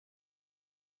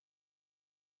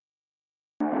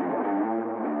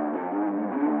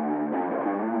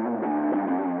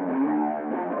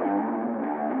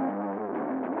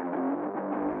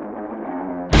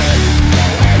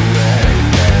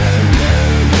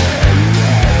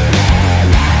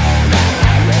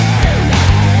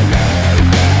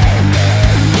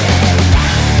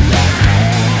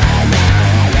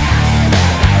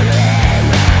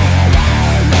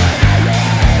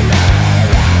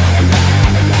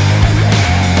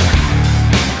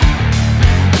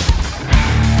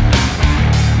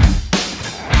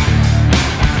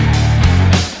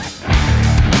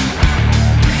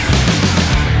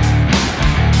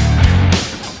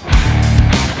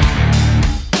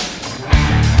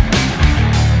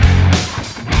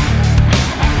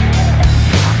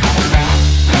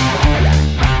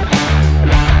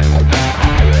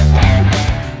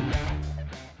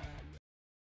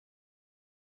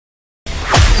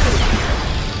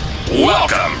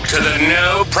Welcome to the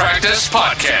No Practice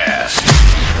Podcast,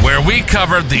 where we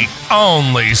cover the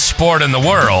only sport in the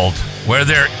world where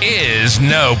there is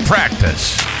no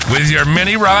practice. With your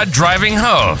mini rod driving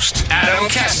host, Adam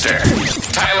Koester,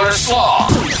 Tyler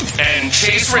Slagh, and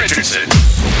Chase Richardson.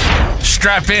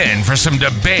 Strap in for some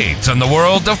debates on the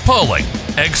world of pulling,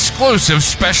 exclusive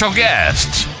special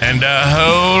guests, and a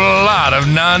whole lot of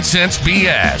nonsense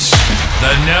BS.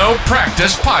 The No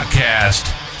Practice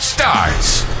Podcast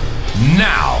starts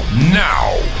now.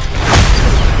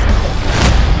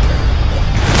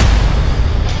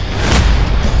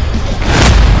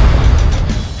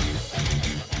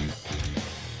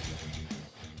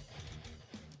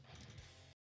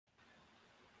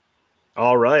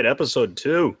 All right, episode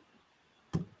 2.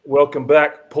 Welcome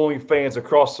back, pulling fans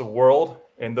across the world,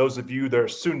 and those of you that are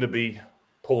soon to be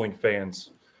pulling fans.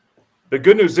 The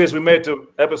good news is we made it to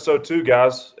episode 2,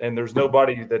 guys, and there's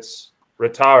nobody that's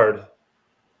retired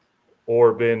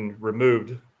or been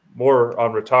removed. More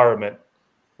on retirement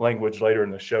language later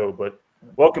in the show, but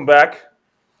welcome back.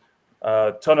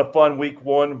 Ton of fun week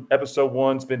 1, episode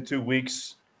 1. It's been 2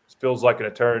 weeks. It feels like an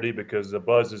eternity because the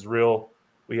buzz is real.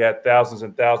 We had thousands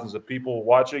and thousands of people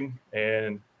watching,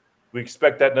 and we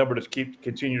expect that number to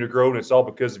continue to grow, and it's all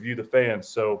because of you, the fans.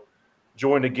 So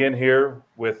joined again here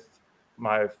with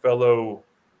my fellow,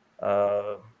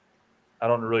 I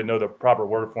don't really know the proper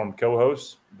word for him,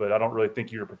 co-host, but I don't really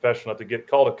think you're a professional enough to get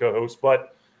called a co-host.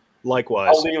 But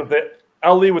likewise,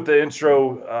 I'll lead with the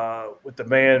intro with the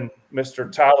man,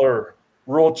 Mr. Tyler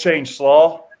Rule Change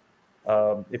Slagh.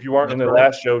 If you weren't in the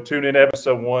last show, tune in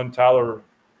episode 1. Tyler,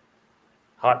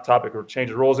 hot topic or change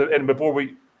the rules. And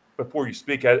before you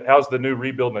speak, how's the new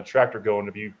rebuilding the tractor going?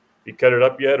 Have you cut it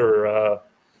up yet, or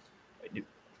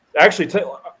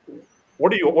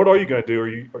what are you going to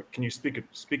do? Or can you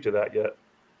speak to that yet?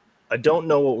 I don't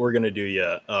know what we're going to do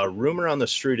yet. Rumor on the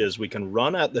street is we can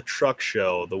run at the truck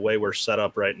show the way we're set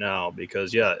up right now,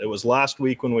 because it was last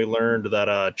week when we learned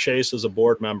that Chase, as a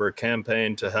board member,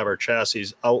 campaigned to have our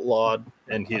chassis outlawed,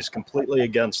 and he's completely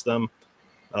against them.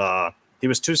 He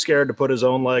was too scared to put his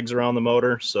own legs around the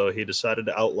motor, so he decided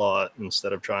to outlaw it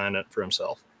instead of trying it for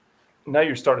himself. Now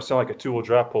you're starting to sound like a two-wheel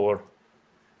drive puller.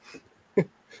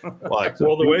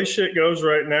 Well, the way shit goes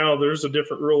right now, there's a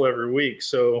different rule every week,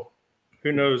 so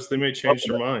who knows? They may change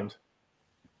their mind.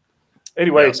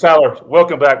 Anyway, yes. Tyler,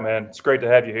 welcome back, man. It's great to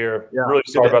have you here. Yeah, really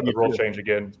sorry about the rule change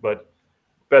again, but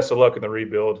best of luck in the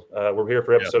rebuild. We're here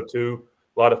for episode 2.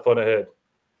 A lot of fun ahead.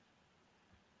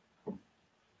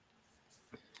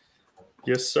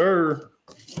 Yes, sir.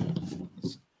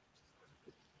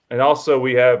 And also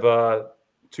we have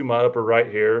to my upper right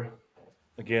here,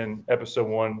 again, episode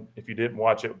 1. If you didn't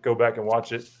watch it, go back and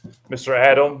watch it. Mr.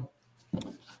 Adam,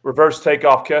 reverse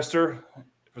takeoff Koester.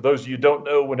 For those of you who don't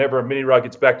know, whenever a mini rod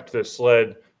gets back up to the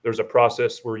sled, there's a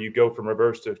process where you go from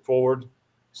reverse to forward.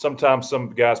 Sometimes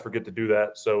some guys forget to do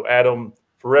that. So Adam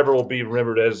forever will be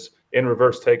remembered as in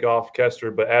reverse takeoff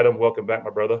Koester. But Adam, welcome back,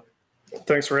 my brother.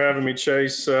 Thanks for having me,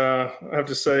 Chase. I have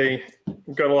to say,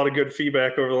 we've got a lot of good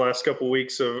feedback over the last couple of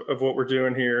weeks of what we're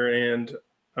doing here, and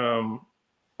I'm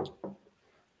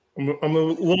a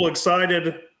little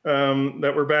excited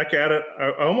that we're back at it.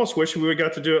 I almost wish we would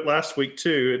got to do it last week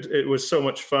too. It was so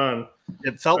much fun.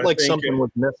 It felt like something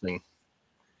was missing.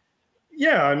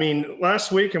 Yeah, I mean,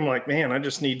 last week I'm like, man, I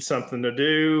just need something to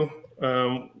do.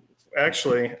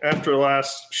 Actually, after the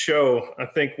last show, I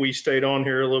think we stayed on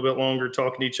here a little bit longer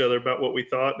talking to each other about what we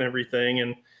thought and everything.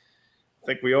 And I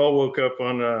think we all woke up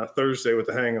on Thursday with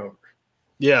a hangover.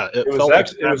 Yeah, it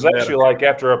was actually like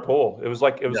after a pull. It was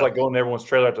like going to everyone's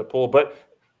trailer after the pull. But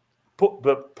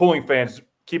pulling fans,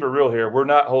 keep it real here. We're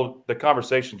not the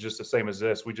conversation just the same as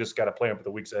this. We just got to plan for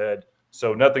the weeks ahead.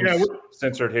 So nothing's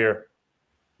censored here.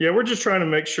 Yeah, we're just trying to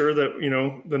make sure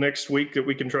that the next week that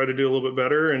we can try to do a little bit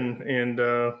better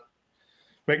and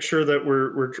make sure that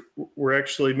we're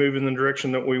actually moving in the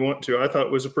direction that we want to. I thought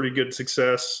it was a pretty good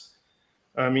success.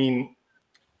 I mean,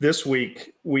 this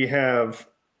week we have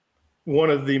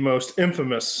one of the most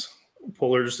infamous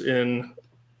pullers in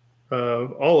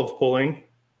all of pulling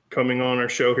coming on our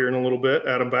show here in a little bit,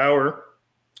 Adam Bauer,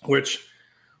 which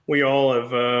we all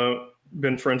have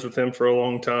been friends with him for a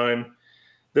long time.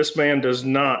 This man does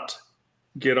not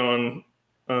get on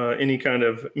any kind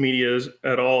of media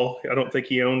at all. I don't think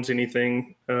he owns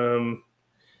anything. Hell,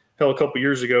 a couple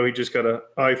years ago, he just got an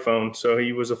iPhone, so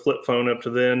he was a flip phone up to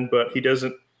then, but he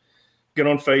doesn't get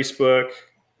on Facebook.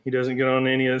 He doesn't get on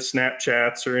any of the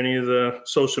Snapchats or any of the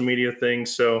social media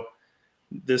things. So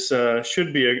this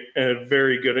should be a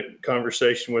very good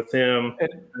conversation with him,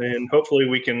 and hopefully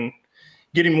we can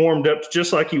get him warmed up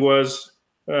just like he was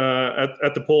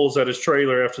at the pulls at his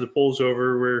trailer after the pull's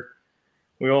over, where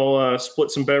we all split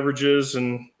some beverages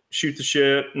and shoot the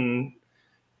shit and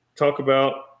talk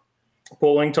about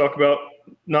pulling, talk about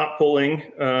not pulling,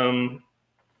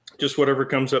 just whatever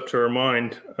comes up to our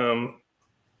mind. I'm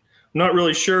not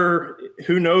really sure.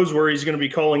 Who knows where he's going to be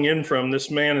calling in from?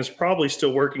 This man is probably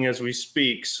still working as we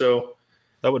speak. So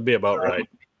that would be about right.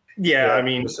 Yeah, I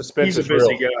mean, he's a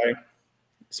busy guy.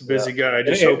 It's a busy guy.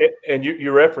 And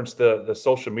you referenced the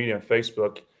social media and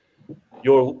Facebook.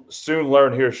 You'll soon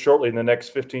learn here shortly in the next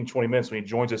 15, 20 minutes when he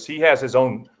joins us. He has his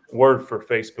own word for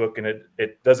Facebook, and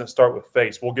it doesn't start with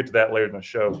face. We'll get to that later in the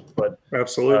show. But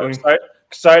absolutely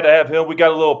excited to have him. We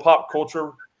got a little pop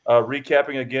culture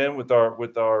recapping again with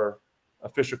our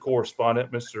official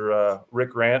correspondent, Mr.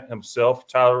 Rick Rant himself.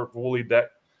 Tyler will lead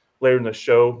that later in the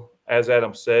show. As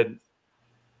Adam said,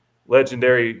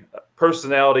 legendary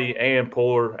personality and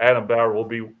puller Adam Bauer will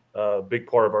be a big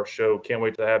part of our show. Can't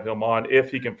wait to have him on if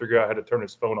he can figure out how to turn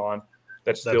his phone on.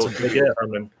 That's still to be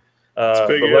determined. But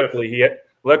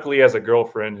luckily he has a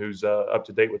girlfriend who's up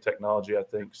to date with technology, I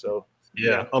think. So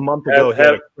yeah, a month ago he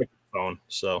had a quick phone.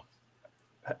 So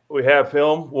we have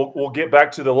him. We'll get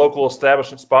back to the local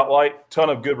establishment spotlight. Ton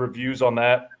of good reviews on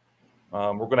that.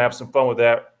 We're going to have some fun with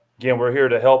that. Again, we're here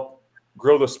to help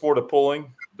grow the sport of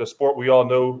pulling, the sport we all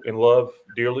know and love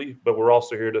dearly, but we're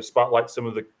also here to spotlight some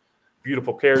of the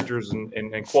beautiful characters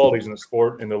and qualities in the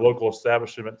sport, and the local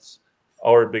establishments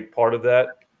are a big part of that.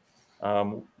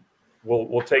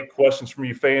 We'll take questions from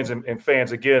you fans and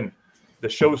fans. Again, the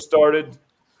show started.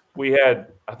 We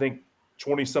had, I think,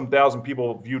 20-some thousand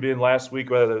people viewed in last week,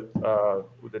 whether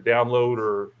with the download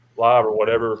or live or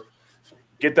whatever.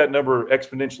 Get that number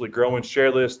exponentially growing.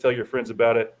 Share this. Tell your friends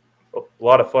about it. A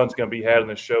lot of fun's going to be had in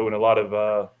the show, and a lot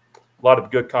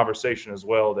of good conversation as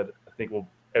well that I think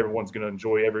everyone's going to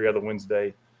enjoy every other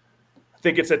Wednesday. I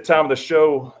think it's that time of the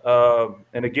show.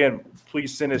 And again,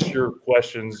 please send us your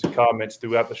questions and comments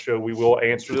throughout the show. We will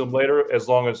answer them later, as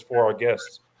long as for our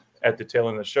guests at the tail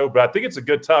end of the show. But I think it's a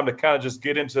good time to kind of just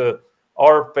get into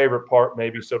our favorite part,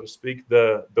 maybe, so to speak,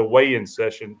 the weigh-in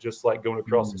session, just like going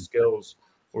across the scales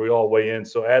where we all weigh in.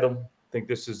 So, Adam, I think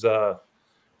this is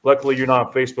luckily you're not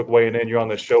on Facebook weighing in, you're on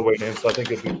the show weighing in. So I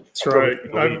think it'd be that's right.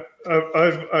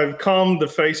 I've calmed the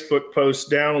Facebook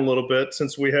post down a little bit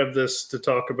since we have this to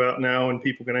talk about now, and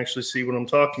people can actually see what I'm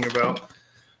talking about.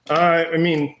 I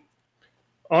mean,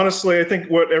 honestly, I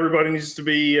think what everybody needs to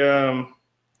be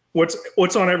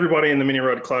what's on everybody in the mini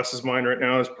rod class's mind right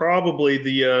now is probably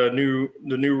the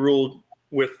new rule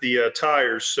with the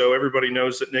tires. So everybody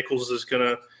knows that Nichols is going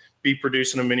to be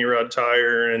producing a mini rod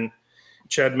tire, and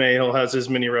Chad Mayhill has his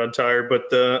mini rod tire. But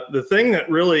the thing that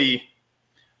really,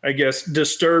 I guess,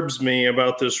 disturbs me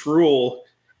about this rule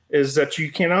is that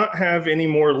you cannot have any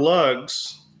more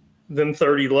lugs than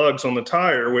 30 lugs on the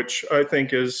tire, which I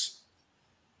think is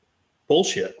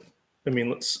bullshit. I mean,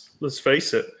 let's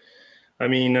face it. I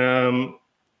mean,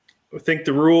 I think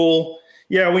the rule,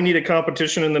 yeah, we need a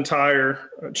competition in the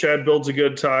tire. Chad builds a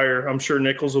good tire. I'm sure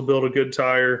Nichols will build a good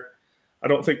tire. I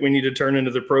don't think we need to turn into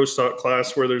the pro stock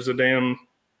class where there's a damn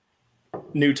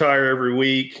new tire every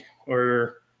week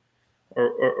or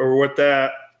what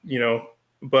that,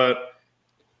 but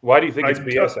why do you think it's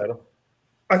BS, Adam?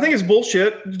 I think it's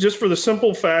bullshit, just for the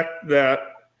simple fact that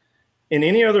in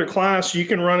any other class, you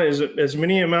can run as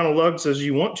many amount of lugs as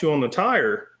you want to on the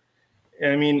tire.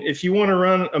 I mean, if you want to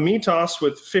run a Mitas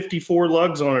with 54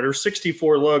 lugs on it or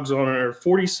 64 lugs on it or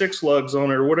 46 lugs on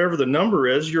it or whatever the number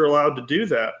is, you're allowed to do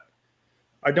that.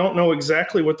 I don't know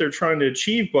exactly what they're trying to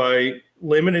achieve by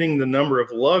limiting the number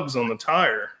of lugs on the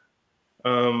tire.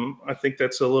 I think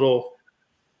that's a little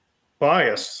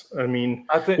biased. I mean,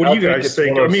 what do you guys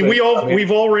think? I mean,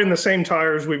 we've all ran the same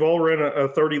tires. We've all ran a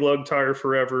 30 lug tire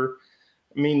forever.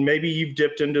 I mean, maybe you've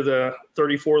dipped into the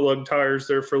 34 lug tires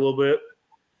there for a little bit.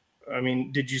 I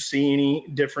mean, did you see any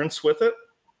difference with it?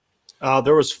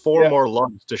 There was four more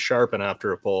lugs to sharpen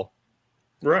after a pull.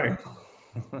 Right.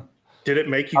 Did it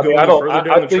make you go any further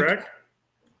down the track?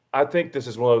 I think this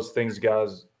is one of those things,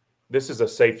 guys. This is a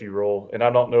safety rule, and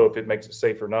I don't know if it makes it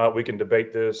safe or not. We can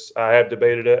debate this. I have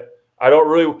debated it. I don't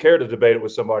really care to debate it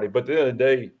with somebody, but at the end of the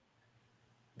day,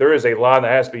 there is a line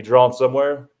that has to be drawn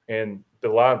somewhere, and the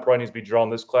line probably needs to be drawn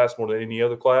this class more than any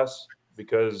other class,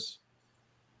 because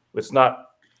let's not,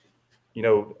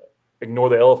 ignore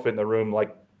the elephant in the room.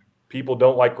 Like, people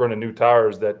don't like running new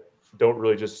tires that don't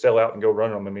really just sell out and go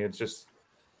run them. I mean, it's just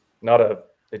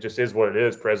it just is what it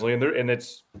is presently. And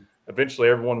it's eventually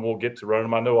everyone will get to run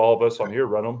them. I know all of us on here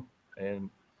run them.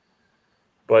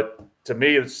 But to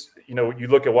me, it's, you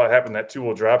look at what happened in that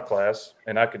two-wheel drive class,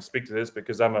 and I can speak to this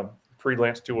because I'm a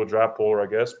freelance two-wheel drive puller, I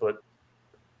guess. But,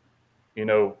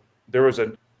 there was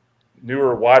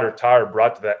newer, wider tire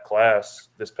brought to that class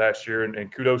this past year,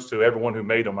 and kudos to everyone who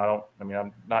made them. I'm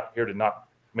not here to knock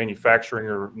manufacturing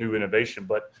or new innovation,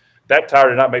 but that tire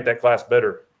did not make that class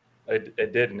better.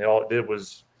 It didn't. All it did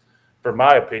was, for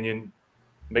my opinion,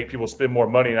 make people spend more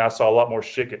money, and I saw a lot more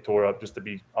shit get tore up, just to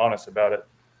be honest about it.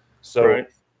 So, Right.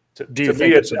 Do you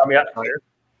think it's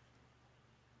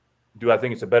do I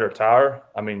think it's a better tire?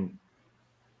 I mean,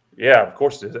 yeah, of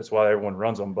course it is. That's why everyone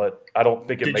runs them, but I don't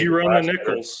think it Did made you the run class the better.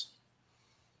 Nichols?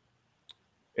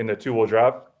 In the two-wheel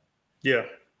drive? Yeah,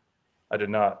 I did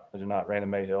not. Ran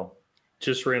the Mayhill.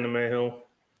 just ran the Mayhill.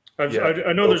 I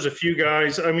know So- there's a few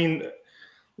guys. I mean,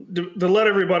 to let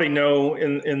everybody know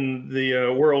in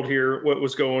the world here what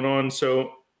was going on.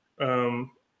 So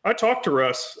I talked to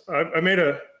Russ. I made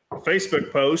a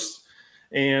Facebook post,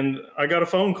 and I got a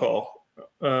phone call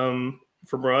from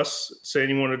Russ saying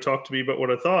he wanted to talk to me about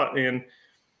what I thought. And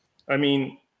I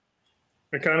mean,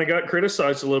 I kind of got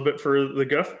criticized a little bit for the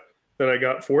guff that I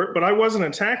got for it, but I wasn't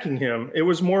attacking him. It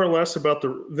was more or less about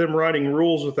them writing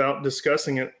rules without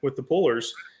discussing it with the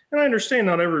pullers. And I understand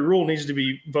not every rule needs to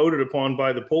be voted upon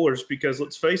by the pullers, because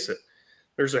let's face it,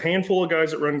 there's a handful of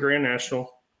guys that run Grand National,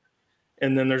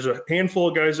 and then there's a handful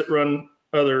of guys that run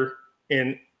other,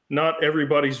 and not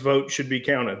everybody's vote should be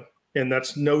counted. And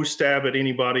that's no stab at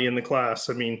anybody in the class.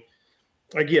 I mean,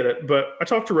 I get it, but I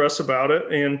talked to Russ about it,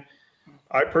 and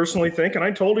I personally think, and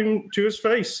I told him to his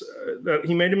face, that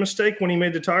he made a mistake when he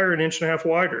made the tire 1.5 inches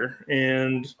wider.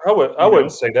 And I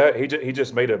wouldn't say that. He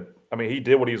just made he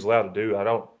did what he was allowed to do. I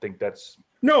don't think that's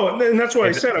no, and that's what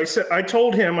I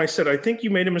told him, I think you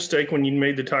made a mistake when you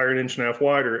made the tire 1.5 inches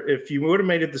wider. If you would have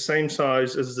made it the same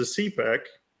size as the CPEC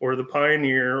or the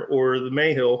Pioneer or the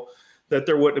Mayhill, that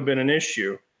there wouldn't have been an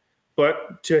issue.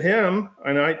 But to him,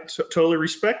 and I totally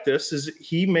respect this, is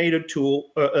he made a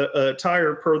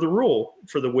tire per the rule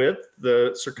for the width,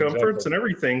 the circumference, and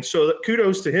everything. So that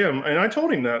kudos to him. And I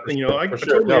told him that, I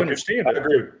totally understand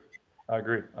it. I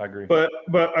agree.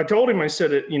 But I told him, I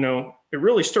said it, it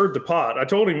really stirred the pot. I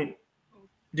told him,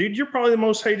 dude, you're probably the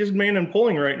most hated man in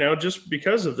pulling right now just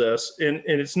because of this. And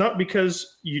it's not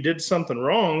because you did something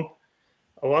wrong.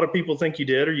 A lot of people think you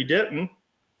did or you didn't.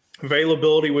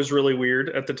 Availability was really weird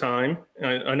at the time.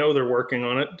 I know they're working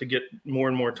on it to get more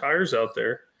and more tires out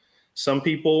there. Some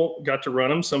people got to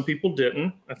run them. Some people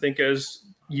didn't. I think as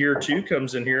year 2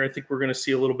 comes in here, I think we're going to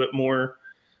see a little bit more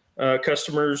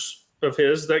customers of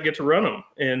his that get to run them,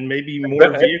 and maybe more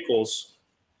vehicles.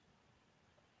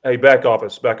 Hey, back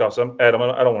office. Adam, I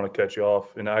don't want to cut you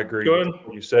off, and I agree with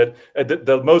what you said.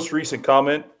 The most recent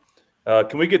comment,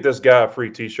 can we get this guy a free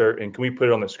T-shirt, and can we put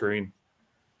it on the screen?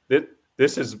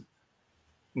 This is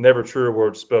never truer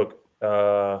words spoke.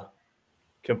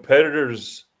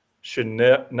 Competitors should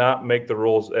not make the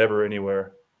rules ever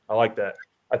anywhere. I like that.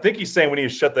 I think he's saying we need to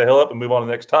shut the hell up and move on to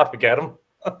the next topic, Adam.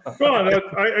 Well,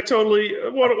 I totally.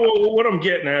 What I'm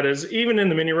getting at is, even in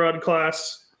the mini rod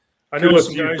class, I know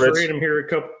some guys ran them here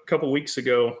a couple weeks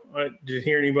ago. Did you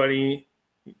hear anybody?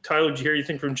 Tyler, did you hear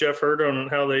anything from Jeff Hurd on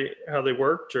how they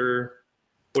worked, or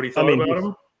what he thought about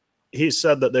them? He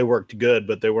said that they worked good,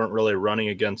 but they weren't really running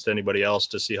against anybody else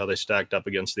to see how they stacked up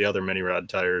against the other mini rod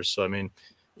tires. So, I mean,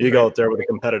 you go out there with a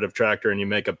competitive tractor and you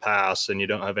make a pass and you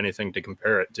don't have anything to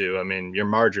compare it to. I mean, your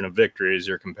margin of victory is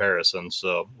your comparison.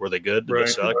 So, were they good? Did they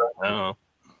suck? I don't know.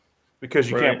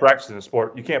 Because you can't practice in the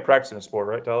sport. You can't practice in the sport,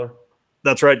 right, Tyler?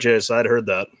 That's right, Jace. I'd heard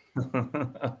that.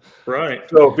 Right.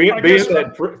 So, being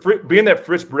that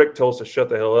Fritz Brick told us to shut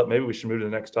the hell up, maybe we should move to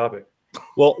the next topic.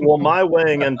 Well, my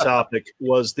weighing in topic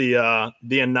was the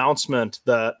announcement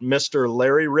that Mr.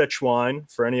 Larry Richwine,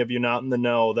 for any of you not in the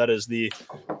know, that is the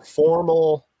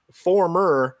former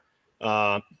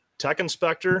head tech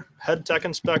inspector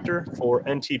for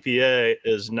NTPA,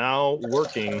 is now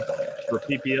working for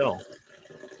PPL.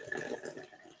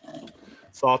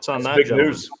 Thoughts on that? Big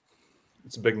news.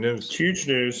 It's big news. It's huge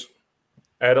news.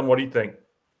 Adam, what do you think?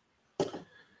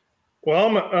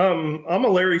 Well, I'm a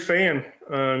Larry fan.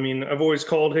 I mean, I've always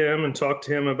called him and talked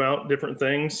to him about different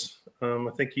things. I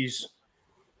think he's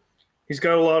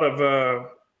got a lot of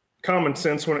common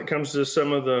sense when it comes to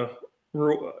some of the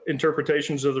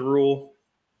interpretations of the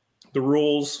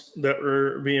rules that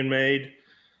are being made.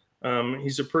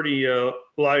 He's a pretty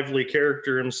lively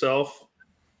character himself.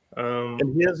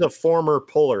 And he is a former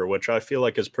puller, which I feel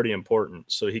like is pretty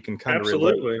important, so he can kind of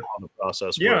relate how the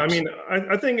process works. I mean,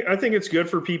 I think it's good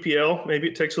for PPL. Maybe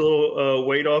it takes a little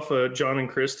weight off of John and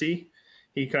Christie.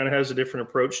 He kind of has a different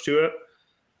approach to it.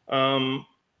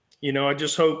 I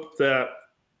just hope that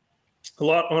a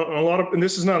lot of, and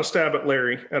this is not a stab at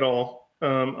Larry at all.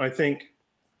 I think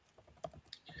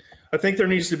there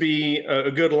needs to be a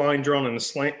good line drawn in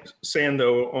the sand,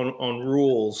 though, on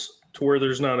rules. to where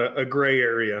there's not a gray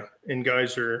area, and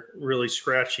guys are really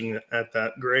scratching at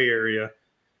that gray area.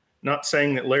 Not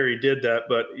saying that Larry did that,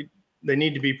 but they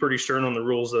need to be pretty stern on the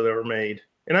rules that are made.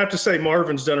 And I have to say,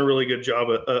 Marvin's done a really good job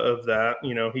of that.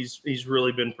 You know, he's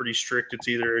really been pretty strict. It's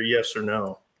either a yes or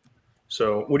no.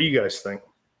 So what do you guys think?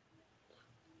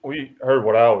 We heard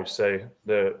what I always say.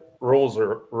 The rules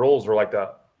are like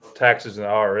the taxes in the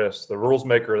IRS. The rules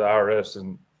maker of the IRS,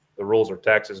 and the rules are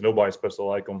taxes. Nobody's supposed to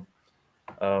like them.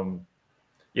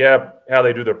 Yeah, how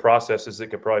they do their processes, it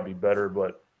could probably be better. But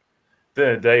at the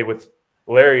end of the day, with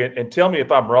Larry, and tell me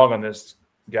if I'm wrong on this,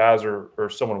 guys, or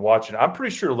someone watching, I'm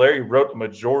pretty sure Larry wrote the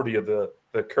majority of the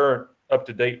current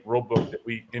up-to-date rule book that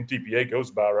NTPA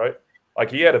goes by, right? Like,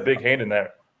 he had a big hand in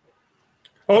that.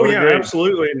 Oh, yeah,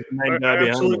 absolutely.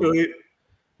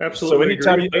 Absolutely.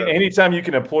 So anytime you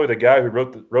can employ the guy who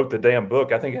wrote the damn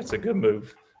book, I think that's a good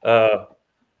move.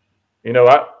 You know,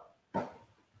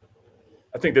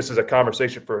 I think this is a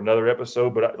conversation for another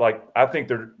episode, but I think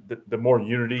the more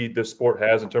unity this sport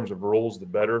has in terms of rules, the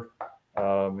better.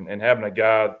 And having a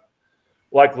guy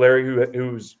like Larry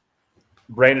who's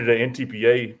branded an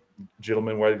NTPA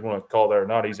gentleman, whether you want to call that or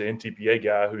not, he's an NTPA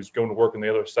guy who's going to work on the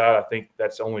other side. I think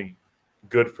that's only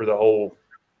good for the whole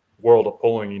world of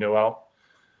pulling. You know,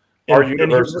 our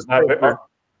universe is not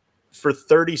for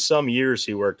 30 some years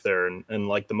he worked there, and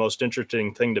like the most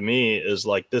interesting thing to me is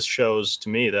like this shows to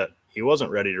me that he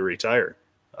wasn't ready to retire.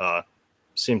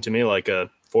 Seemed to me like a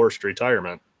forced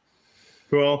retirement.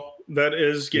 Well, that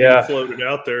is getting floated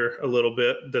out there a little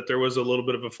bit, that there was a little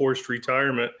bit of a forced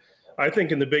retirement. I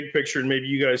think in the big picture, and maybe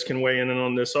you guys can weigh in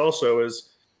on this also, is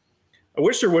I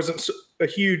wish there wasn't a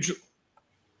huge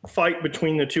fight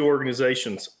between the two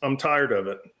organizations. I'm tired of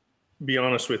it, to be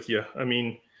honest with you. I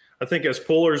mean, I think as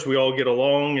pullers, we all get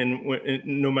along, and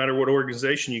no matter what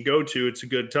organization you go to, it's a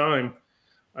good time.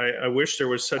 I wish there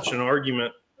was such an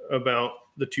argument about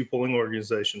the two pulling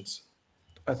organizations.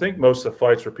 I think most of the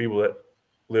fights are people that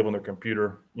live on their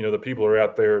computer. You know, the people are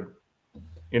out there.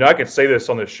 You know, I can say this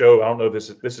on this show. I don't know if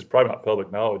this is probably not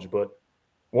public knowledge, but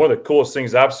one of the coolest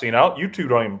things I've seen, you two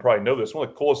don't even probably know this, one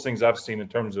of the coolest things I've seen in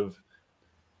terms of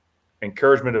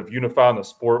encouragement of unifying the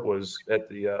sport was at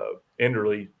the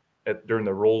Enderley during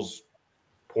the rules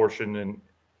portion, and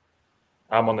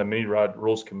I'm on the mini rod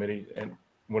rules committee, and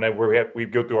whenever we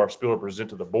go through our spiel to present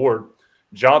to the board,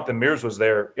 Jonathan Mears was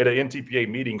there at an NTPA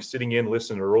meeting, sitting in,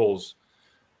 listening to rules.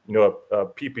 You know, a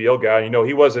PPL guy. You know,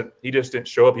 he just didn't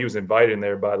show up. He was invited in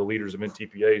there by the leaders of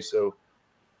NTPA. So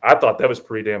I thought that was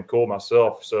pretty damn cool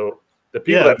myself. So the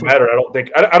people that matter,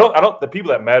 the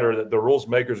people that matter, the rules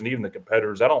makers and even the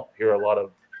competitors, I don't hear a lot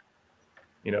of,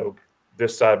 you know,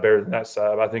 this side better than that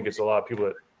side. I think it's a lot of people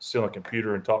that sit on a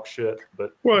computer and talk shit.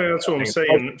 But that's what I'm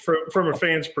saying. From a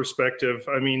fan's perspective,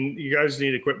 I mean, you guys need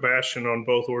to quit bashing on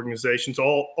both organizations,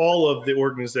 all of the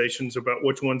organizations, about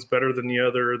which one's better than the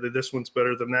other, that this one's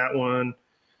better than that one.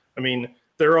 I mean,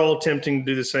 they're all attempting to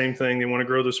do the same thing. They want to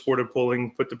grow the sport of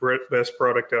pulling, put the best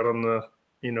product out on the,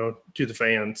 you know, to the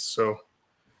fans. So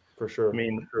for sure. I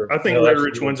mean, I think Larry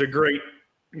Richmond's a great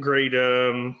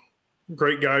guy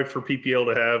for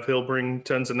PPL to have. He'll bring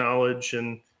tons of knowledge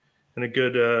and a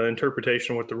good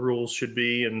interpretation of what the rules should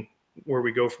be and where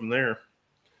we go from there.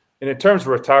 And in terms of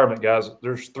retirement, guys,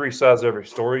 there's three sides of every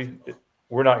story.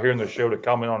 We're not here in the show to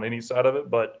comment on any side of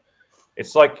it, but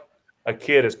it's like a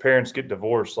kid, his parents get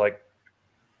divorced. Like,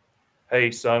 hey,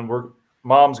 son,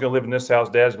 mom's going to live in this house,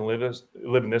 dad's going to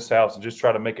live in this house, and just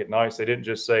try to make it nice. They didn't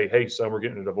just say, hey, son, we're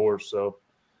getting a divorce. So,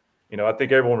 you know, I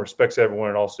think everyone respects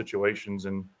everyone in all situations,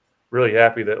 and really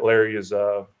happy that Larry is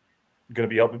going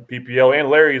to be helping PPL, and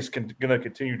Larry is going to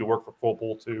continue to work for Full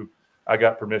Pull too. I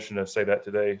got permission to say that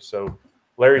today. So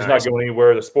Larry's not going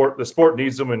anywhere. The sport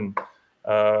needs him, and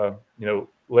you know,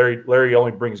 Larry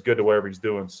only brings good to whatever he's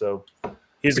doing. So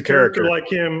he's a character like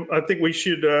him. I think we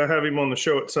should have him on the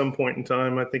show at some point in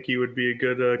time. I think he would be a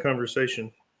good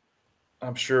conversation.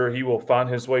 I'm sure he will find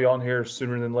his way on here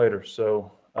sooner than later.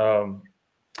 So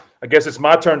I guess it's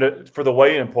my turn for the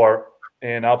weigh-in part.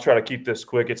 And I'll try to keep this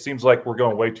quick. It seems like we're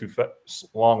going way too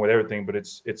long with everything, but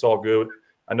it's all good.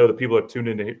 I know the people that tuned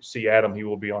in to see Adam. He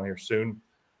will be on here soon.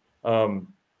 Talking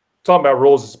about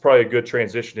rules is probably a good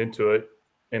transition into it.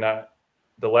 And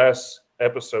the last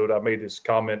episode, I made this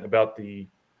comment about the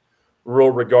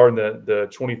rule regarding the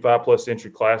 25-plus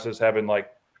entry classes having like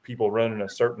people running a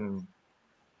certain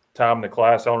time in the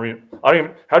class. How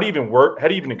do you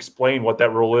even explain what that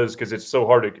rule is? Because it's so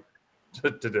hard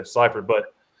to decipher.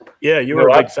 But yeah, you were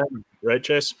a big fan, right,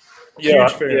 Chase? Yeah,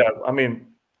 yeah. I mean,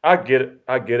 I get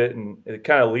it, and it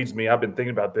kind of leads me. I've been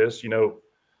thinking about this. You know,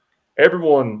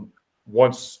 everyone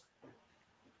wants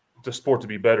the sport to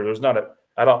be better. There's not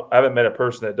I haven't met a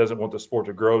person that doesn't want the sport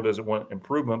to grow, doesn't want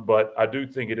improvement, but I do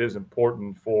think it is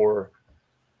important for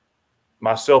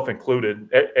myself included,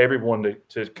 everyone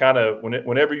to kind of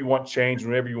whenever you want change,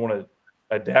 whenever you want to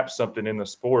adapt something in the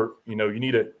sport,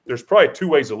 there's probably two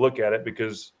ways to look at it,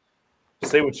 because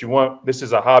say what you want, this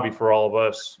is a hobby for all of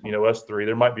us, us three.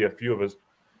 There might be a few of us.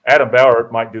 Adam Bauer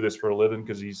might do this for a living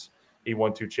because he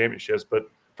won 2 championships, but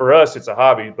for us, it's a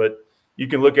hobby. But you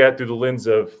can look at it through the lens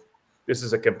of this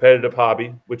is a competitive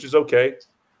hobby, which is okay,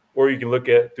 or you can look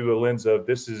at it through the lens of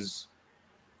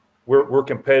we're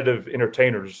competitive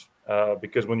entertainers,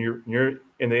 because when you're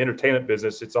in the entertainment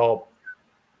business, it's all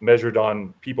measured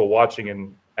on people watching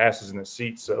and asses in the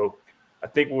seats. So I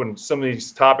think when some of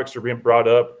these topics are being brought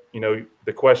up,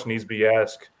 the question needs to be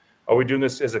asked: are we doing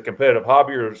this as a competitive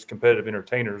hobby or as competitive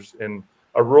entertainers? And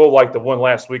a rule like the one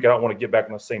last week, I don't want to get back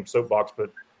in the same soapbox,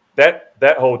 but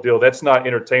that whole deal, that's not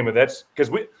entertainment. That's because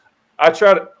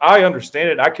I understand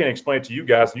it. I can't explain it to you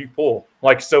guys, and you pull.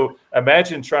 So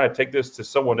imagine trying to take this to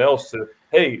someone else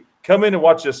hey, come in and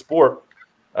watch this sport.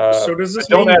 So does this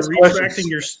mean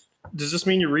does this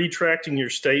mean you're retracting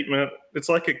your statement? It's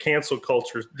like a cancel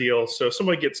culture deal. So if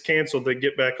somebody gets canceled, they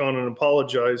get back on and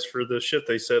apologize for the shit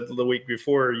they said the week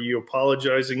before. Are you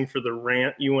apologizing for the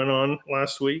rant you went on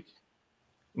last week?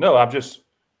 No,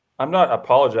 I'm not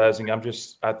apologizing.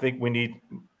 I think we need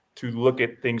to look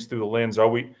at things through the lens. Are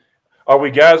we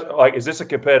guys, is this a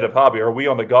competitive hobby? Are we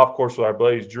on the golf course with our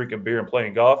buddies drinking beer and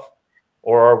playing golf?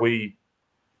 Or are we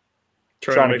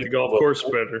trying to make the golf course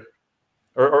better?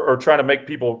 Or trying to make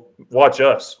people watch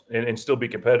us and still be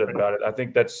competitive about it? I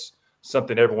think that's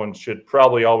something everyone should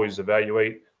probably always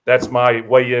evaluate. That's my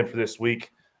weigh in for this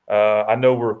week. I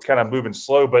know we're kind of moving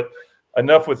slow, but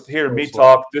enough with hearing me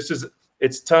talk.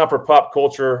 It's time for pop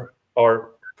culture.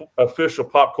 Our official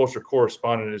pop culture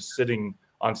correspondent is sitting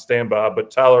on standby.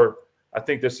 But Tyler, I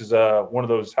think this is one of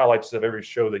those highlights of every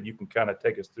show that you can kind of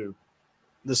take us through.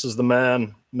 This is the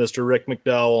man, Mr. Rick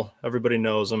McDowell. Everybody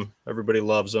knows him. Everybody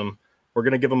loves him. We're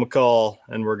going to give him a call,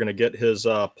 and we're going to get his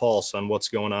pulse on what's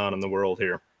going on in the world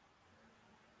here.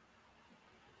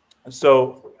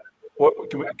 So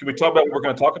can we talk about what we're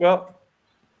going to talk about?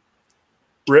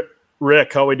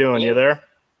 Rick, how we doing? You there?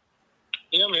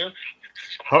 Yeah, I'm here.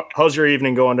 How's your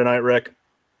evening going tonight, Rick?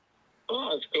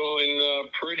 Oh, it's going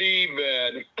pretty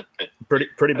bad.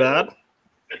 Pretty bad?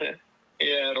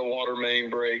 Yeah, I had a water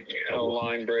main break, a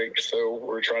line break, so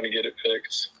we're trying to get it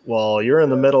fixed. Well, you're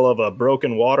in the middle of a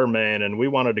broken water main, and we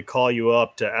wanted to call you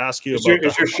up to ask you Is your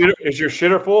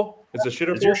shitter full? Is your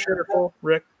shitter full,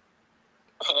 Rick?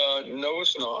 No,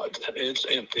 it's not. It's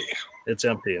empty. It's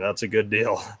empty. That's a good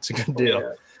deal. It's a good deal.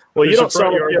 Yeah. Well, you don't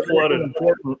sound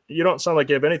like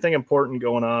you have anything important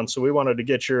going on, so we wanted to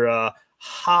get your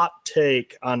hot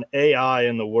take on AI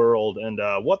in the world and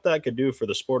what that could do for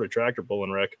the sport of tractor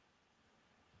pulling, Rick.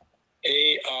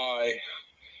 AI.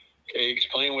 Okay,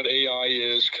 explain what AI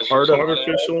is.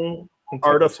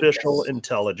 Artificial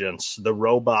intelligence. The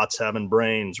robots having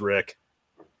brains, Rick.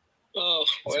 Oh,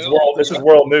 this is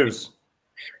world news.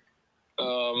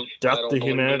 Death to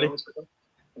humanity.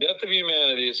 Death of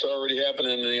humanity. It's already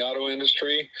happening in the auto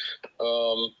industry.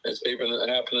 It's even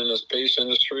happening in the space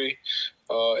industry.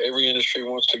 Every industry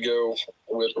wants to go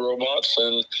with robots,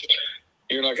 and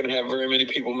you're not going to have very many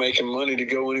people making money to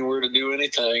go anywhere to do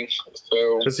anything.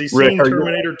 So, has he seen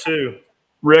Terminator 2?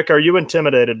 Rick, are you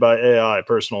intimidated by AI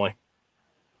personally?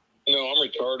 No, I'm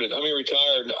retarded. I mean,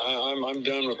 retired. I'm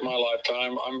done with my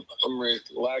lifetime. I'm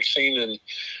relaxing,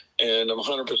 and I'm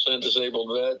 100%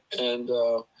 disabled vet, and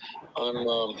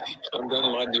I'm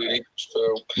done my duty.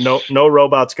 So no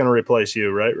robot's going to replace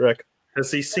you, right, Rick?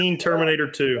 Has he seen Terminator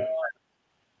 2?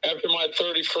 After my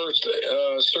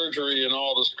 31st surgery and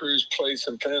all the screws, plates,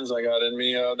 and pins I got in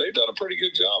me, they've done a pretty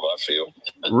good job, I feel.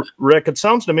 Rick, it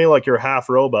sounds to me like you're half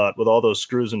robot with all those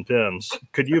screws and pins.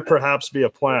 Could you perhaps be a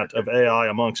plant of AI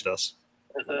amongst us?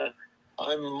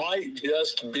 I might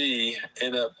just be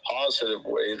in a positive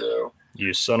way, though.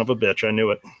 You son of a bitch. I knew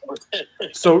it.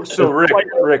 So Rick,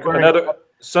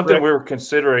 something we were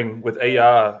considering with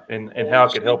AI and how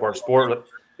it could help our sport.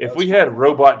 If we had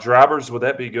robot drivers, would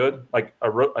that be good? Like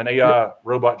an AI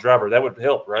robot driver, that would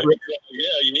help, right? Yeah,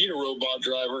 you need a robot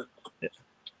driver.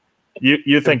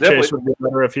 You think Chase would be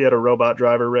better if he had a robot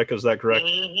driver, Rick? Is that correct?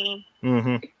 Mm-hmm.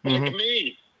 Mm-hmm. Like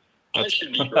me. I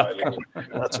should be driving.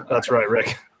 That's right,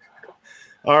 Rick.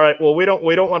 All right. Well, we don't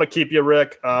want to keep you,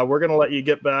 Rick. We're going to let you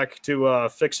get back to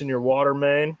fixing your water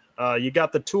main. You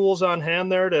got the tools on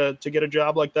hand there to get a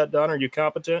job like that done? Are you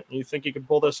competent? You think you can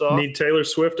pull this off? Need Taylor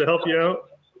Swift to help you out?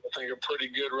 I think I'm pretty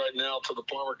good right now till the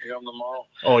plumber can come tomorrow.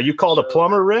 Oh, you called a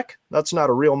plumber, Rick? That's not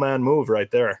a real man move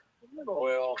right there.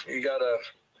 Well, you gotta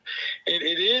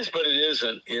It is, but it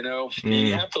isn't. You know,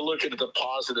 you have to look at the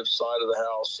positive side of the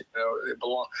house. You know,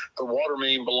 the water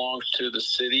main belongs to the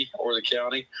city or the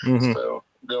county, so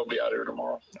they'll be out here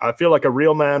tomorrow. I feel like a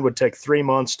real man would take 3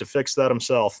 months to fix that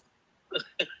himself.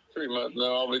 3 months?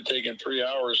 No, I'll be taking 3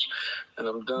 hours, and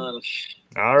I'm done.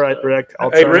 All right, Rick.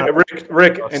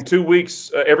 Rick. In 2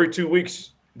 weeks, every 2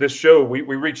 weeks, this show we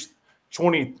reached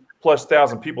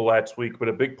 20,000+ people last week, but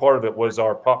a big part of it was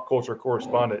our pop culture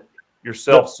correspondent,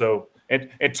 yourself. So, and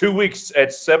 2 weeks at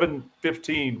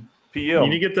 7:15 p.m. You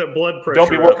need to get that blood pressure. Don't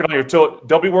be working on your toilet.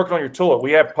 Don't be working on your toilet.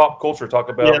 We have pop culture to talk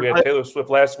about. We had Taylor Swift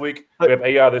last week. We have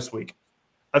AI this week.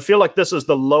 I feel like this is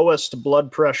the lowest blood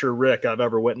pressure Rick I've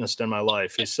ever witnessed in my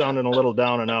life. He's sounding a little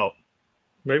down and out.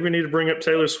 Maybe we need to bring up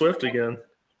Taylor Swift again.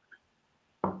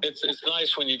 It's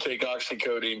nice when you take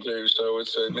oxycodone too, so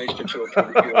it makes you feel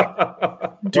pretty good.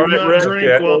 Do not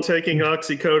drink while taking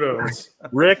oxycodones.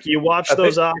 Rick, you watch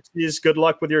those oxys. Good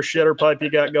luck with your shitter pipe you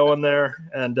got going there,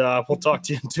 and we'll talk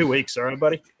to you in 2 weeks. All right,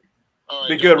 buddy? All right,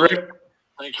 be good, Rick.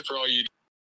 Thank you for all you do.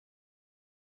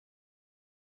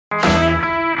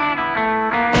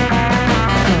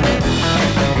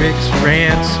 Rick's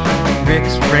Rants,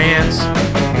 Rick's Rants,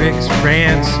 Rick's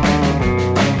Rants,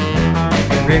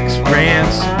 Rick's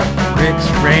Rants, Rick's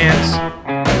Rants,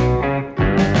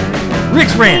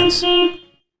 Rick's Rants.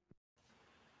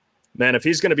 Man, if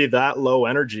he's going to be that low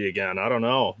energy again, I don't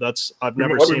know. I've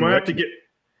never seen. We might have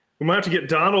to get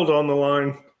Donald on the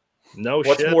line.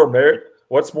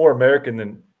 What's more American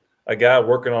than a guy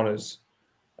working on his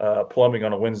plumbing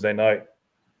on a Wednesday night?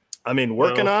 I mean,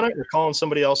 working on it or calling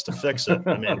somebody else to fix it.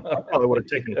 I mean, I probably would have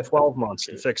taken 12 months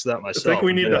to fix that myself. I think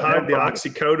we need to hide the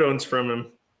oxycodones from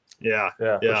him. Yeah,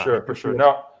 for sure.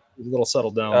 Now, a little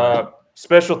settled down.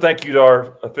 Special thank you to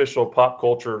our official pop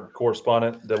culture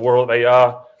correspondent. The world of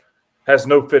AI has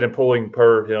no fit in pulling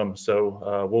per him,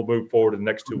 so we'll move forward in the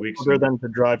next 2 weeks. Other than to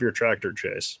drive your tractor,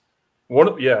 Chase.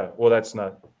 Well, that's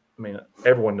not. I mean,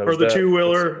 everyone knows or the that.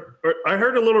 two-wheeler. I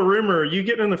heard a little rumor. Are you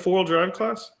getting in the four-wheel drive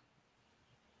class?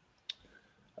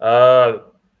 The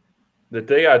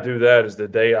day I do that is the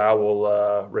day I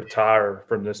will retire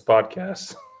from this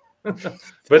podcast.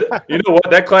 But you know what?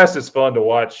 That class is fun to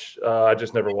watch. I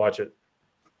just never watch it.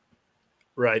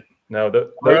 Right. No,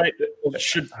 highly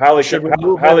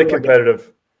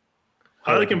competitive.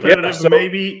 Highly competitive. Yeah, so,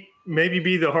 maybe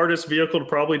be the hardest vehicle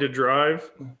probably to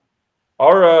drive.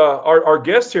 Our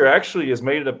guest here actually has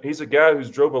made it. He's a guy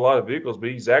who's drove a lot of vehicles, but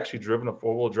he's actually driven a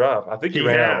 4-wheel drive. I think he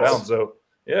ran out of bounds though.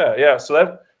 Yeah.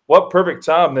 So what perfect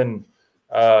time then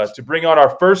to bring on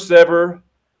our first ever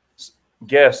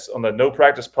guest on the No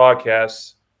Practice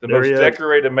podcast, the most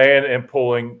decorated man in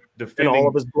pulling, defending all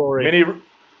of his glory,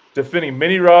 defending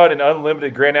mini rod and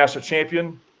unlimited Grand National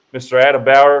champion, Mr. Adam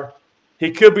Bauer.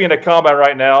 He could be in a combine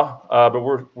right now, but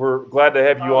we're glad to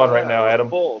have you on right now, Adam.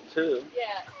 Full too.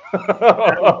 Yeah.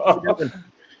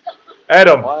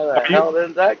 Adam, why the hell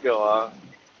didn't that go on?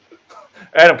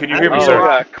 Adam, can you hear me, sir?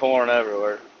 I got corn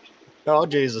everywhere. Oh,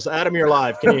 Jesus. Adam, you're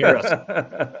live. Can you hear us?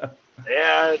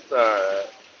 Yeah, it's all right.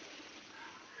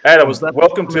 Adam,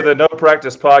 welcome to the No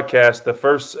Practice podcast, the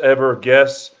first ever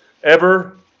guest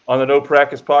ever on the No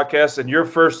Practice podcast, and your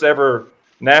first ever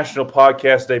national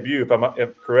podcast debut, if I'm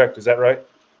correct. Is that right?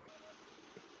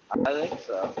 I think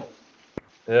so.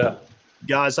 Yeah.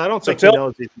 Guys, I don't think he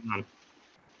knows he's on.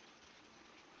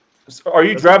 Are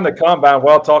you driving the combine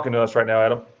while talking to us right now,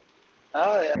 Adam?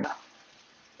 Oh, yeah.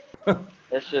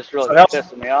 It's just really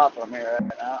pissing me off from here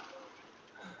right now.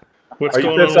 What's Are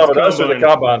going you pissed on off with us or the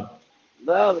combine?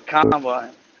 No, the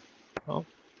combine. Oh.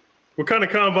 What kind of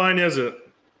combine is it?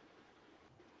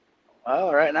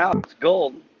 Well, right now it's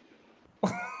gold.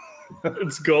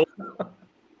 It's gold.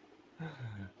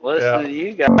 Listen to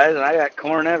you guys, and I got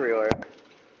corn everywhere.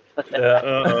 Yeah.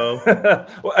 Uh-oh.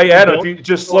 Well, hey, Adam, if you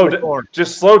just slow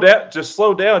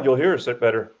down, you'll hear us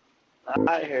better.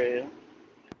 I hear you.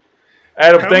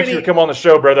 Adam, thanks for coming on the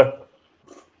show, brother.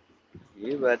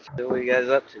 You betcha. What are you guys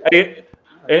up to? Hey,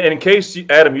 and in case you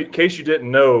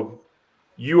didn't know,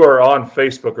 you are on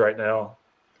Facebook right now.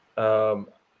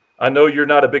 I know you're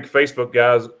not a big Facebook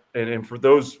guy, and for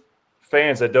those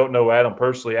fans that don't know Adam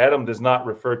personally, Adam does not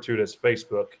refer to it as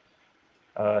Facebook.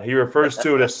 He refers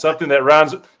to it as something that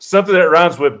rhymes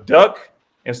with duck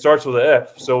and starts with an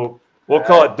F. So we'll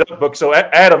call it Duck Book. So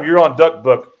Adam, you're on Duck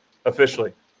Book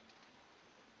officially.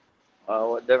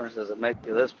 What difference does it make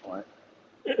at this point?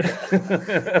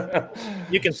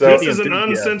 You can. So this is an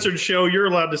uncensored show. You're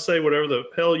allowed to say whatever the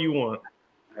hell you want.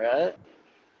 Right.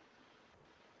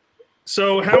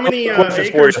 So how many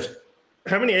acres?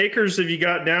 How many acres have you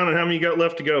got down, and how many you got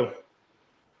left to go?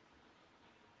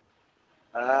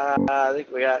 I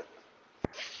think we got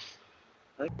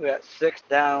I think we got 6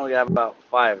 down. We got about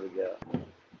 5 to go. And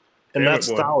Damn that's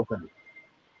it, boy. 1,000.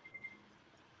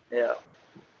 Yeah.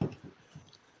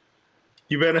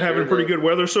 You been having pretty good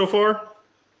weather so far?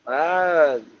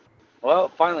 Well,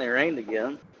 it finally rained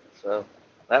again, so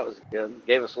that was good.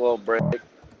 Gave us a little break.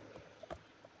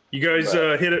 You guys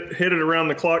hit it around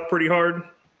the clock pretty hard?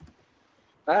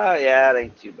 Yeah, it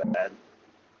ain't too bad.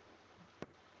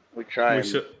 We try and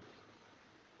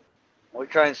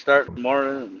start in the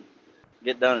morning and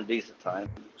get done in decent time,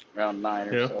 around 9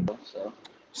 or so.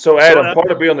 So Adam,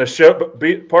 part of being on the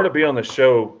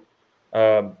show,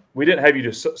 we didn't have you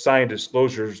to sign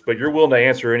disclosures, but you're willing to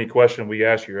answer any question we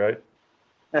ask you, right?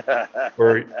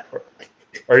 Or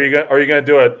are you going to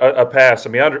do a pass? I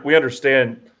mean, we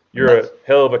understand you're a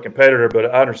hell of a competitor,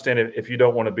 but I understand if you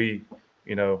don't want to be,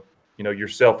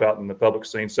 yourself out in the public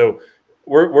scene. So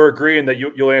we're agreeing that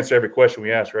you'll answer every question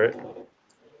we ask, right?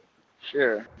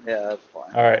 Sure. Yeah, that's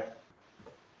fine. All right.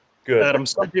 Good. Adam,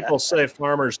 some people say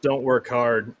farmers don't work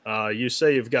hard. You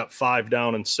say you've got 5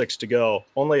 down and 6 to go.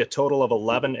 Only a total of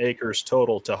 11 acres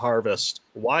total to harvest.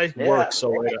 Why work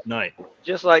so late at night?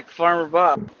 Just like Farmer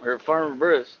Bob or Farmer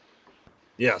Bruce.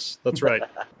 Yes, that's right.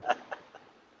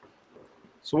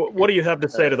 So what do you have to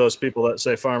say to those people that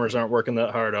say farmers aren't working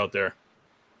that hard out there?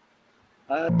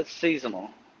 It's seasonal.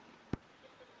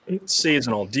 It's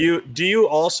seasonal. Do you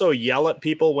also yell at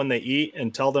people when they eat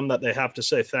and tell them that they have to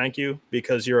say thank you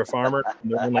because you're a farmer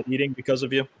and they're only eating because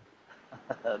of you?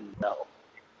 No.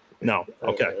 No.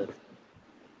 Okay.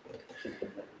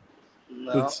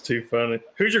 No. That's too funny.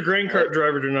 Who's your grain cart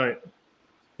driver tonight?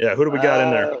 Yeah, who do we got in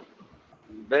there?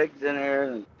 Big's in here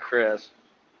and Chris.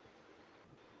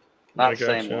 Not the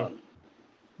same one.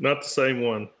 Not the same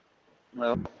one.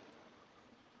 No.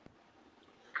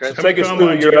 Chris, how many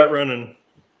combines you got running?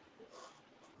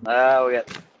 We got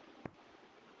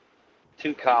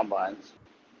 2 combines.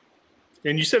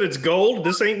 And you said it's gold?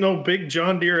 This ain't no big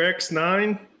John Deere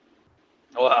X9?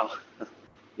 Well,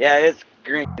 yeah, it's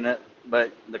green,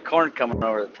 but the corn coming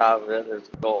over the top of it is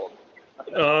gold.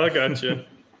 Oh, I got you.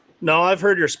 No, I've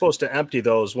heard you're supposed to empty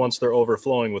those once they're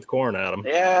overflowing with corn, Adam.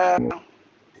 Yeah.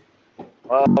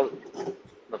 Well,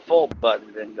 the full button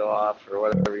didn't go off, or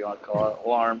whatever you want to call it,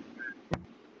 alarm.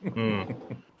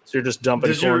 So you're just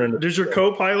dumping corn into. Does your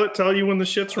co-pilot tell you when the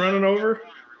shit's running over?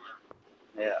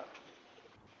 Yeah.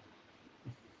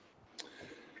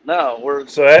 No, we're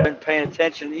been paying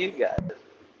attention to you guys.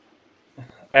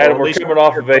 Adam, we're coming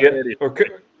off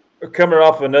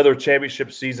of another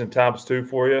championship season ×2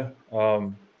 for you.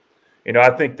 I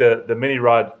think the mini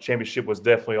rod championship was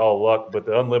definitely all luck, but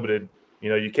the unlimited,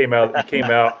 you came out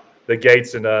the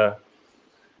gates and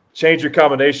changed your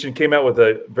combination. Came out with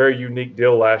a very unique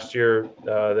deal last year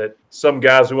that some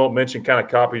guys we won't mention kind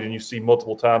of copied, and you see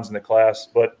multiple times in the class.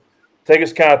 But take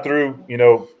us kind of through,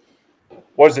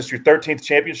 what is this, your 13th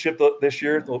championship this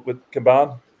year with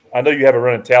combined? I know you have a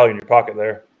running tally in your pocket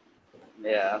there.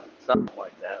 Yeah, something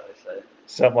like that, I say.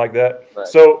 Something like that. But,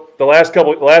 so the last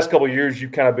couple of years,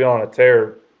 you've kind of been on a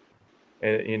tear,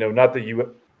 and not that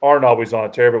you aren't always on a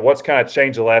tear, but what's kind of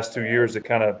changed the last 2 years that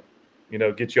kind of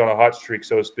get you on a hot streak,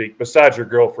 so to speak, besides your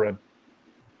girlfriend?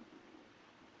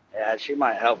 Yeah, she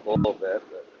might help a little bit.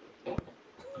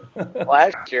 But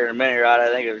last year in mini rod,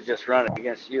 I think it was just running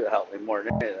against you that helped me more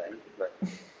than anything. But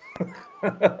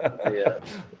yeah,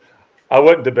 I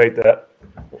wouldn't debate that.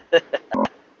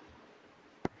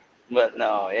 But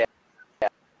no, yeah,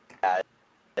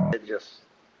 it just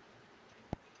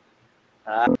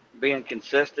being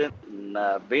consistent and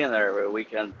being there every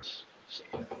weekend.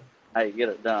 How you get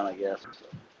it done, I guess.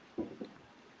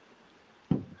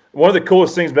 One of the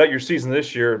coolest things about your season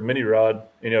this year, mini rod,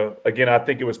 again, I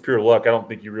think it was pure luck. I don't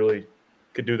think you really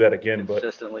could do that again, but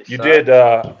you did.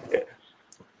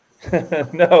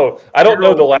 No, I don't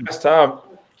know the last time.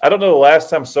 I don't know the last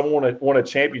time someone won a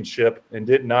championship and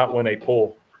did not win a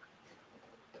pole.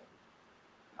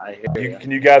 I hear you.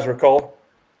 Can you guys recall?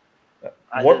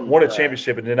 Won a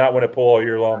championship and did not win a pole all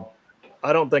year long.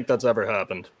 I don't think that's ever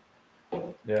happened.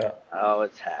 Yeah. Oh,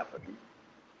 it's happened.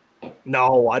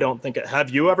 No, I don't think it. Have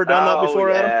you ever done that before,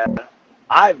 Adam?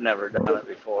 I've never done it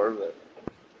before, but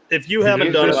if you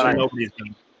haven't done it, then nobody's done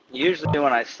it. Usually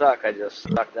when I suck, I just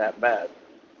suck that bad.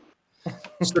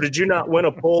 So did you not win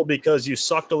a pole because you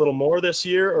sucked a little more this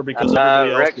year, or because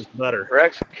everybody else was better?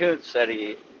 Rex Kuntz said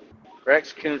he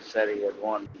had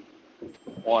won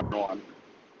one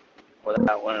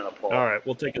without winning a pole. All right,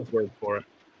 we'll take his word for it.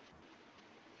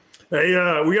 Hey,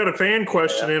 we got a fan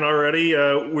question in already.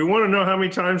 We want to know how many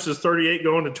times does 38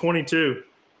 go into 22?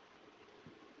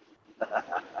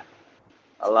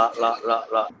 A lot.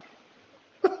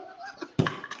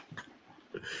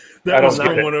 That was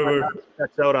don't get one over.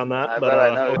 Checked out on that, I but bet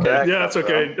I know okay. that. Yeah, that's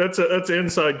okay. That's an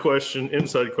inside question.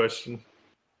 Inside question.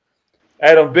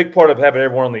 Adam, a big part of having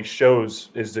everyone on these shows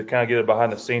is to kind of get it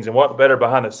behind the scenes. And what better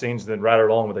behind the scenes than right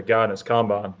along with a guy in his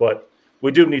combine? But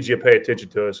we do need you to pay attention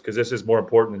to us because this is more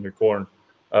important than your corn.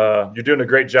 You're doing a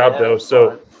great job, though.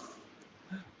 So,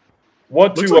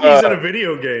 Looks like he's in a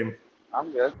video game.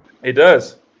 I'm good. He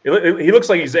does. He looks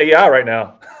like he's AI right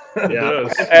now.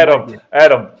 Yeah.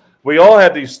 Adam, we all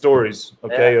have these stories,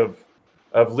 okay,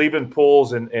 of leaving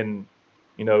pools and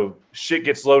you know, shit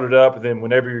gets loaded up, and then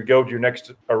whenever you go to your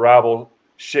next arrival,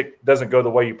 shit doesn't go the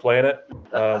way you plan it.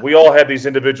 We all have these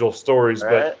individual stories,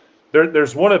 Right. but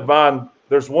there's one of mine.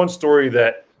 There's one story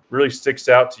that really sticks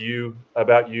out to you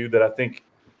about you that I think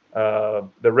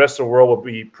the rest of the world will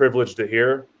be privileged to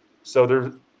hear. So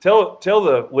tell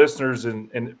the listeners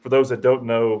and for those that don't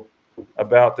know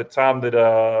about the time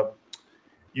that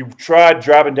you tried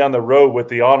driving down the road with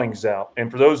the awnings out.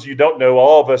 And for those of you who don't know,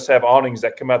 all of us have awnings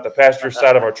that come out the passenger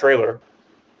side of our trailer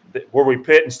where we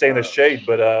pit and stay in the shade.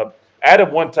 But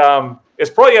Adam one time, it's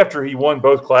probably after he won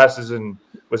both classes and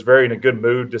was very in a good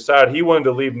mood, decided he wanted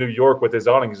to leave New York with his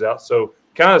awnings out. So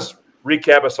kind of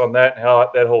recap us on that and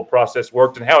how that whole process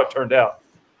worked and how it turned out.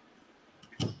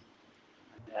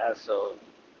 Yeah, so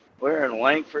we're in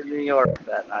Langford, New York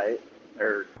that night,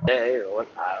 or day, or what,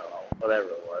 I don't know, whatever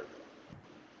it was.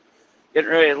 Getting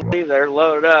ready to leave there,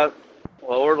 load up.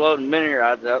 Well, we're loading mini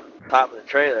rods up top of the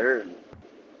trailer, and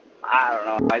I don't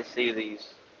know, I see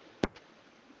these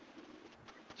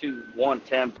two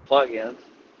 110 plug-ins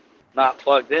not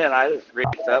plugged in. I just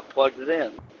reached up, plugged it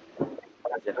in.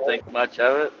 Didn't think much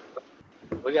of it.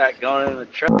 We got going in the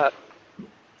truck.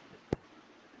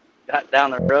 Got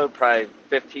down the road probably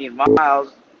 15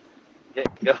 miles. Get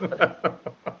going.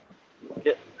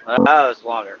 That was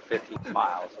longer, 15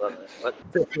 miles, wasn't it? What,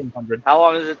 1,500. how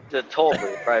long is it to toll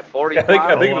booth? Probably 40 I think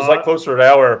miles? it was like closer to an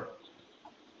hour.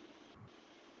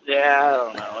 Yeah, I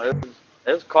don't know.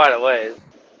 It was quite a ways.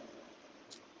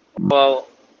 Well,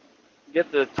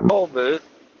 get to the toll booth,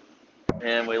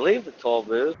 and we leave the toll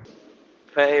booth,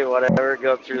 pay whatever,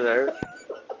 go through there.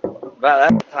 About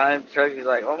that time, Chucky's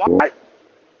like, "Oh my,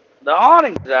 the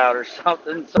awning's out or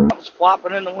something. Something's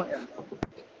flopping in the wind."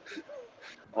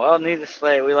 Well, needless to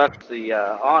say, we left the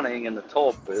awning in the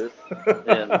toll booth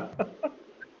in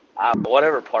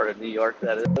whatever part of New York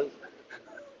that is.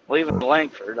 Leaving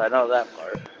Langford, I know that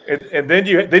part. And then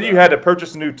you had to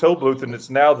purchase a new toll booth, and it's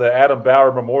now the Adam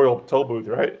Bauer Memorial Toll Booth,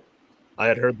 right? I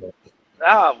had heard that.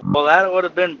 Ah, well, that would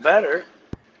have been better.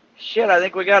 Shit, I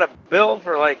think we got a bill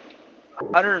for like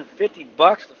 $150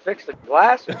 to fix the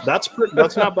glasses. That's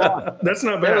not bad. That's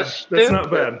not That bad. was That's not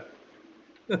stupid.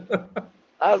 bad.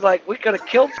 I was like, we could have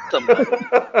killed somebody.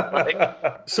 Like,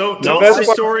 So tell us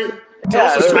the story. Tell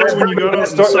us the story when you got on the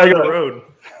side of the road.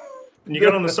 When you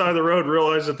got on the side of the road,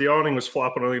 realized that the awning was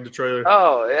flopping underneath the trailer.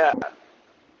 oh, yeah.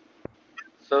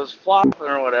 So it's flopping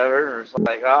or whatever. And it's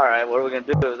like, all right, what are we going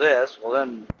to do with this? Well,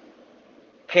 then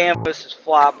canvas is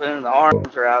flopping and the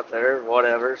arms are out there,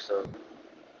 whatever. So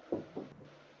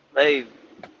they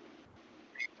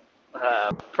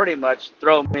pretty much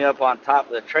throw me up on top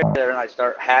of the trailer and I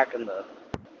start hacking the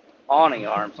awning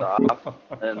arms off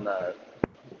and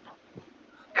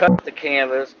cut the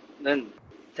canvas, then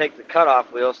take the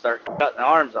cutoff wheel, start cutting the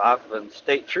arms off, and the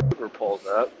state trooper pulls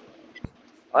up.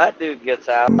 Well, that dude gets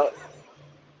out, and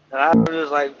I was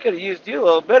just like, could have used you a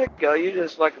little bit ago. You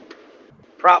just fucking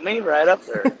propped me right up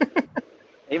there.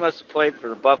 He must have played for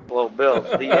the Buffalo Bills,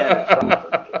 the end or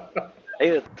something.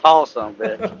 He was a tall son of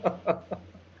a bitch.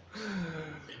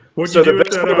 What'd you do with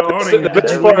that awning? Did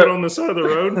you leave it on the side of the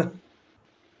road?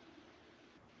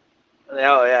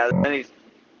 Oh, yeah. Then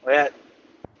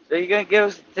so you going to give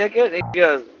us a ticket? And he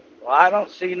goes, well, I don't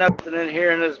see nothing in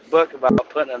here in this book about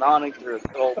putting an awning through a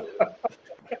toll booth.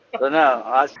 So, no,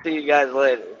 I'll see you guys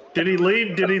later. Did he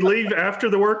leave? Did he leave after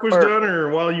the work was done, or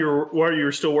while you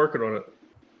were still working on it?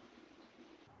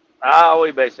 Oh,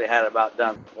 we basically had it about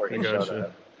done before he showed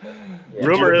up. Yeah.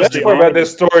 Rumor The is best part about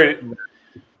this story.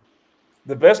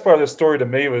 The best part of this story to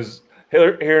me was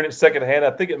hearing it secondhand.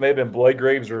 I think it may have been Blake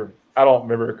Graves or I don't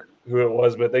remember who it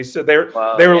was, but they said they were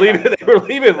leaving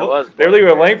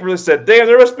Langford. They said, "Damn,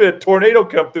 there must be a tornado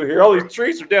come through here. All these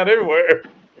trees are down everywhere."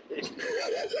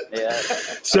 Yeah.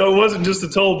 So it wasn't just a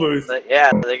toll booth. But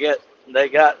yeah, they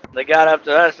got up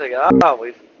to us. They go,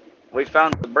 "Oh, we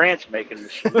found the branch making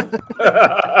machine."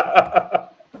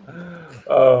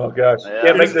 Oh gosh!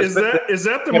 Yeah. Is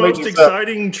that the most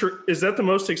exciting? Is that the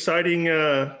most exciting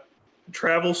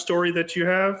travel story that you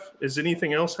have? Is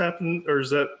anything else happened, or is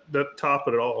that top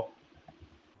it all?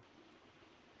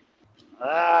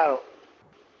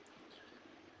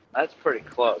 That's pretty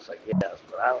close, I guess.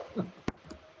 But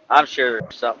I'm sure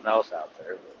there's something else out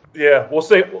there. Yeah, we'll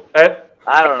say.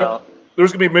 I don't know.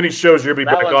 There's gonna be many shows you'll be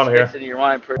That back one on sticks here. in your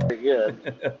mind pretty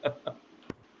good.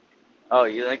 Oh,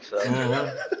 you think so?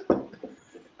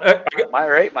 My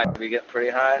rate might be getting pretty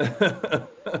high.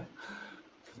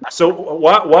 So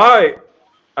why?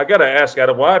 I gotta ask,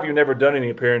 Adam. Why have you never done any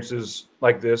appearances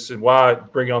like this, and why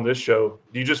bring you on this show?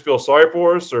 Do you just feel sorry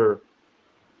for us, or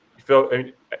you feel? I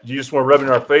mean, do you just want to rub it in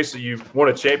our face that you won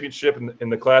a championship in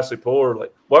the Classic Pull, or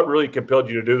like what really compelled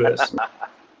you to do this?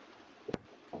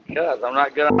 Because I'm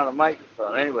not good on a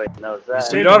microphone. Anybody knows that.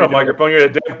 You're not on a microphone. You're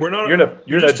in a damn.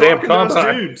 You're in a damn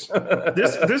combine. Dudes.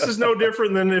 This is no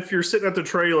different than if you're sitting at the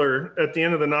trailer at the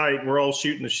end of the night and we're all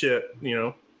shooting the shit.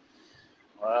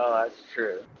 Well, that's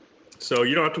true. So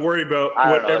you don't have to worry about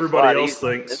what everybody else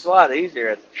thinks. It's a lot easier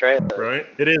at the trailer. Right?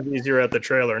 It is easier at the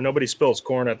trailer. Nobody spills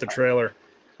corn at the trailer.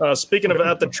 Speaking of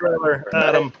at the trailer,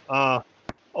 Adam,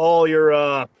 all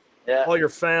your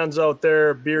fans out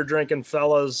there, beer drinking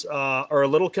fellas, are a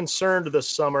little concerned this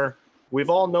summer. We've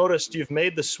all noticed you've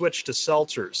made the switch to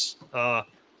seltzers.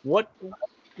 What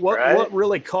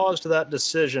really caused that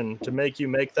decision to make you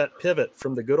make that pivot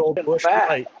from the good old Busch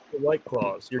Light to White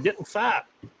Claws? You're getting fat.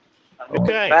 I'm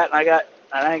fat, and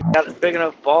I ain't got big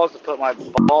enough balls to put my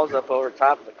balls up over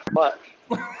top of the clutch.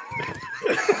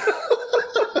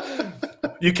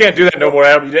 You can't do that no more,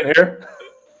 Adam. You didn't hear?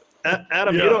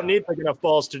 Adam, you don't need big enough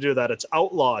balls to do that. It's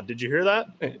outlawed. Did you hear that?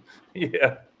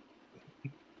 Yeah.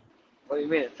 What do you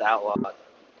mean it's outlawed?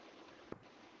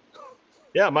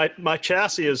 Yeah, my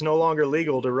chassis is no longer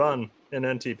legal to run in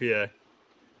NTPA.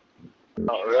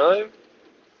 Oh, really?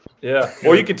 Yeah.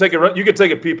 Or you can take a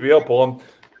PPL pull.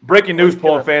 Breaking news,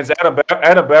 pulling fans.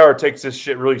 Adam Bauer takes this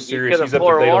shit really serious. He's up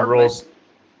to date on rules.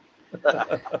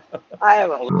 I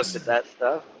haven't looked at that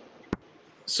stuff.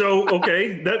 So,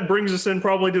 okay, that brings us in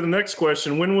probably to the next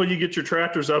question. When will you get your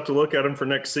tractors up to look at them for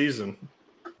next season?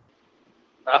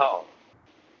 Oh,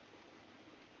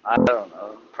 I don't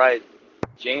know. Probably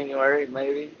January,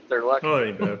 maybe. If they're lucky. Oh, that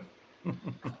ain't bad.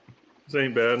 This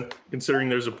ain't bad, considering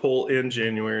there's a pull in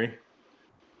January.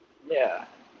 Yeah.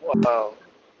 Well,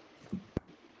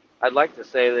 I'd like to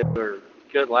say they were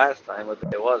good last time, but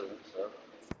they wasn't. So.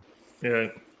 Yeah.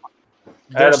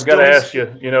 Adam, got to ask you,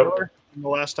 The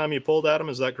last time you pulled, Adam,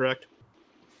 is that correct?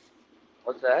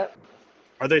 What's that?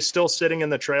 Are they still sitting in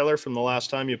the trailer from the last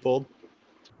time you pulled?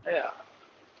 Yeah.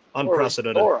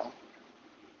 Unprecedented.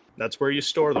 That's where you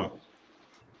store them.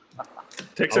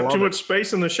 Takes up too much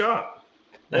space in the shop.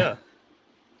 Yeah.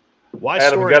 Why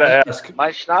Adam, store got to it? ask.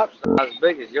 My shop's not as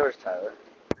big as yours, Tyler.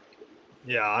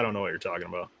 Yeah, I don't know what you're talking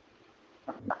about.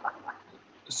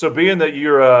 So being that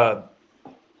you're a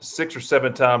 6 or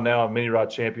 7 time now mini rod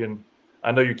champion,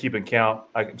 I know you're keeping count.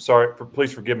 I'm sorry.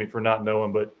 Please forgive me for not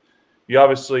knowing, but you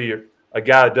obviously you're a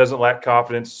guy that doesn't lack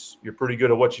confidence. You're pretty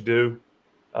good at what you do.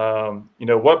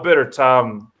 What better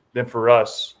time than for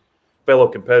us, fellow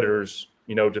competitors,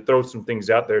 to throw some things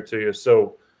out there to you.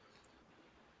 So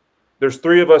there's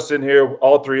 3 of us in here.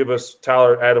 All 3 of us,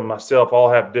 Tyler, Adam, myself, all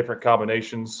have different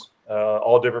combinations,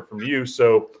 all different from you.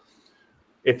 So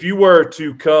if you were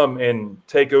to come and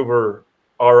take over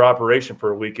our operation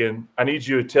for a weekend, I need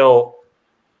you to tell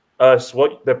us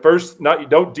what the first,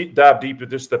 don't dive deep into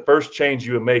this, the first change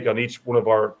you would make on each one of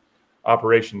our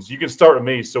operations. You can start with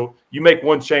me. So you make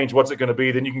one change, what's it going to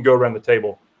be? Then you can go around the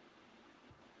table.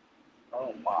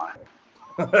 Oh, my.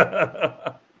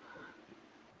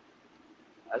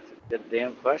 That's a good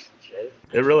damn question, Chase.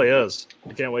 It really is.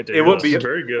 I can't wait to hear It would this. be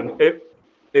Very good.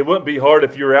 It wouldn't be hard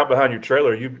if you were out behind your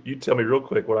trailer. You tell me real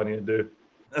quick what I need to do.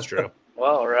 That's true.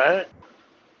 Well, right.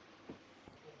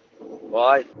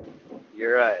 Well,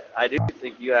 you're right. I do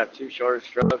think you have too short a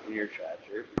stroke in your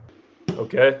tractor.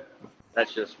 Okay.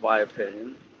 That's just my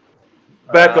opinion.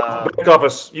 Back off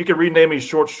us. You can rename me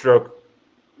Short Stroke.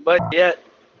 But yet,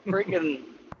 freaking,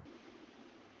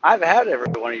 I've had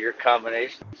every one of your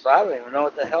combinations, so I don't even know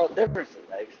what the hell difference it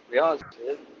makes, to be honest with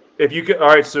you. If you could, all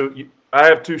right. So I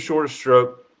have too short a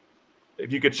stroke.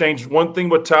 If you could change one thing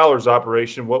with Tyler's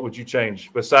operation, what would you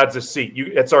change besides the seat?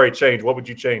 It's already changed. What would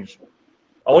you change?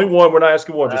 Only one. We're not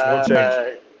asking one. Just one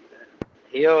change.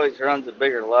 He always runs a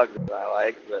bigger lug than I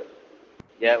like, but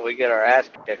yeah, we get our ass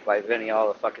kicked by Vinny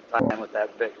all the fucking time with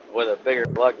a bigger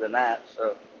lug than that.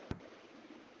 So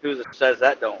who says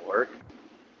that don't work?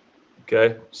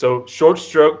 Okay, so short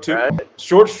stroke,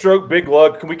 short stroke, big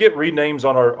lug. Can we get renames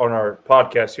on our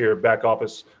podcast here, back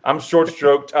office? I'm short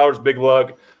stroke. Tyler's big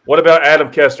lug. What about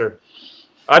Adam Koester?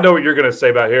 I know what you're going to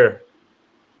say about here.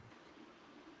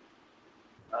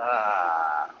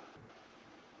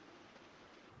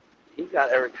 He got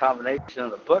every combination in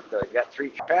the book, though. He got 3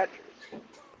 tractors.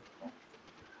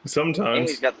 And Sometimes.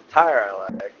 he's got the tire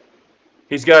I like.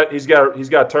 He's got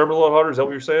terminal a little harder. Is that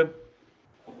what you're saying?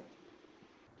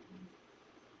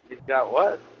 He's got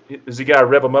what? Does he got to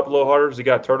rev him up a little harder? Does he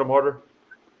got to turn him harder?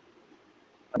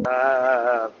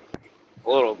 A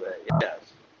little bit, yes.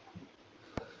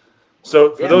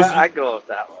 So for those, I'd go with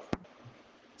that one.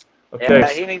 okay, Yeah,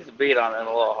 he needs to beat on it a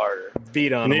little harder.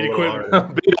 Beat on You him need a to little quit-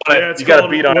 harder. beat on Yeah, it. it's You got to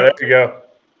called- beat on it. There you go.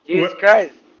 Jesus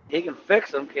Christ, he can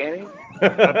fix them, can't he?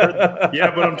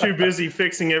 Yeah, but I'm too busy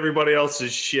fixing everybody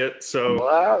else's shit. So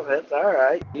Well, that's all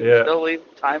right. You Yeah. can still leave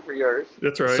time for yours.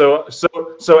 that's right.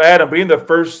 So Adam, being the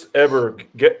first ever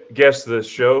guest of this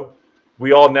show,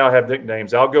 we all now have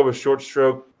nicknames. I'll go with Short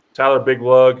Stroke, Tyler Big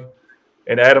Lug,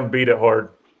 and Adam Beat It Hard.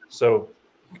 So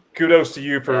kudos to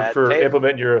you for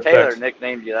implementing your Taylor effects.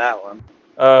 nicknamed you that one.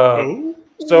 Oh.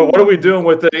 So what are we doing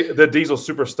with the diesel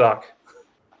super stock?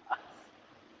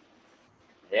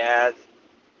 Yeah,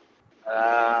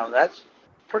 that's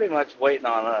pretty much waiting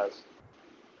on us.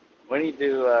 When you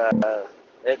do,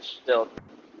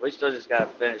 we still just gotta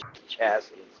finish the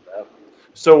chassis and stuff.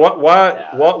 So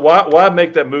why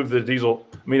make that move to the diesel?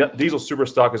 I mean, diesel super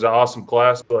stock is an awesome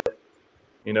class, but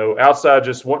outside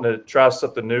just wanting to try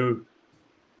something new,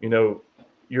 you've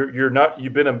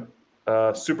been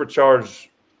a supercharged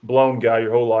blown guy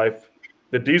your whole life.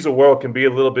 The diesel world can be a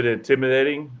little bit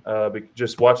intimidating,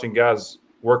 just watching guys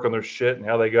work on their shit and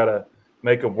how they gotta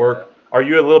make them work. Are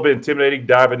you a little bit intimidating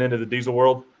diving into the diesel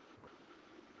world?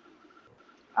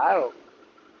 I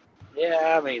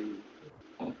mean,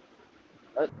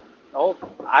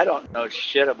 I don't know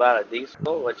shit about a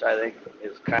diesel, which I think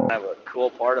is kind of a cool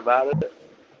part about it.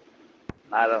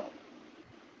 I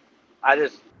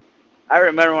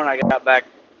remember when I got back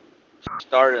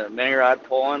started in mini rod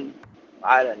pulling,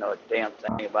 I didn't know a damn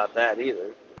thing about that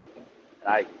either. And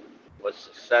I was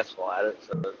successful at it,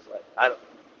 so it's like,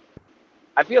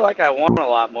 I feel like I won a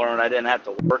lot more when I didn't have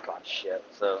to work on shit.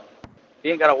 So if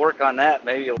you ain't got to work on that,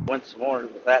 maybe you'll win some more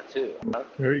with that too.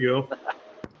 There you go.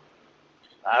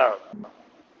 I don't know.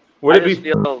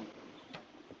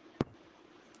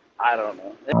 I don't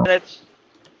know. And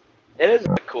it is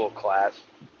a cool class.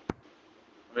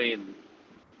 I mean,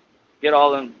 get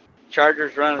all them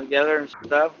chargers running together and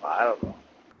stuff. I don't know.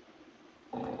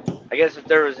 I guess if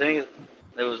there was it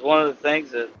was one of the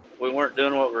things that we weren't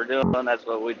doing what we're doing, that's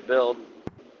what we'd build.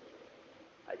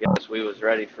 I guess we was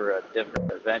ready for a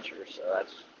different adventure, so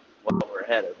that's what we're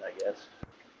headed, I guess.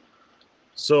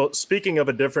 So speaking of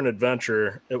a different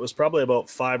adventure, it was probably about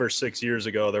 5 or 6 years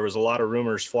ago. There was a lot of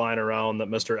rumors flying around that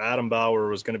Mr. Adam Bauer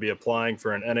was going to be applying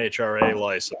for an NHRA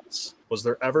license. Was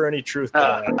there ever any truth to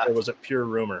that, or was it pure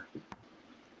rumor?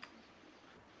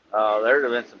 Oh, there'd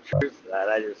have been some truth to that.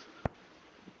 I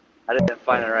didn't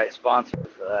find the right sponsor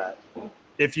for that.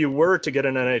 If you were to get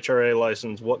an NHRA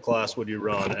license, what class would you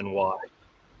run and why?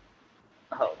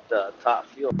 Oh, top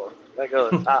fuel. I go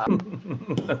to the top. Damn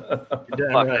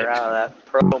Fucking right. around with that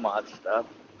pro mod stuff.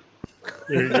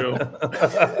 There you go.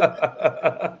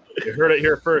 You heard it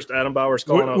here first. Adam Bauer's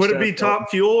calling out. Would it be Stan top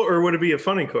fuel or would it be a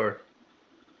funny car?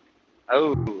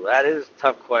 Oh, that is a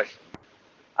tough question.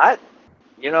 I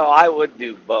would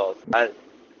do both. I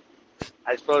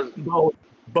suppose.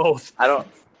 Both. I don't.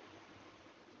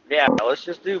 Yeah, let's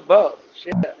just do both.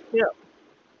 Shit. Yeah.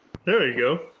 There you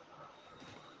go.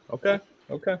 Okay.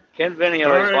 Ken Vinny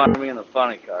always right. wanted me in the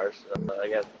funny car, so I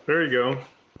guess. There you go.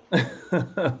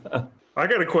 I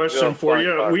got a question for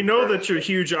you. We know that you're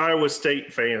huge Iowa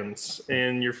State fans,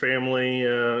 and your family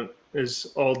is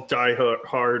all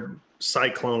die-hard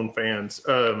Cyclone fans.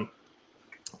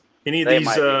 Any of They these?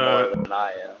 might be more than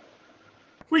I am.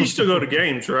 Well, you still go to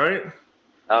games, right?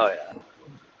 Oh yeah.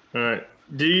 All right.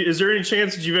 Is there any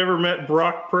chance that you've ever met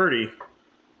Brock Purdy?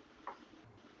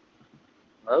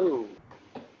 Oh.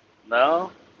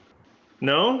 No.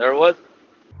 No. There was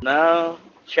no.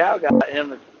 Chow got him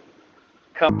to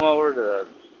come over to.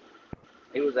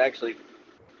 He was actually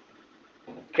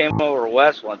came over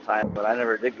west one time, but I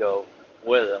never did go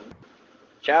with him.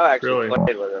 Chow actually Really?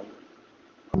 played with him.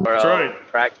 Or, That's right.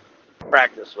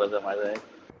 Practice with him, I think.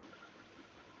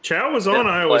 Chow was on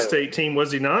Didn't Iowa play State team,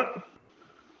 was he not?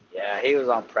 Yeah, he was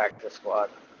on practice squad.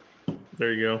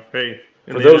 There you go. Hey.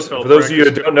 in For the those NFL of you who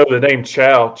practice- don't know the name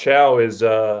Chow, Chow is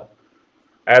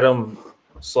Adam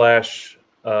 /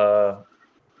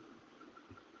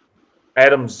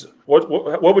 Adam's.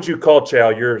 What would you call Chow?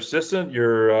 Your assistant,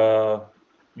 your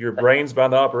brains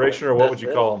behind the operation, or what would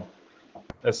you call him?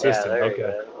 Assistant. Yeah, there you Okay,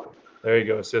 go. there you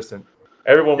go. Assistant.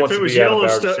 Everyone wants to be Adam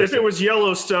Bauer's assistant. If it was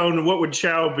Yellowstone, what would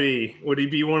Chow be? Would he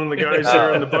be one of the guys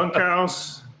there in the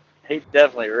bunkhouse? He's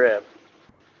definitely ripped.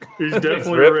 He's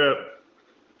definitely ripped. ripped.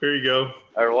 There you go.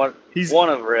 Or one He's-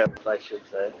 of ripped, I should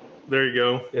say. There you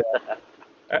go.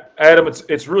 Yeah. Adam,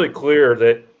 it's really clear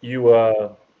that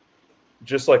you,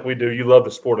 just like we do, you love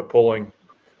the sport of pulling.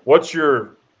 What's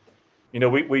your,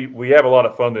 we have a lot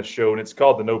of fun this show, and it's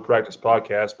called the No Practice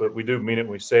Podcast, but we do mean it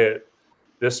when we say it.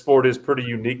 This sport is pretty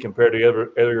unique compared to every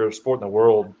other sport in the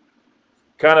world.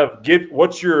 Kind of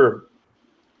what's your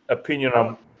opinion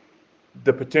on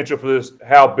the potential for this,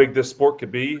 how big this sport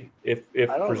could be if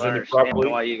I don't presented understand properly?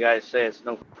 why you guys say it's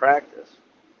no practice.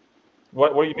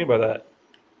 What do you mean by that?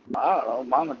 I don't know.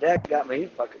 Mom and Dad got me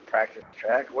fucking practice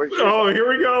track. Where's your Oh, here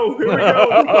we go. The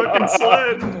fucking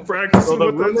sled. Practicing the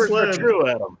with that rumors are sled. true,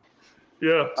 Adam.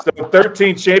 Yeah. So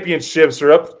 13 championships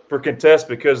are up for contest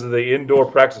because of the indoor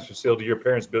practice facility your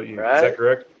parents built you. Is Right. that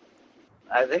correct?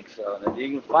 I think so. And if you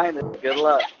can find it, good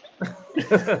luck.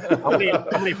 How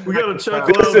many We got to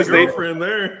chuckle This out the is the- girlfriend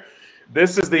there.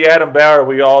 This is the Adam Bauer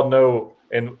we all know,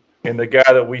 and the guy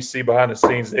that we see behind the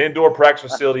scenes, the indoor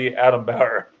practice facility, Adam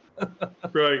Bauer.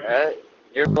 Right. Right?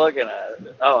 You're looking at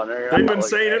it. Oh, no, you're They've not been looking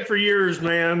saying at it for years,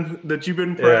 man, that you've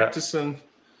been Yeah. practicing.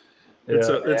 It's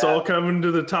Yeah. it's all coming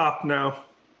to the top now.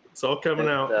 It's all coming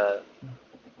out.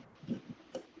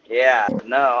 Yeah,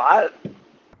 no,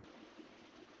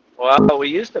 well, we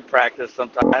used to practice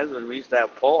sometimes when we used to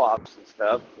have pull-offs and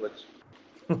stuff, which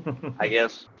I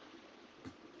guess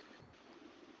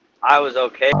I was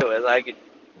okay with. I could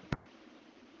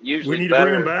usually We need to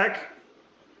bring them back.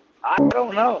 I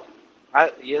don't know.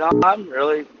 I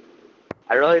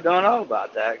really don't know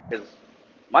about that because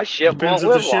my ship Depends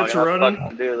won't if live the long ship's enough to running.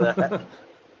 fucking do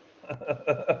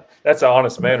that. That's an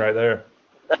honest man right there.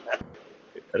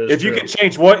 That is If you could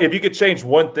change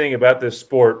one thing about this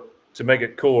sport to make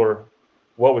it cooler,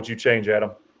 what would you change,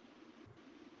 Adam?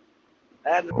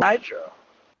 Add nitro.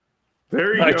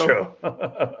 There you go.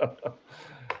 Nitro.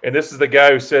 And this is the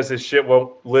guy who says his shit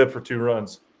won't live for 2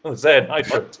 runs. Let's add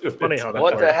nitro to it. Funny how that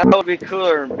What the works. hell would be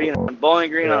cooler than being in Bowling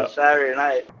Green Yeah. on Saturday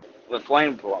night with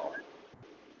flame blowing?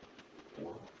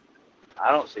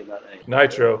 I don't see nothing.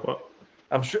 Nitro. Well,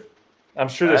 I'm sure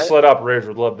the Right? sled operators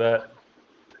would love that.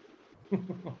 Well,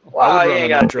 I would you run ain't a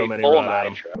got to nitro be mini full rod,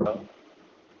 Adam. nitro.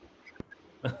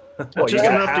 Well, just you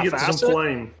gonna enough to get half-ass some it?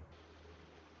 flame.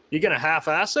 You gonna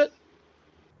half-ass it?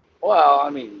 Well, I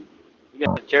mean, you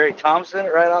got Jerry Thompson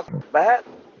right off the bat.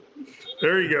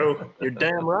 There you go. You're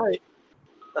damn right.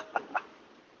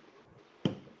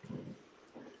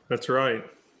 That's right.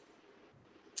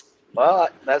 Well,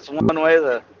 that's one way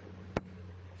to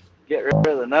get rid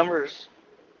of the numbers.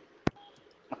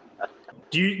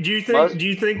 Do you Most-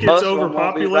 think it's most of them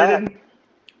won't be overpopulated?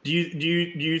 Do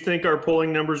you think our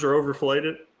polling numbers are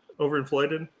overinflated?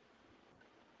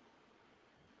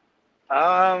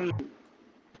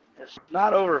 It's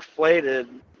not overinflated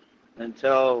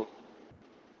until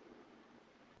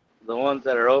the ones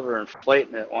that are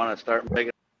overinflating it want to start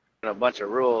making a bunch of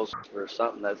rules for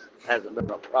something that hasn't been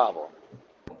a problem.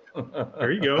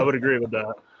 There you I go. would agree with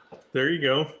that. There you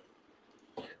go.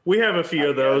 We have a few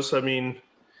of those. I mean,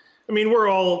 we're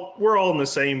all in the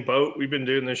same boat. We've been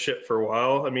doing this shit for a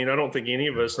while. I mean, I don't think any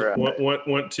of us Right.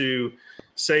 want to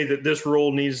say that this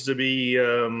rule needs to be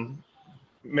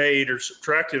made or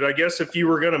subtracted. I guess if you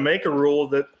were going to make a rule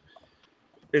that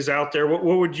is out there, what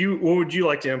would you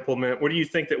like to implement? What do you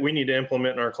think that we need to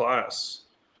implement in our class?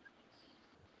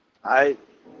 I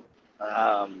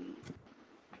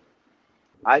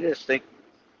just think,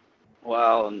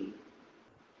 well, and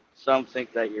some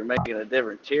think that you're making a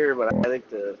different tier, but I think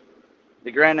the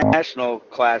Grand National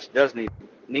class does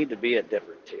need to be a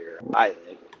different tier. I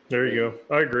think There you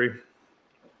go. I agree.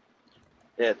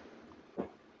 it.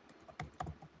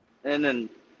 And then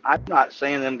I'm not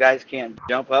saying them guys can't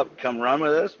jump up and come run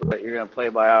with us, but you're going to play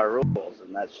by our rules,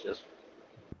 and that's just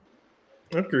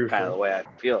I agree with kind of the that. way I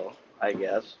feel, I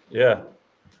guess. Yeah.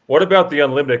 What about the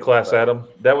unlimited class, Adam?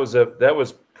 That was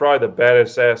probably the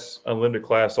baddest ass unlimited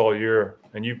class all year,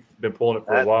 and you've been pulling it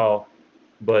for a That- while.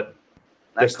 But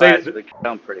That the class state, has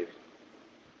become pretty.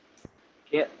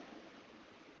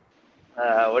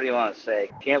 What do you want to say?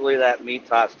 Can't believe that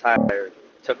Metos Tyler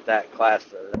took that class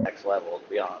to the next level. To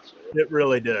be honest with you, It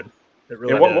really did. It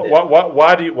really and did.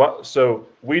 why do you? So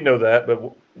we know that,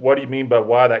 but what do you mean by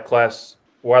why that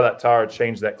Tyler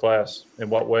changed that class? In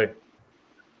what way?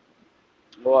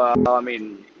 well, I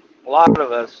mean, a lot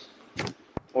of us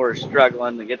were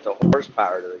struggling to get the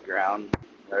horsepower to the ground.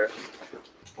 There,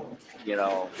 you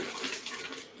know,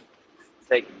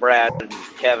 take Brad and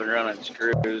Kevin running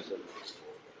screws, and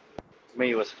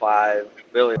me was 5,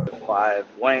 Billy was 5,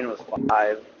 Wayne was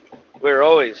 5. We were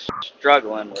always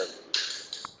struggling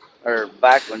with, or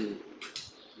back when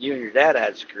you and your dad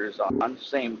had screws on,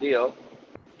 same deal.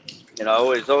 You know,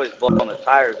 always blowing the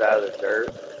tires out of the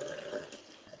dirt.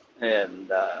 And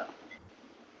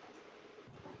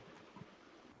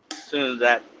soon as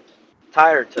that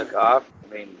tire took off, I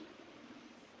mean,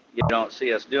 you don't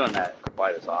see us doing that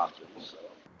quite as often. So.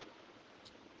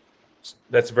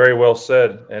 That's very well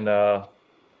said, and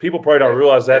people probably don't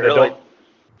realize that.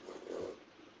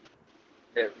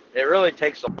 It really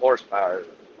takes the horsepower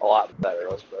a lot better.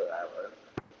 Let's put it that way.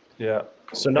 Yeah.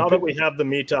 So now that we have the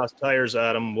Mitas tires,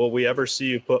 Adam, will we ever see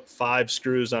you put 5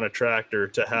 screws on a tractor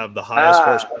to have the highest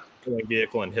horsepower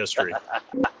vehicle in history?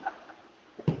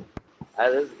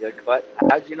 That is a good question.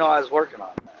 How'd you know I was working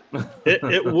on that?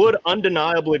 It would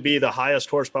undeniably be the highest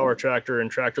horsepower tractor in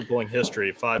tractor pulling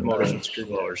history. 5 motors and screw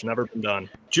blowers, never been done.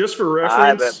 Just for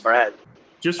I reference, bet Brad.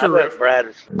 just I for bet Brad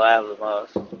is have the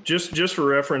most. just for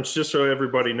reference, just so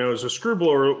everybody knows, a screw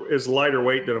blower is lighter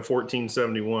weight than a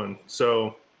 1471.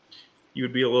 So you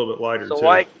would be a little bit lighter. So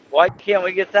too. why can't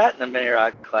we get that in the mini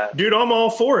rod class? Dude, I'm all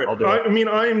for it. I'll do it. I mean,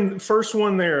 I'm the first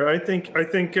one there. I think.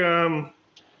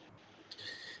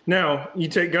 Now you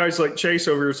take guys like Chase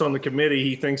over who's on the committee.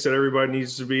 He thinks that everybody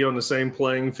needs to be on the same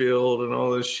playing field and all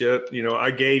this shit. You know,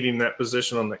 I gave him that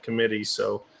position on that committee,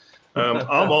 so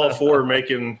I'm all for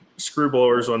making screw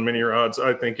blowers on mini rods.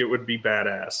 I think it would be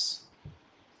badass.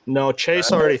 No,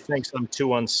 Chase already thinks I'm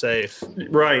too unsafe.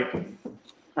 Right.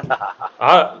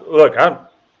 I'm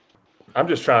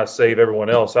just trying to save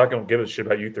everyone else. I don't give a shit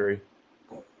about you three.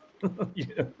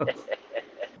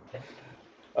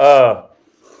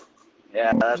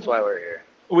 Yeah, that's why we're here.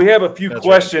 We have a few That's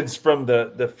questions from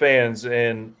the fans,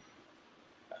 and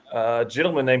a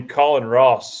gentleman named Colin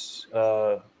Ross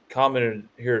commented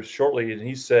here shortly, and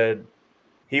he said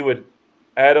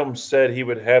Adam said he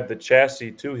would have the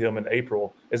chassis to him in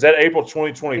April. Is that April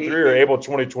 2023 or April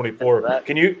 2024?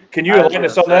 Can you enlighten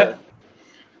us on that?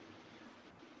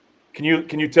 Can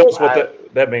you tell us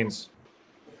what that means?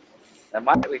 That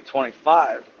might be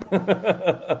 25.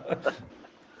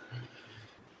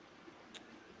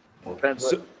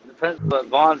 Depends what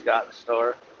Vaughn's got in the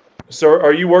store. So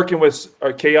are you working with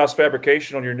Chaos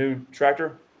Fabrication on your new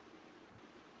tractor?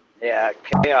 Yeah,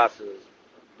 Chaos is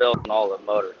building all the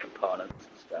motor components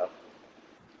and stuff.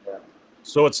 Yeah.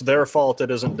 So it's their fault it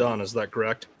isn't done. Is that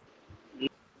correct?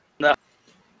 No,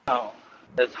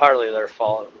 it's hardly their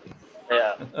fault.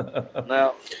 Yeah.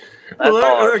 No.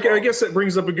 Well, I guess that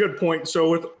brings up a good point.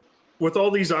 So with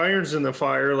all these irons in the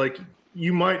fire, like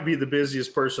you might be the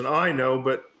busiest person I know,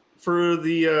 but for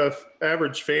the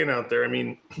average fan out there, I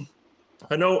mean,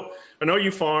 I know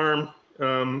you farm.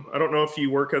 I don't know if you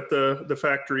work at the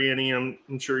factory any. I'm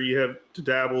sure you have to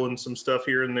dabble in some stuff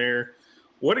here and there.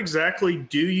 What exactly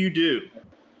do you do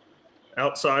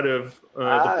outside of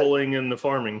the pulling and the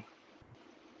farming?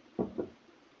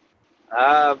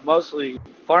 Mostly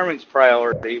farming's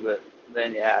priority, but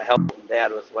then helping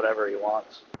Dad with whatever he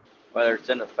wants, whether it's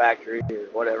in the factory or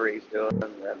whatever he's doing.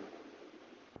 And then,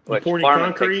 which pouring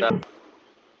farming concrete? picks up.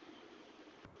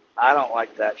 I don't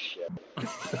like that shit.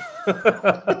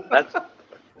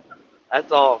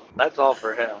 That's all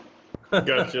for him.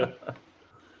 Gotcha.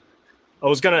 I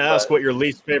was going to ask what your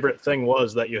least favorite thing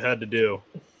was that you had to do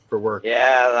for work.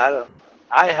 Yeah,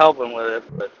 I help him with it,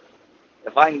 but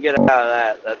if I can get out of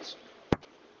that, that's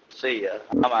see ya.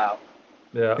 I'm out.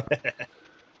 Yeah.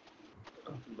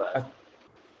 But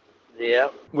yeah.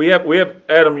 We have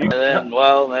Adam. And then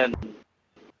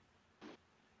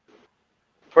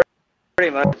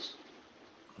pretty much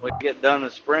we get done in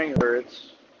spring where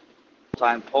it's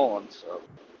time pulling, so.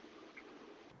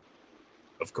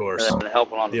 Of course. And then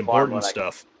helping on the farm important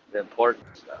stuff. The important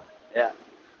stuff. Yeah.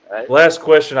 Right. Last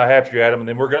question I have for you, Adam, and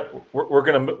then we're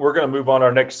gonna move on to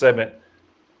our next segment.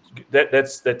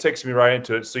 That takes me right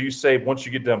into it. So you say once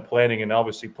you get done planning, and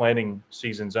obviously planning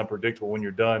season's unpredictable when you're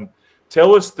done.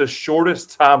 Tell us the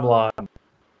shortest timeline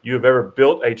you have ever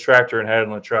built a tractor and had it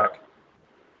on the track.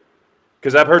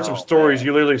 Because I've heard some stories. Man.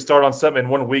 You literally start on something in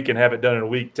 1 week and have it done in a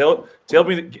week. Tell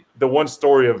me the one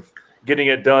story of getting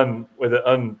it done with an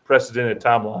unprecedented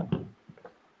timeline.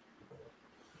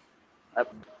 I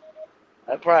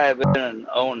probably have been in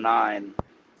 2009.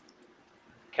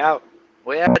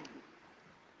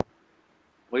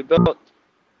 We built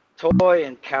Toy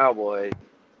and Cowboy,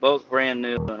 both brand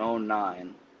new in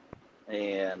 2009.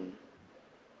 And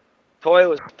Toy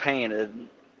was painted,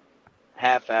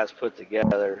 half-ass put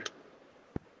together.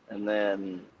 And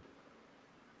then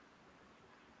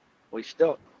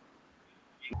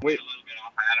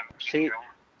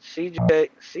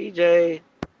CJ,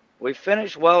 we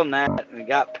finished well in that and it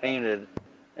got painted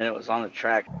and it was on the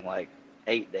track in like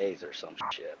 8 days or some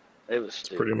shit. It was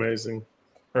stupid. Pretty amazing.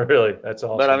 Really? That's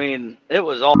awesome. But I mean, it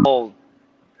was all,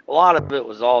 a lot of it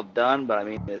was all done, but I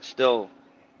mean, it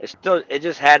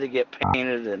just had to get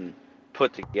painted and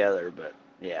put together. But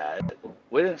Yeah,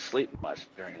 we didn't sleep much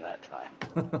during that time.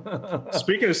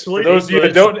 Speaking of For sleep, those of you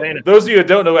that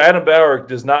don't know, Adam Bauer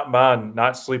does not mind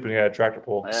not sleeping at a tractor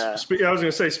pull. Yeah. I was going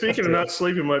to say, speaking of not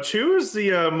sleeping much, who is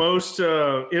the most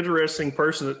interesting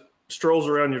person that strolls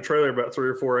around your trailer about 3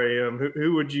 or 4 a.m.?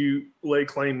 Who would you lay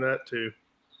claim that to?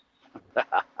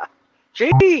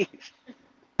 Jeez.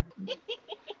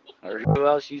 Or who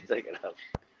else you thinking of?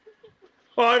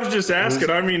 Well, I was just asking.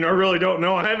 I mean, I really don't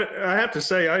know. I have to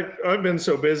say, I've been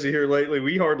so busy here lately.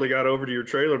 We hardly got over to your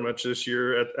trailer much this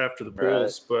year after the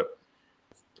pulls, but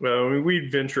I mean,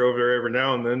 we'd venture over there every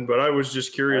now and then. But I was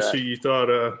just curious who you thought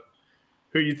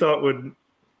would.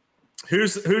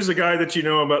 Who's the guy that you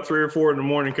know about 3 or 4 in the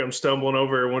morning comes stumbling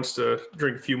over and wants to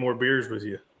drink a few more beers with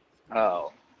you?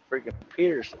 Oh, freaking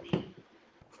Peterson.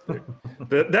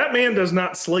 That man does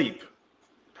not sleep.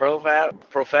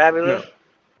 Profabulous? No.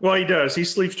 Well, he does. He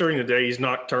sleeps during the day. He's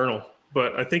nocturnal.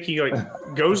 But I think he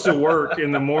goes to work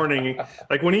in the morning.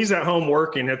 Like when he's at home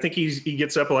working, I think he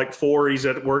gets up at like 4. He's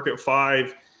at work at 5.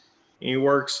 And he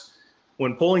works.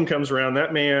 When pulling comes around,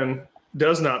 that man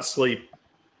does not sleep.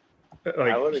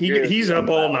 Like he's up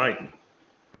all night.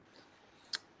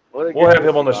 We'll have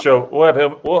him on the show.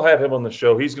 We'll have him on the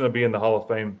show. He's going to be in the Hall of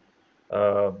Fame.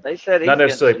 They said he's not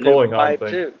necessarily pulling Hall of Fame.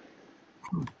 Too.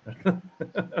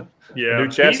 Yeah,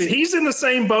 he's in the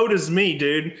same boat as me,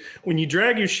 dude. When you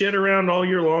drag your shit around all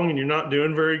year long and you're not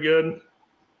doing very good,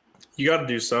 you got to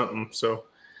do something. So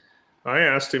I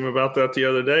asked him about that the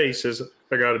other day. He says,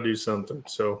 I got to do something.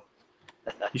 So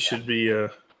he should be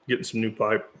getting some new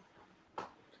pipe.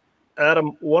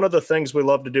 Adam, one of the things we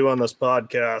love to do on this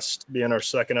podcast, being our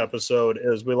second episode,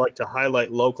 is we like to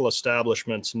highlight local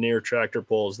establishments near tractor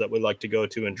pulls that we like to go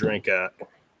to and drink at.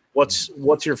 What's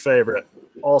your favorite?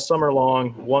 All summer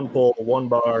long, one pull, one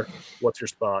bar. What's your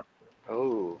spot?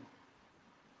 Oh,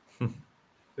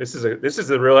 this is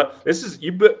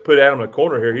you put Adam in a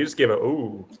corner here. He just gave a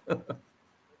ooh.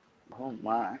 Oh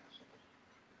my!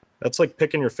 That's like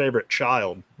picking your favorite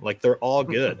child. Like they're all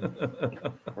good,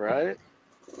 right?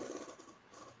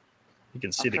 You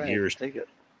can see the gears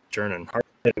turning.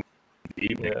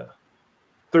 Yeah.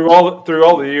 Through all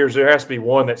the years, there has to be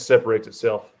one that separates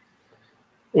itself.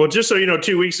 Well, just so you know,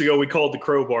 2 weeks ago we called the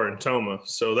Crowbar in Toma,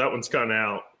 so that one's kind of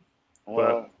out.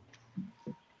 Well,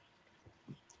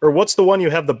 or what's the one you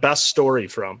have the best story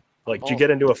from? Like, did you get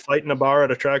into a fight in a bar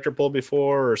at a tractor pull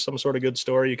before, or some sort of good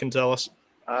story you can tell us?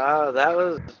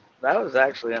 That was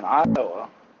actually in Iowa.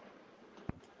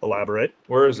 Elaborate.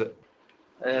 Where is it?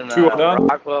 In 209?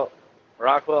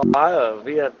 Rockwell, Iowa,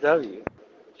 VFW.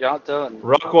 Jonto and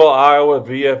Rockwell, Iowa,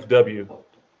 VFW.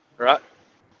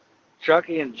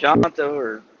 Chucky and Jonto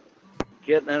were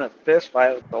getting in a fist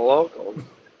fight with the locals.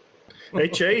 Hey,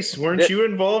 Chase, weren't you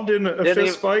involved in a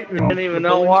fist fight? Didn't even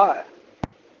know why.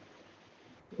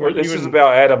 This is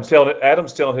about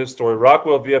Adam's telling his story.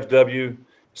 Rockwell, VFW.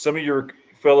 Some of your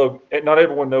not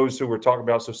everyone knows who we're talking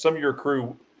about. So some of your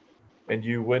crew and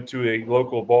you went to a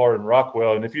local bar in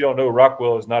Rockwell. And if you don't know,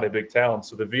 Rockwell is not a big town.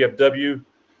 So the VFW,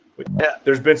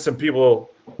 there's been some people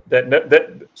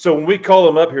that so when we call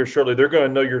them up here shortly, they're going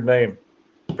to know your name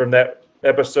from that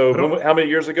episode. How many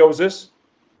years ago was this?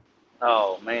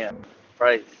 Oh, man.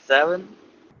 Probably 7.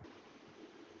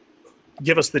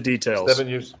 Give us the details. 7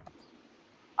 years.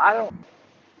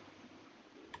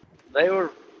 They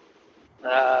were,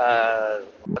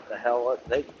 what the hell,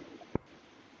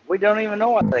 we don't even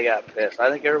know why they got pissed. I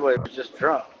think everybody was just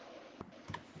drunk.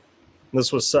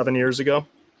 This was 7 years ago?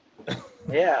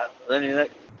 Yeah. Then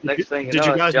next thing you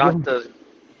know,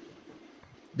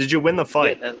 did you win the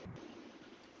fight?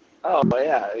 Oh,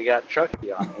 yeah. We got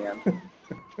Chucky on hand.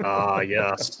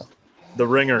 Yes. The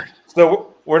ringer.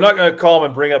 So we're not going to call them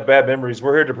and bring up bad memories.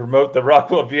 We're here to promote the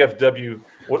Rockwell VFW.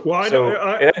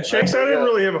 Chase, I didn't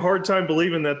really have a hard time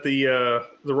believing that the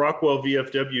Rockwell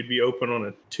VFW would be open on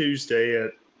a Tuesday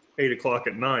at 8:00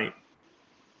 at night.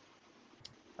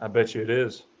 I bet you it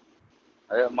is.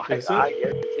 I guarantee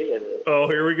it is. Oh,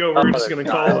 here we go. We're just going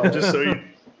to call them just so you.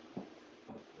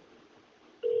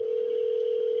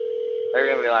 They're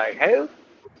going to be like, who?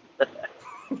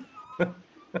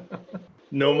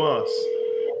 No mas.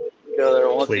 Go there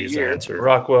once Please a year. Answer.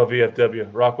 Rockwell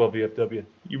VFW.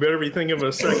 You better be thinking of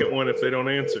a second one if they don't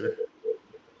answer.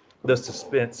 The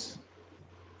suspense.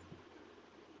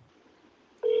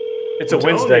 It's a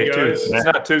Wednesday, too. It's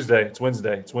not Tuesday. It's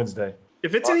Wednesday.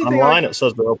 If it's anything online, it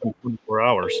says they're open 24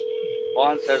 hours.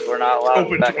 One says we're not allowed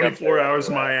open to 24 hours,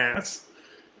 my ass.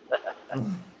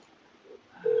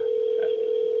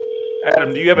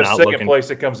 Adam, do you have a second place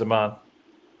that comes to mind?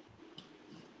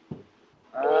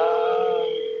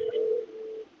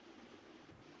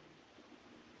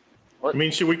 I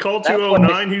mean, should we call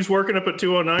 209? Who's working up at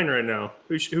 209 right now?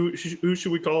 Who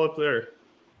should we call up there?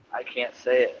 I can't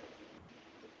say it.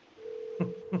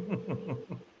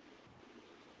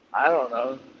 I don't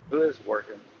know. Who is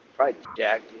working? Probably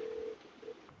Jackie.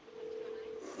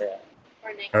 Yeah.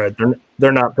 All right,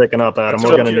 they're not picking up, Adam.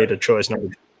 We're going to need a choice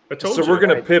number. So we're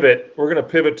going to pivot. We're going to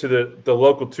pivot to the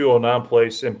local 209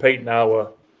 place in Paton,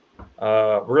 Iowa.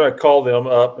 We're going to call them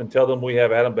up and tell them we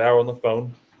have Adam Bauer on the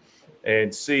phone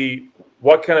and see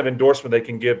what kind of endorsement they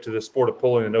can give to the Sport of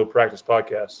Pulling and No Practice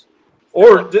podcast.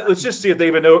 Or let's just see if they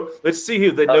even know. Let's see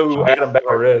if they know who Adam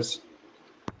Bauer is.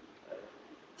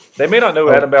 They may not know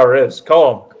who Adam Bauer is.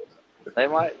 Call them. They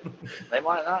might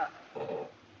not.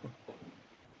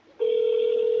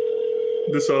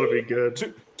 This ought to be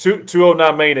good.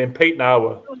 209 Main in Paton,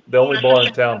 Iowa, the only bar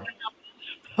in town.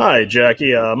 Hi,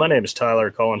 Jackie. My name is Tyler,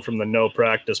 calling from the No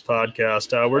Practice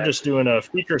podcast. We're just doing a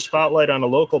feature spotlight on a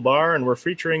local bar, and we're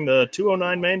featuring the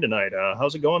 209 Main tonight.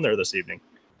 How's it going there this evening?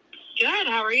 Good.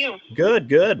 How are you?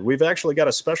 Good. We've actually got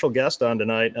a special guest on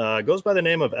tonight. Goes by the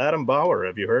name of Adam Bauer.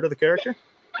 Have you heard of the character?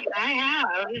 I have.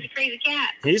 He's a crazy cat.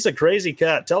 He's a crazy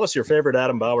cat. Tell us your favorite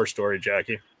Adam Bauer story,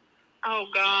 Jackie. Oh,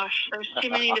 gosh. There's too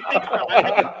many to pick from.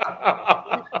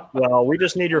 Well, we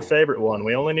just need your favorite one.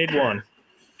 We only need one.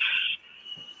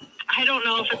 I don't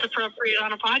know if it's appropriate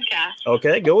on a podcast.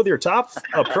 Okay, go with your top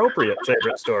appropriate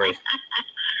favorite story.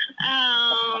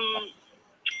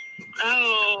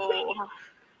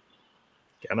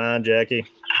 Come on, Jackie.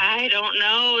 I don't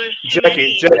know.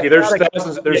 Jackie,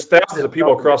 there's thousands of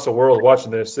people across the world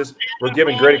watching this. We're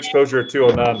giving great exposure at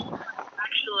 209.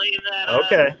 Actually, that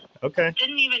Okay.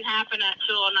 didn't even happen at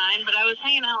 209, but I was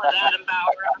hanging out with Adam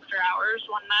Bauer after hours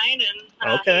one night,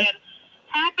 and he had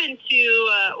happened to,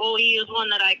 he was one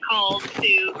that I called to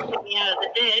get me out of the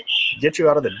ditch. Get you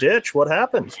out of the ditch? What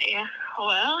happened? Yeah,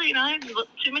 well, I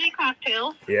too many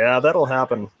cocktails. Yeah, that'll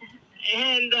happen.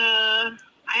 And I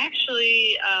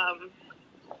actually,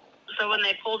 so when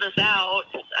they pulled us out,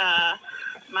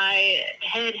 my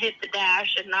head hit the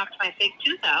dash and knocked my fake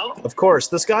tooth out. Of course,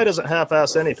 this guy doesn't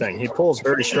half-ass anything. He pulls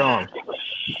very strong.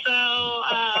 So,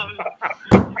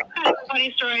 kind of a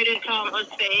funny story. I didn't tell him it was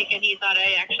fake, and he thought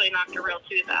I actually knocked a real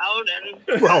tooth out.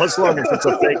 And well, as long as it's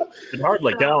a fake, it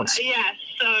hardly counts. Yeah,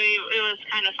 so it was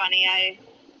kind of funny. I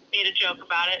made a joke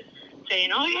about it,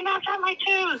 saying, "Oh, you knocked out my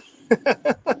tooth."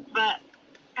 But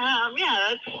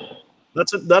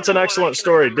that's an excellent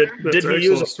story. Did he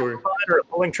use a story or a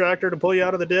pulling tractor to pull you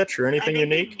out of the ditch or anything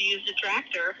unique? He used a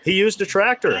tractor. He used a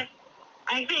tractor.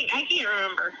 I can't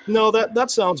remember. No, that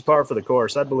sounds par for the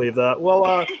course. I believe that.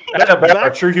 Well,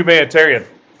 Adam, true humanitarian.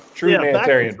 Back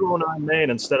to 209 Main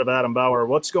instead of Adam Bauer.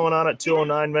 What's going on at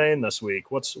 209 Main this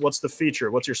week? What's the feature?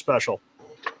 What's your special?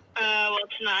 Well,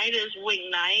 tonight is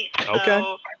wing night. Okay.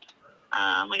 So,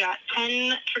 we got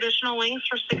 10 traditional wings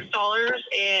for $6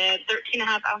 and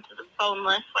 13.5 ounces of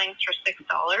boneless wings for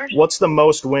 $6. What's the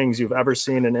most wings you've ever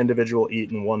seen an individual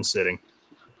eat in one sitting?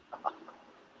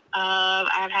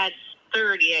 I've had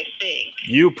 30, I think.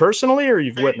 You personally, or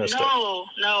you've witnessed it?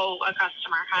 No, a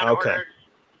customer had ordered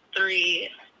three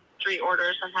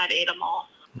orders and had ate them all.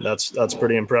 That's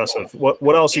pretty impressive.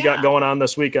 What else you got going on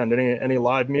this weekend? Any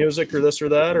live music or this or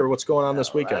that, or what's going on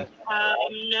this weekend?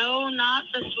 No, not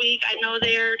this week. I know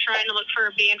they're trying to look for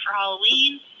a band for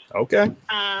Halloween. Okay.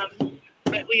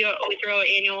 But we throw an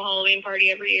annual Halloween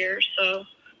party every year. So.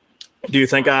 Do you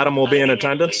think Adam will be in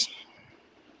attendance?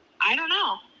 I don't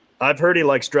know. I've heard he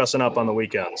likes dressing up on the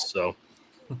weekends. So.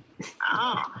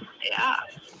 Oh yeah.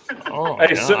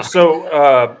 Hey, so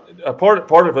a part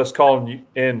of us calling you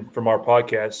in from our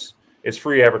podcast is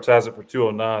free advertising for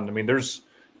 209. I mean, there's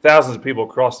thousands of people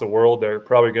across the world that are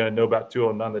probably going to know about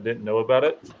 209 that didn't know about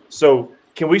it. So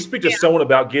can we speak to someone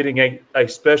about getting a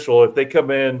special if they come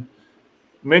in,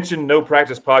 mention No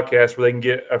Practice Podcast where they can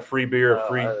get a free beer, a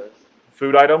free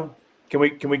food item? Can we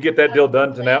get that deal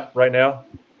done right now?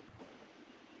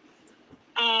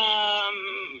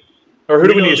 Or who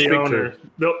do we need to speak to?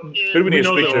 Who do we need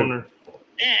to speak to?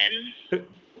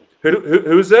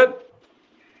 Who is that?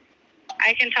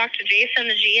 I can talk to Jason,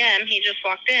 the GM. He just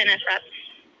walked in. If that's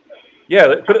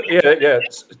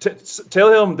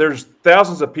Tell him there's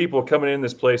thousands of people coming in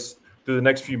this place through the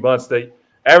next few months that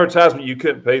advertisement you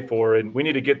couldn't pay for, and we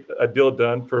need to get a deal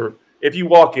done for if you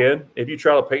walk in, if you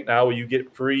try to Paton, Iowa, you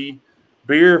get free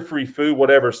beer, free food,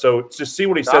 whatever. So just see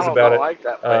what he says about it. Like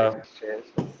that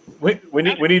place, we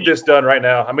need this done right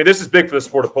now. I mean, this is big for the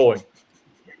sport of pulling.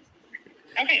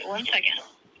 Okay, 1 second.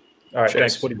 All right,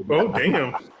 Chase, thanks. Oh,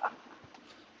 damn.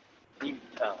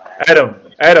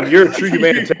 Adam, you're a true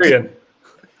humanitarian.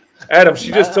 Adam,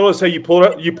 she just told us how you pulled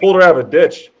her out of a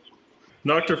ditch.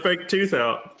 Knocked her fake tooth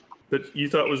out that you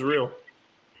thought was real.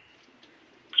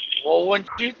 Well, wouldn't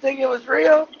you think it was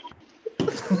real?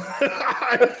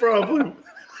 Probably.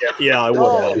 Yeah, I would.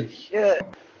 Oh, shit.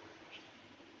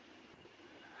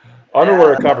 I wonder what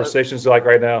our Yeah, conversation's like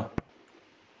right now.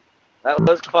 That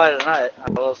was quite a night,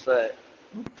 I will say.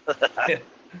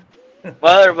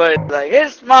 Well, everybody's like, hey,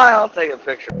 smile, I'll take a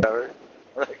picture of her.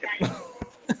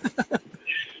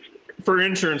 For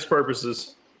insurance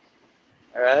purposes.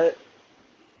 All right?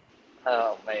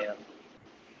 Oh, man.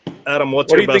 Adam,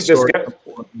 what's What do your you best think this story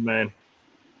guy- from Maine?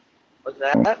 What's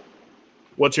that?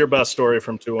 What's your best story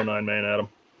from 209 Maine, Adam?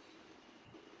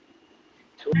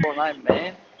 209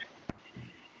 Maine?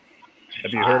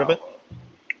 Have you heard of it?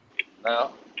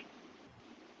 No.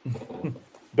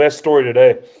 Best story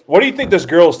today. What do you think this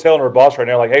girl is telling her boss right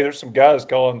now? Like, hey, there's some guys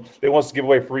calling. They want us to give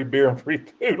away free beer and free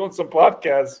food on some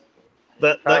podcast.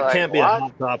 That like, can't be a what?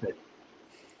 hot topic.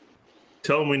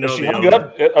 Tell them we know Is she the hung owner.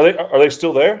 up? Are they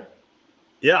still there?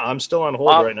 Yeah, I'm still on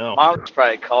hold right now. Mom's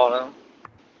probably calling him.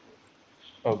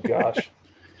 Oh gosh.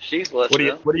 She's What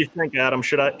listening. do you think, Adam?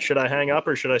 Should I hang up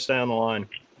or should I stay on the line?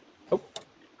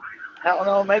 Hell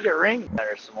no, make it ring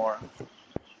better some more.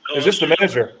 Is this the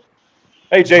manager?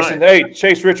 Hey, Jason. Hey,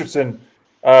 Chase Richardson.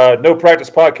 No Practice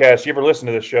Podcast. You ever listen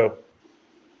to this show?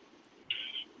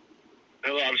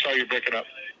 Hello, I'm sorry you're breaking up.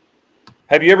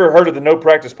 Have you ever heard of the No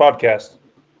Practice Podcast?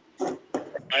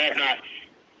 I have not.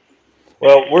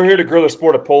 Well, we're here to grow the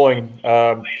sport of pulling.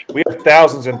 We have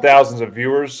thousands and thousands of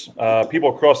viewers.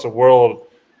 People across the world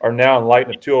are now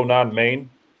enlightened of 209 Maine,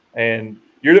 and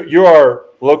you're our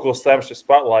local establishment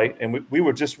spotlight. And we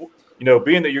would just,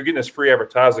 being that you're getting this free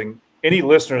advertising, any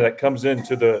listener that comes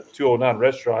into the 209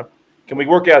 restaurant, can we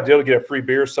work out a deal to get a free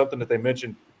beer or something that they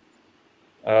mentioned?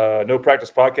 No Practice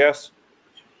Podcast.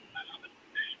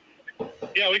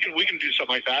 Yeah, we can do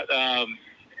something like that.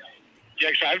 Yeah,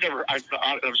 actually,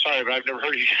 I'm sorry, but I've never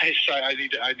heard of you guys. So I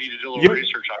need to do a little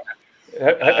research on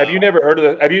it. Have you ever heard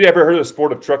of the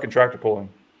sport of truck and tractor pulling?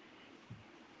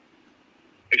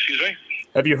 Excuse me?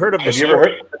 Have you heard of Have you ever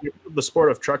heard? the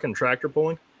sport of truck and tractor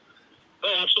pulling?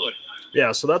 Oh, absolutely.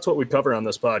 Yeah, so that's what we cover on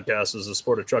this podcast is the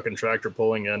sport of truck and tractor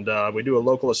pulling, and we do a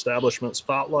local establishment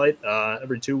spotlight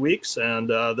every 2 weeks, and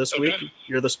this week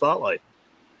you're the spotlight.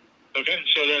 Okay,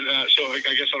 so then, so I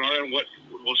guess on our end,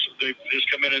 they just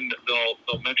come in and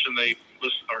they'll mention they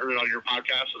heard it on your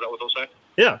podcast. Is that what they'll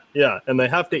say? Yeah, and they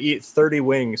have to eat 30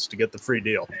 wings to get the free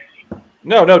deal.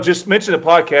 No, just mention the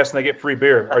podcast and they get free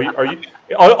beer. Are you?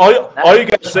 All you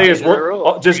got to say is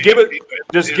just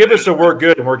give us a we're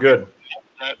good and we're good.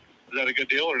 Is that a good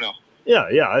deal or no?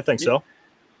 Yeah, I think so.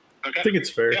 Okay. I think it's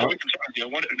fair. Yeah, we can start. Yeah,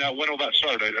 when will that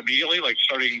start? Immediately, like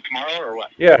starting tomorrow or what?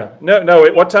 Yeah.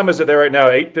 No. What time is it there right now?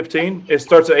 8:15. It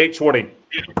starts at 8:20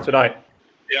 tonight.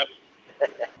 Yep.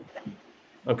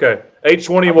 Okay.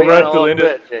 8:20. We'll run it till the end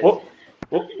of.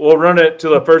 We'll run it to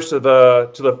the first of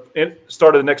the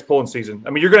start of the next pulling season. I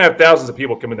mean, you're going to have thousands of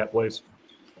people come in that place.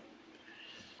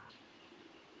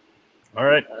 All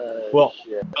right. Well,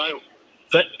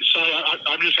 Sorry,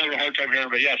 I'm just having a hard time hearing,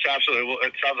 but yes, absolutely. Well,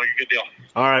 it sounds like a good deal.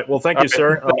 all right. Well, thank you,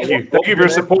 sir. Thank you for your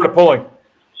support of pulling.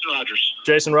 Rogers.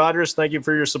 Jason Rogers, thank you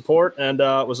for your support, and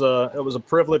it was a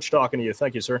privilege talking to you.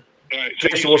 Thank you, sir. All right.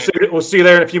 Jason, we'll see you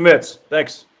there in a few minutes.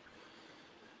 Thanks.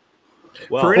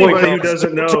 Well, For anybody who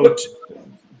doesn't know,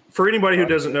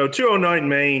 209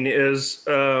 Maine is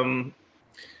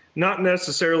not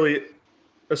necessarily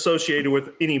associated with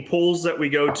any pools that we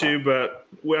go to, but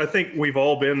I think we've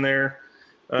all been there.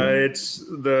 It's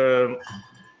in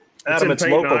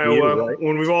Paton, local to Iowa. you, right?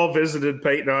 When we've all visited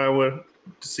Paton, Iowa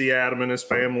to see Adam and his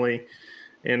family,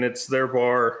 and it's their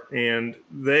bar, and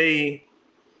they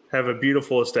have a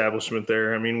beautiful establishment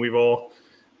there. I mean,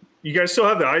 you guys still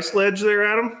have the ice ledge there,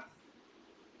 Adam?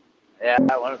 Yeah,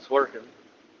 when it's working.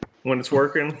 When it's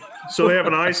working. So they have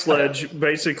an ice ledge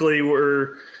basically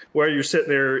where you're sitting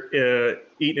there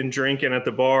eating and drinking at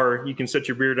the bar, you can set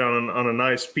your beer down on a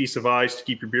nice piece of ice to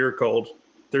keep your beer cold.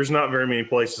 There's not very many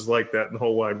places like that in the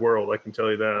whole wide world, I can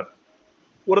tell you that.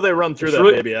 what do they run through It's that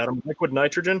really- baby, Adam? Liquid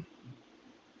nitrogen?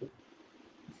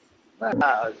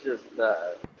 No, it's just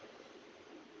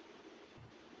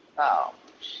oh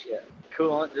shit,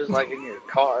 coolant, just like in your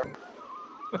car.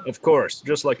 Of course,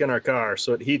 just like in our car.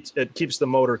 So it keeps the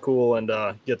motor cool and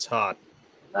gets hot.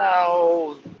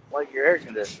 No, like your air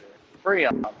conditioner,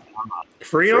 Freon.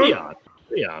 Freon?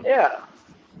 Freon. Yeah,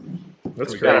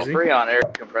 That's got a crazy. Freon air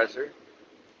compressor.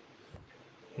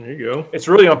 There you go. It's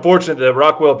really unfortunate that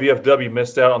Rockwell VFW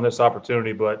missed out on this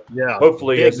opportunity, but Yeah.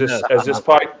 hopefully Big as this miss.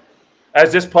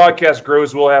 podcast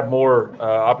grows, we'll have more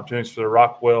opportunities for the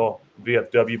Rockwell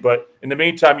VFW. But in the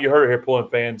meantime, you heard it here, pulling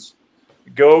fans.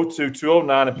 go to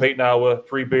 209 in Paton, Iowa,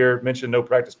 free beer, mention No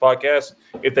Practice Podcast.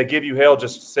 If they give you hell,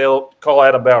 just call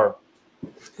Adam Bauer.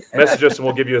 Message us and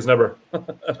we'll give you his number.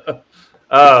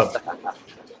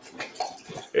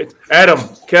 It's Adam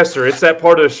Koester. It's that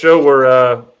part of the show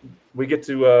where we get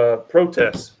to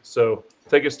protest. So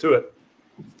take us to it.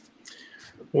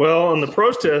 Well, on the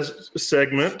protest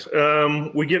segment,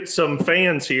 we get some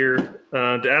fans here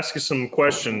to ask us some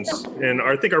questions. And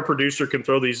I think our producer can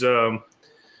throw these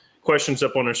questions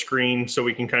up on our screen so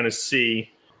we can kind of see.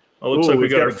 It looks like we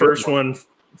got our first one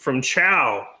from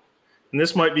Chow. And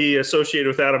this might be associated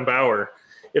with Adam Bauer.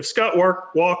 If Scott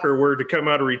Walker were to come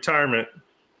out of retirement,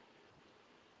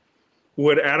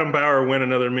 would Adam Bauer win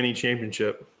another mini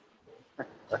championship?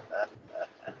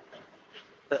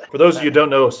 For those of you who don't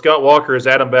know, Scott Walker is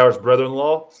Adam Bauer's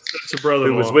brother-in-law. It's a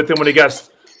brother-in-law. Who was with him when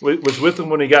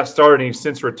he got started, and he's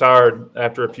since retired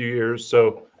after a few years.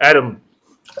 So, Adam,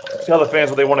 tell the fans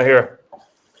what they want to hear.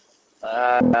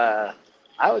 I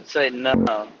would say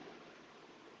no.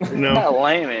 No. Not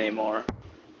lame anymore.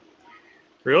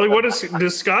 Really?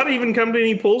 Does Scott even come to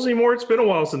any pulls anymore? It's been a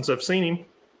while since I've seen him.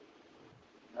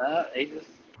 He just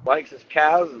likes his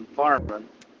cows and farming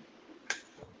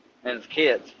and his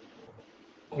kids.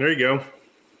 There you go.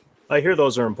 I hear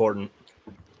those are important.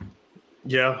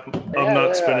 Yeah, I'm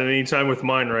not spending any time with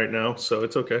mine right now, so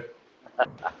it's okay.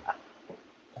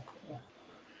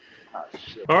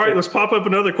 All right, let's pop up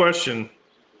another question.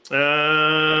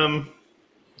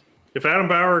 If Adam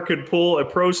Bauer could pull a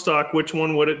pro stock, which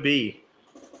one would it be?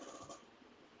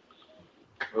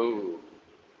 Ooh.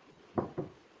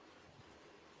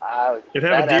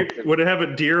 Would it have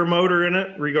a deer motor in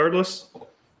it, regardless?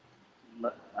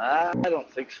 I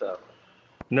don't think so.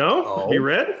 No? Oh. You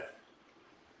read?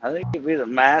 I think it'd be the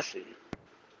Massey.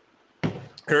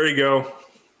 There you go.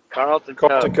 Carlton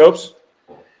Copes. Copes?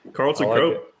 Carlton I like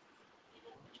Cope.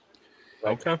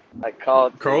 Okay. I call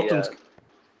it Carlton's.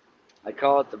 I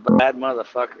call it the bad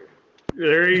motherfucker.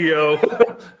 There you go.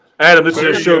 Adam, this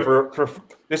is a show for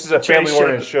this is a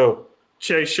family-oriented show.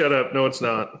 Chase, shut up. No, it's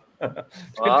not.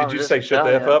 Well, Did you say shut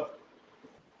the F up?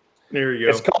 There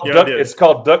you go. It's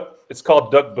called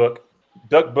Duck Book.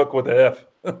 Duck Book with the F.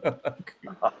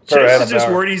 Chase is just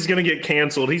worried he's going to get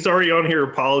canceled. He's already on here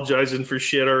apologizing for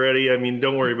shit already. I mean,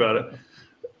 don't worry about it.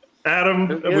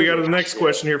 Adam, we got the next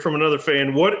question here from another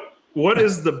fan. What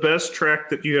is the best track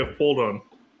that you have pulled on,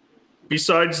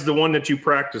 besides the one that you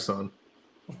practice on?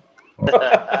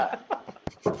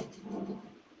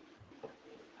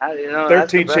 How do you know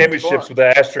 13 championships with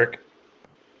the asterisk.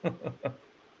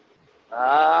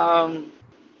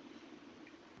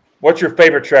 What's your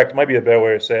favorite track? Might be a better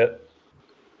way to say it.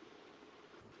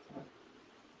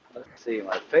 Let's see.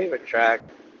 My favorite track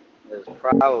is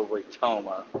probably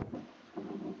Toma.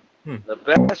 The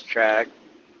best track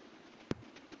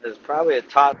is probably a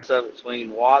toss-up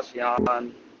between Wasion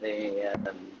and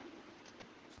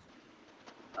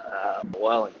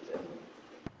Wellington.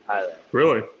 I think.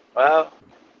 Really? Well,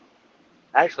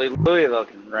 actually, Louisville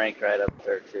can rank right up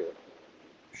there too.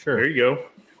 Sure. There you go.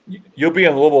 You'll be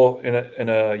in Louisville in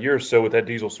a year or so with that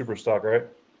diesel super stock, right?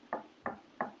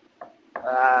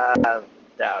 I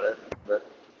doubt it, but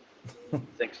I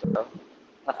think so.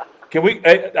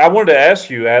 I wanted to ask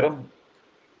you, Adam.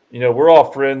 You know, we're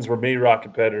all friends. We're mini rod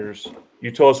competitors.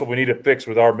 You told us what we need to fix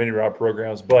with our mini rod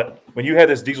programs. But when you had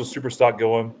this diesel super stock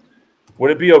going,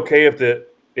 would it be okay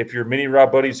if your mini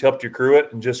rod buddies helped you crew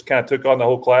it and just kind of took on the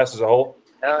whole class as a whole?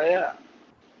 Hell yeah.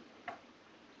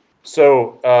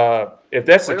 So if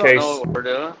that's the case, we don't know what we're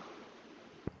doing.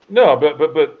 No,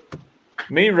 but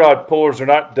mini rod pullers are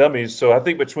not dummies. So I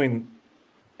think between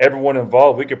everyone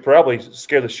involved, we could probably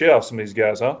scare the shit out of some of these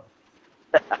guys, huh?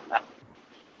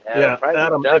 Yeah,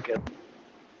 Adam.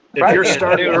 If your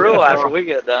starter rule after we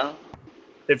get done.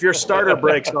 If your starter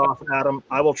breaks off, Adam,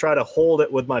 I will try to hold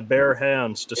it with my bare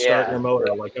hands to start your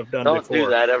motor like I've done before. Don't do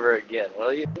that ever again,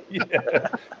 will you? Yeah.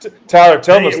 Tyler,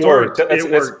 tell them the story.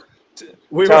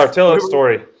 Tyler, tell us the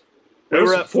story. We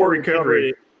were at Fort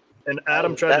Recovery, and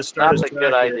Adam tried to start his tractor.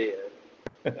 That's not a good idea.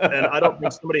 And I don't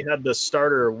think somebody had the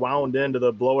starter wound into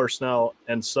the blower snout,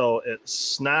 and so it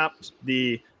snapped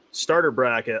the starter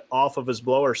bracket off of his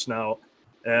blower snout.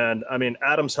 And I mean,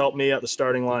 Adam's helped me at the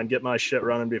starting line get my shit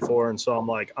running before, and so I'm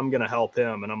like, I'm gonna help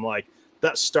him, and I'm like,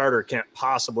 that starter can't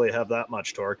possibly have that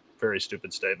much torque. Very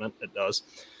stupid statement. It does.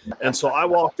 And so I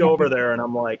walked over there, and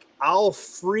I'm like, I'll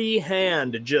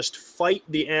freehand just fight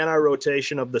the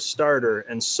anti-rotation of the starter,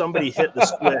 and somebody hit the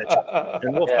switch,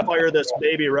 and we'll fire this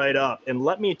baby right up. And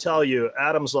let me tell you,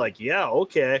 Adam's like, yeah,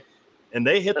 okay. And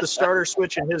they hit the starter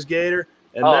switch in his Gator,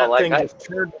 and that thing just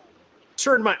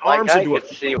turned my arms into I could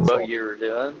see what you were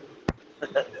doing.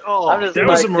 I'm just that like,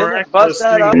 was a didn't it miraculous bust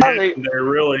that thing off? that happened there,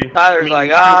 really. Tyler's like,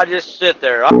 just sit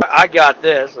there. I got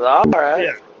this. All right.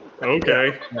 Yeah.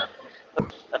 Okay.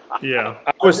 Yeah.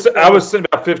 I was sitting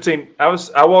about 15.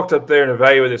 I walked up there and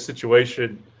evaluated the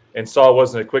situation and saw it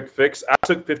wasn't a quick fix. I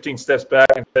took 15 steps back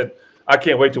and said, I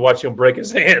can't wait to watch him break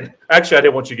his hand. Actually, I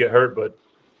didn't want you to get hurt, but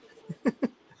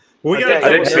We got I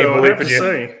didn't see I belief have in to you.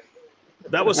 say.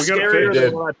 That was We got it scarier fixed.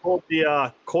 than when I pulled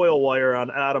the coil wire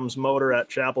on Adam's motor at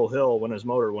Chapel Hill when his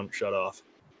motor wouldn't shut off.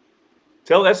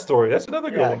 Tell that story. That's another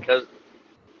good one. Because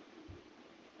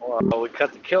we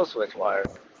cut the kill switch wire.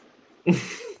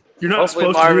 You're not Hopefully,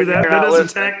 supposed to do Marvin, that. you're That not doesn't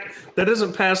listening. that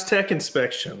doesn't pass tech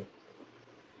inspection.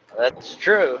 That's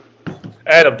true.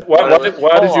 Adam, why did you?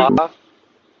 Off.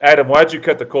 Adam, why did you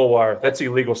cut the coal wire? That's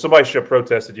illegal. Somebody should have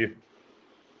protested you.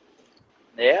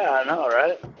 Yeah, I know,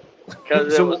 right?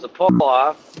 Because So- it was the pull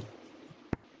off,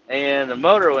 and the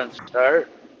motor wouldn't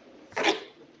start.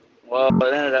 Well,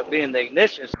 it ended up being the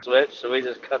ignition switch, so we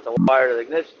just cut the wire to the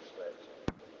ignition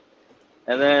switch.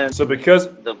 And then So because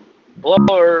the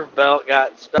blower belt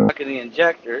got stuck in the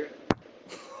injector,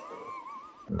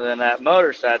 and then that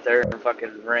motor sat there and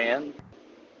fucking ran.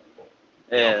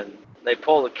 And they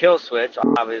pulled the kill switch,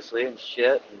 obviously, and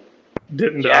shit. And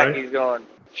Didn't die. Jackie's going,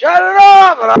 shut it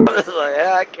off! And I'm just like,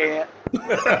 yeah, I can't.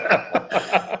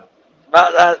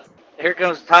 About that, here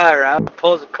comes Tyler out,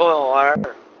 pulls the coil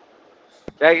wire.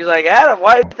 Jackie's like, Adam,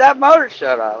 why did that motor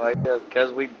shut off? Like,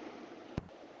 because we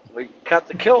cut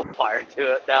the kill wire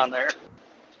to it down there.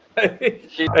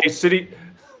 hey, city.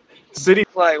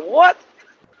 It's like, what?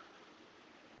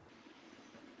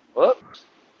 Whoops.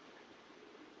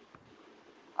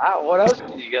 What else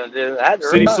are you going to do? I had to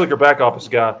City run. Slicker back office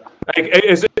guy.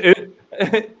 Hey,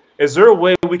 is there a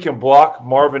way we can block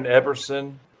Marvin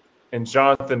Everson and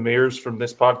Jonathan Mears from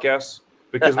this podcast?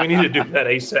 Because we need to do that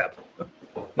ASAP.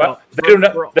 No, they do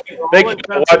not. They all can't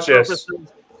intents watch and us.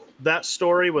 purposes, that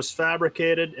story was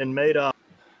fabricated and made up,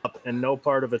 and no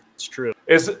part of it's true.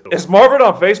 Is Marvin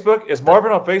on Facebook? Is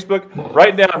Marvin on Facebook?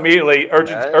 Right now, immediately,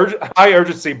 high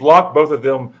urgency, block both of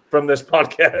them from this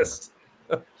podcast.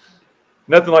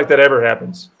 Nothing like that ever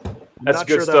happens. That's Not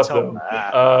good sure that's stuff,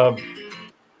 though.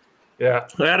 Yeah.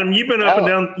 Adam, you've been up and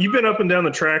down. You've been up and down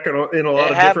the track in a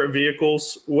lot of different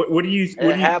vehicles. What do you?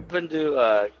 It happened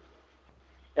to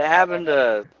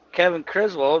Kevin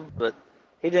Criswell, but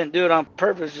he didn't do it on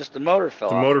purpose. Just the motor fell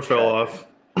off. The motor fell off.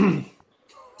 I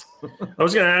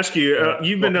was going to ask you.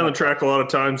 You've been down the track a lot of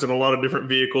times in a lot of different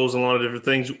vehicles and a lot of different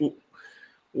things.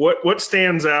 What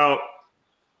stands out,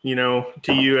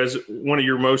 to you as one of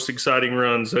your most exciting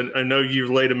runs? I know you've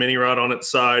laid a mini rod on its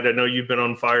side. I know you've been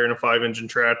on fire in a 5-engine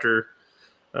tractor.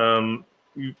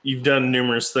 You've done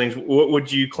numerous things. What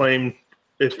would you claim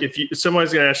if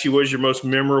somebody's going to ask you what is your most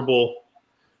memorable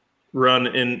run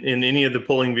in any of the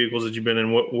pulling vehicles that you've been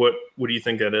in? What do you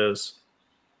think that is?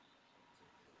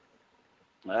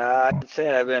 I'd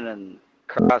say I've been in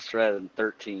cross-thread in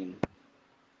 13.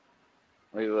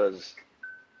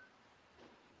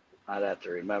 I'd have to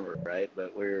remember, right?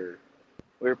 But we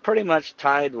were pretty much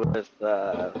tied with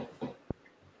I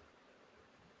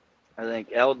think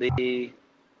LD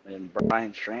and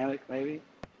Brian Stramick, maybe.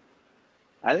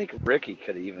 I think Ricky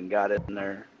could have even got it in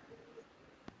there.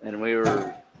 And we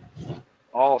were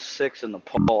all 6 in the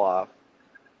pull-off.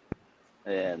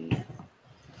 And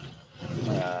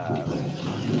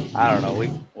I don't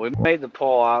know. We made the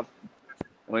pull-off.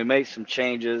 And we made some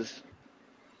changes.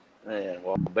 And,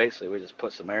 basically, we just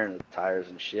put some air in the tires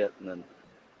and shit, and then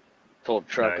told the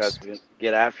truck I was going to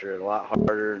get after it a lot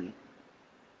harder, and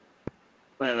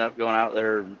ended up going out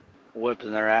there and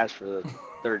whipping their ass for the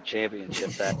 3rd championship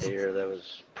that year. That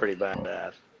was pretty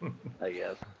badass, I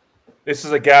guess. This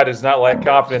is a guy that does not lack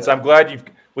confidence. I'm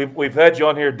glad we've had you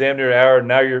on here damn near an hour, and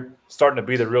now you're starting to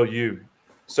be the real you.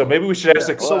 So maybe we should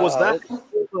ask. So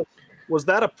was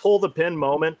that a pull the pin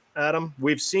moment, Adam?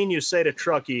 We've seen you say to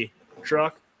Trucky,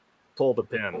 "Truck, pull the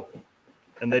pin,"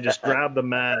 and they just grab the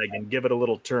mag and give it a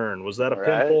little turn. Was that a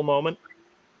pin pull moment?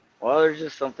 Well, there's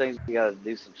just some things you got to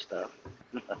do some stuff.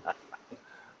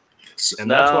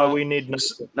 And that's why we need.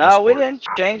 No, we didn't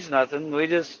change nothing. We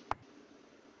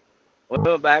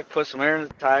went back, put some air in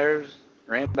the tires,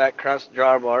 ran back across the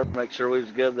drawbar, make sure we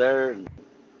was good there, and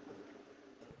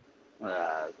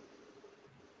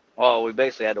we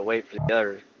basically had to wait for the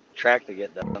other track to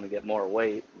get done to get more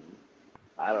weight.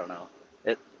 I don't know.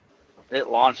 It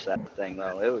launched that thing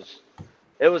though.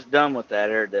 It was done what that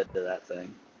air did to that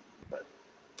thing. But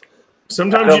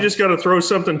sometimes you just got to throw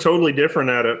something totally different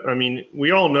at it. I mean,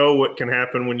 we all know what can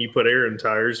happen when you put air in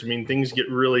tires. I mean, things get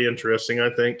really interesting, I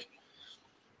think.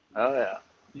 Oh yeah.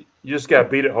 You just got to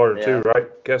beat it harder too, right,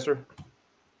 Koester?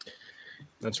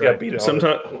 That's right.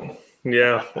 Sometimes,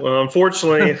 yeah. Well,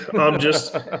 unfortunately, I'm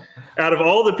just out of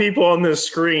all the people on this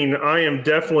screen, I am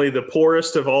definitely the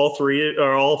poorest of all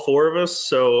four of us.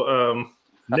 So I'm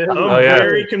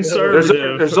very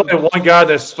conservative. There's only one guy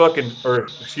that's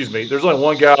there's only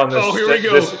one guy on this. Oh, here we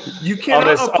go. You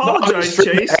cannot apologize,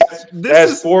 Chase.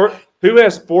 Who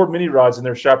has 4 mini rods in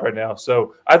their shop right now?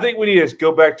 So I think we need to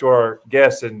go back to our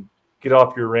guests and get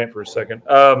off your rant for a second.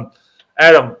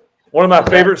 Adam, one of my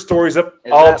favorite stories of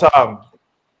all time.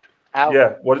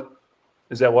 Yeah. What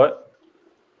is that? What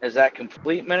is that?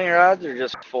 Complete mini rods or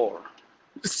just 4?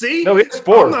 See, no, it's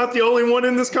 4. I'm not the only one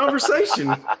in this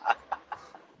conversation.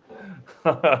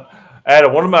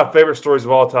 Adam, one of my favorite stories of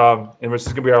all time, and this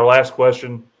is going to be our last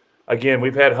question. Again,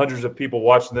 we've had hundreds of people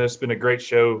watching this. It's been a great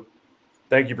show.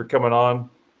 Thank you for coming on.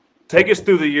 Take us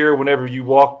through the year whenever you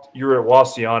were at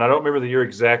Wauseon. I don't remember the year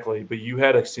exactly, but you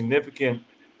had a significant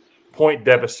point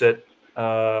deficit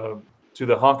to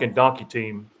the Honkin' Donkey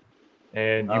team,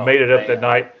 and you made it up that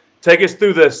night. Take us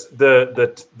through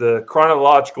the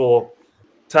chronological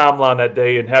timeline that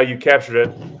day and how you captured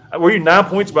it. Were you 9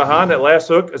 points behind that last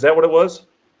hook? Is that what it was?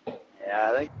 Yeah,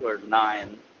 I think we're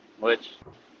 9, which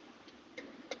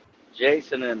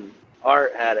Jason and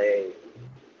Art had a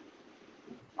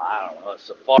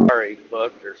safari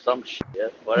book or some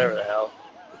shit, whatever the hell.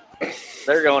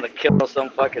 They're going to kill some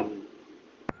fucking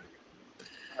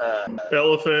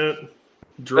elephant,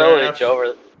 giraffe.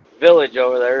 village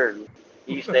over there in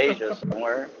East Asia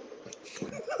somewhere.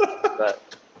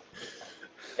 But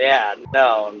yeah,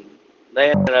 no,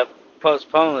 they ended up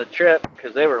postponing the trip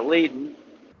because they were leading.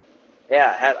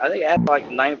 Yeah, I think I had like a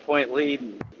 9-point lead.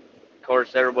 And of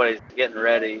course, everybody's getting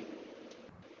ready,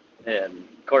 and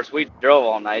of course, we drove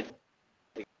all night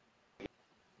to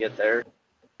get there.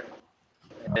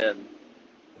 And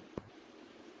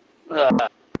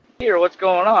here, what's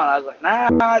going on? I was like, nah,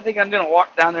 I think I'm gonna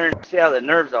walk down there and see how the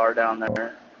nerves are down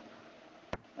there.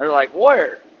 They're like,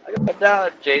 where? I got down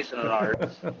at Jason and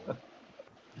Art's.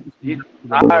 I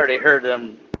already heard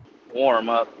them warm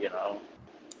up,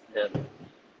 and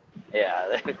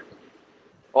yeah, they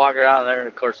walk around there, and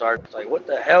of course Art's like, what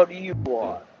the hell do you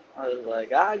want? I was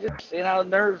like, I just seen how the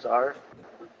nerves are.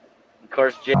 Of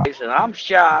course, Jason, I'm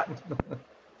shot.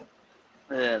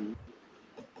 And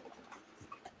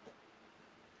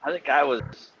I think I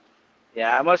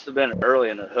must have been early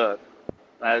in the hook.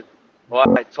 I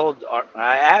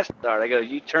asked Art, I go,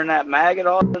 you turn that mag at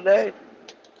all today?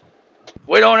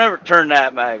 We don't ever turn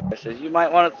that mag. I said, you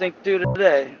might want to think through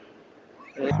today.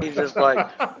 And he's just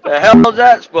like, the hell is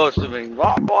that supposed to mean?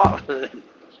 Blah, blah. Of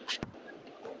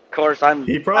course,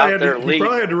 He probably had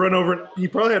to run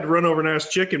over and ask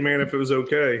Chicken Man if it was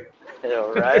okay.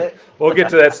 Yeah, right. We'll get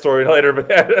to that story later, but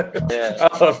yeah.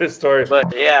 I love his story.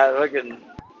 But yeah,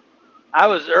 I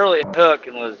was early at hook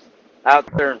and was out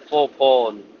there in full pull,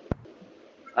 and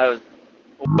I was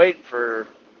waiting for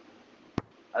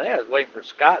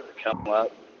Scott to come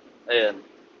up, and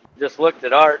just looked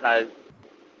at Art, and I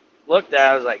looked at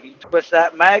it, I was like, you twist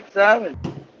that mag, son? And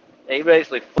he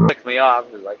basically flicked me off.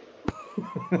 He was like,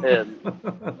 and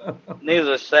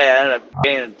needless to say, I ended up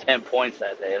gaining 10 points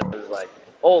that day, and I was like,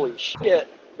 holy shit,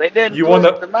 they didn't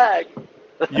twist the mag.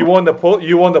 You won the pull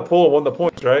and won the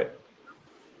points, right?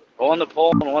 Won the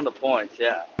pull and won the points,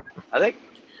 yeah. I think,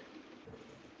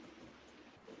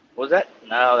 was that?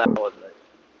 No, that wasn't it.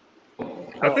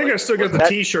 I think I still got the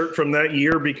T-shirt from that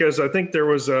year because I think there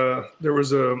was a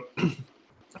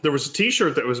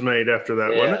T-shirt that was made after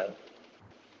that, wasn't it?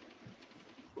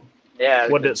 Yeah.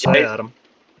 What did it say, Adam?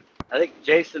 I think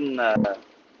Jason had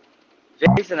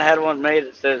one made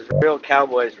that says "Real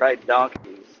Cowboys Ride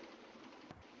Donkeys,"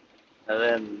 and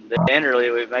then the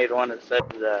interlead we made one that said,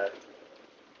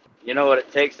 "You know what it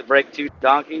takes to break 2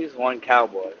 donkeys? 1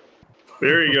 cowboy."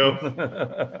 There you go.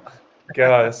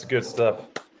 God, that's good stuff.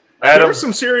 Adam, there's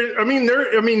some serious.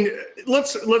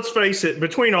 Let's face it.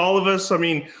 Between all of us,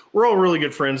 we're all really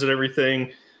good friends and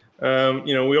everything.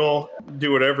 We all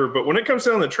do whatever. But when it comes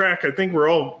down the track, I think we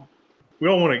all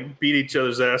want to beat each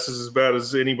other's asses as bad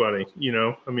as anybody. We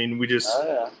just. Oh,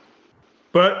 yeah.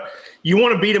 But you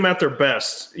want to beat them at their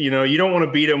best. You don't want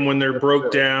to beat them when they're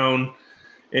broke down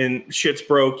and shit's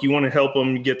broke. You want to help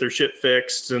them get their shit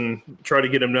fixed and try to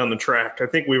get them down the track. I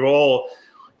think we've all.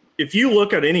 If you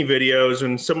look at any videos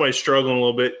and somebody's struggling a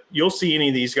little bit, you'll see any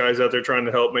of these guys out there trying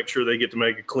to help make sure they get to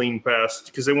make a clean pass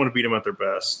because they want to beat them at their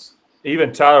best.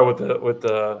 Even Tyler with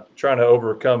the trying to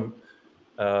overcome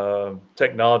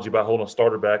technology by holding a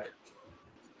starter back.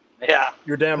 Yeah,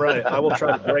 you're damn right. I will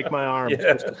try to break my arm.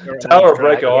 Yeah. Tyler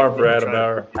break an arm for Adam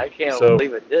Bauer. I can't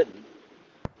believe it didn't.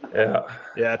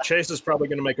 Yeah, Chase is probably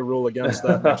going to make a rule against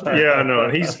that next year. Yeah, I know.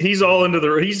 He's all into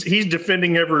the he's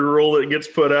defending every rule that gets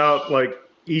put out. Like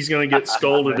he's going to get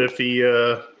scolded if he.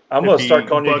 I'm going to start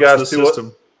calling you guys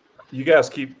system. You guys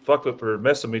keep fucking with or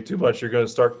messing me too much. I'm going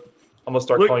to start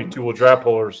calling you two-wheel drive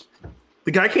pullers.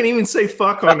 The guy can't even say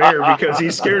fuck on air because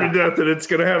he's scared to death that it's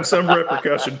going to have some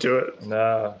repercussion to it.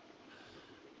 Nah.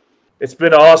 It's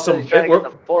been awesome. Trying to get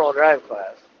the 4-wheel drive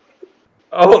class.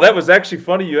 Oh, that was actually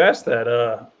funny you asked that.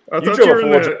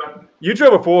 You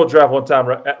drove a 4-wheel drive one time,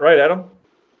 right, Adam?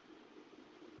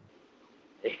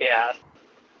 Yeah.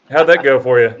 How'd that go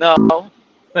for you? No.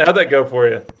 How'd that go for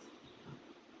you?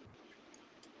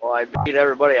 Well, I beat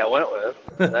everybody I went with.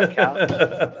 Does that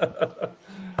count?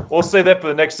 We'll say that for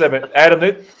the next segment. Adam,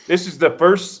 this is the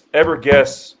first ever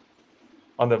guest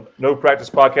on the No Practice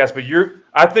podcast, but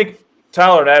I think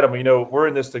Tyler and Adam, we're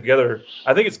in this together.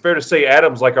 I think it's fair to say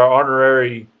Adam's like our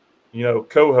honorary,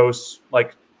 co-host,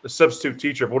 like the substitute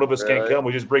teacher. If one of us can't come,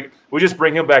 we just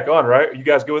bring him back on, right? You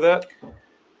guys go with that?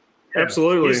 Yeah,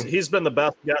 absolutely. He's been the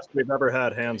best guest we've ever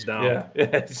had, hands down. Yeah,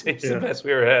 he's the best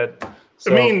we ever had.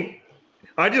 So, I mean,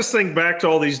 I just think back to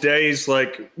all these days,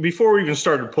 like before we even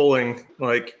started pulling,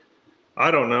 like, I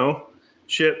don't know,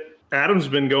 shit, Adam's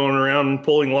been going around and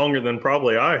pulling longer than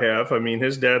probably I have. I mean,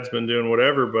 his dad's been doing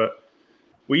whatever, but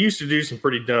we used to do some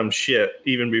pretty dumb shit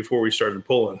even before we started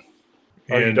pulling.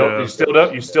 Oh, and, you still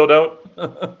don't? You still don't?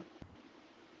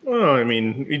 Well, I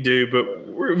mean, we do, but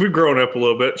we've grown up a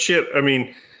little bit. Shit, I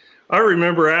mean, I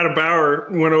remember Adam Bauer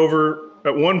went over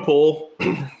at one pull.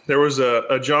 There was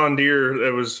a John Deere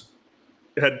that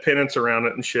had pennants around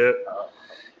it and shit.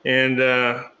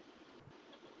 And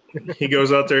he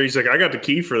goes out there. He's like, I got the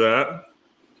key for that.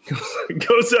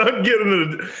 Goes out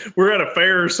and we're at a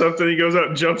fair or something. He goes out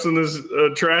and jumps in this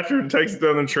tractor and takes it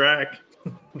down the track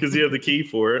because he had the key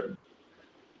for it.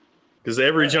 Because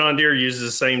every John Deere uses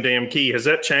the same damn key. Has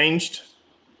that changed?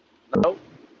 Nope.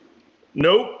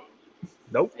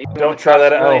 Don't try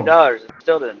that at home. $1 million. It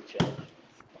still didn't change.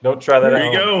 Don't try that at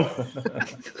home. There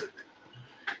you go.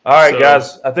 All right,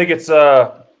 guys. I think it's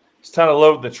time to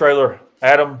load the trailer.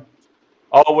 Adam,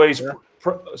 always. Yeah.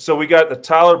 So we got the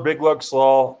Tyler Big Luck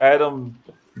Slagh. Adam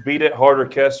Beat It Harder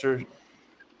Koester.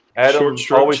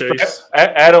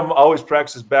 Adam always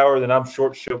practices Bauer. Then I'm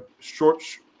short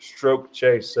stroke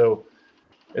Chase. So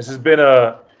this has been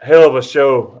a hell of a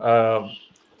show.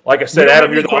 Like I said,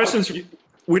 Adam, you're the questions.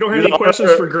 We don't have any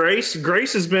questions for Grace.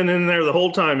 Grace has been in there the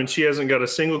whole time, and she hasn't got a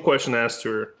single question asked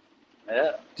to her.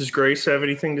 Yeah. Does Grace have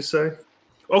anything to say?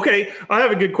 Okay, I have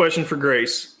a good question for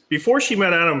Grace. Before she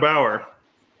met Adam Bauer,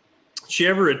 she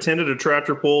ever attended a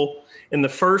tractor pull? And the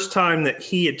first time that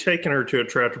he had taken her to a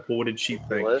tractor pull, what did she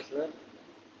think? Listening?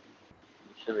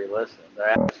 You should be listening. They're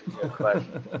asking you a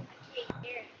question.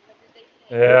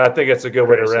 Yeah, I think that's a good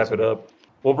way to wrap it up.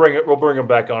 We'll bring him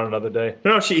back on another day.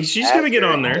 No, she's going to get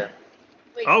on there.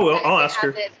 Wait, I'll ask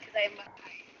her.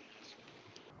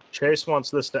 Chase wants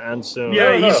this to end soon.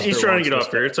 Yeah, he's trying to get off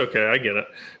here. It's okay. I get it.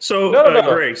 So,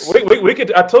 Grace. We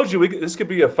could. I told you this could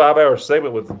be a 5-hour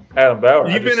segment with Adam Bauer.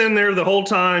 You've been in there the whole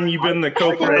time. You've been the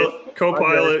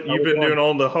co-pilot. You've been doing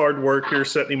all the hard work here,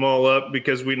 setting him all up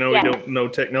because we know we don't know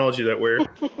technology that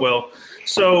well.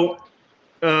 So,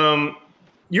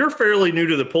 you're fairly new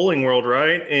to the pulling world,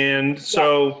 right? And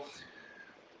so,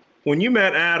 when you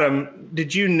met Adam,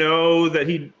 did you know that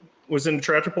he was in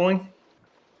tractor pulling?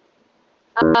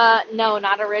 No,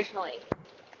 not originally.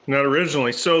 Not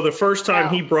originally. So the first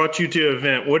time he brought you to an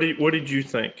event, what did you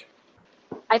think?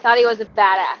 I thought he was a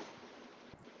badass.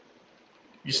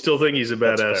 You still think he's a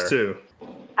badass too?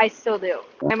 I still do.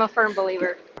 I'm a firm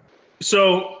believer.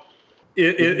 So,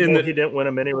 he didn't win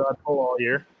a mini rod pull all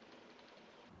year.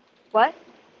 What?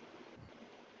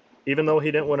 Even though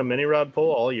he didn't win a mini rod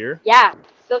pull all year? Yeah,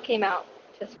 still came out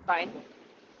just fine.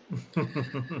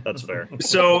 That's fair.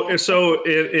 So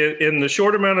in the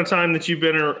short amount of time that you've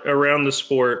been around the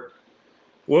sport,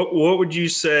 what would you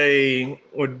say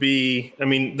would be, I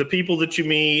mean, the people that you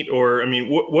meet, or, I mean,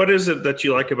 what is it that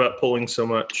you like about pulling so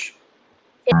much?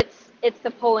 It's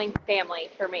the pulling family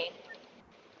for me.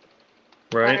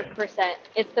 Right. 100%.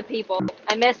 It's the people.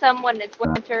 I miss them when it's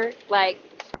winter. Like,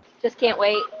 just can't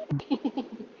wait.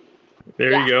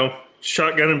 There you go.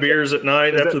 Shotgun and beers at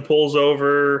night after the pull's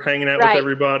over, hanging out with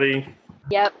everybody.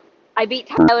 Yep. I beat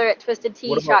Tyler at Twisted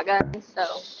Tea shotgun,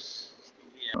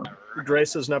 so.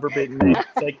 Grace has never beaten me.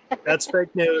 That's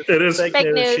fake news. It is fake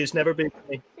news. She's never beaten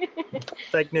me.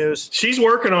 Fake news. She's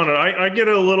working on it. I get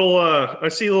a little. I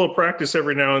see a little practice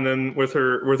every now and then with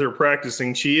her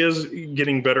practicing. She is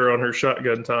getting better on her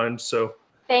shotgun times. So.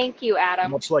 Thank you,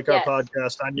 Adam. Much like our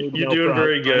podcast, I need You're no doing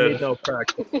very good. I need no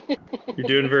practice. You're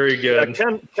doing very good.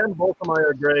 Ken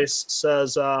Volkemeyer Grace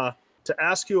says to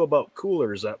ask you about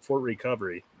coolers at Fort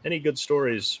Recovery. Any good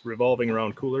stories revolving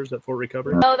around coolers at Fort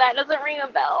Recovery? No, that doesn't ring a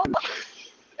bell.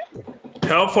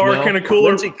 How far can a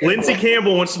cooler? Lindsay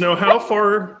Campbell wants to know, how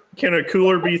far can a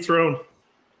cooler be thrown?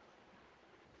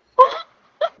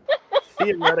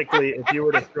 Theoretically, if you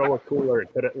were to throw a cooler,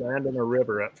 could it land in a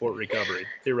river at Fort Recovery?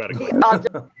 Theoretically.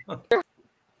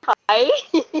 Hi.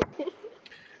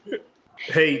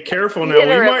 Hey, careful now.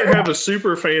 We might have a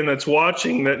super fan that's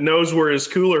watching that knows where his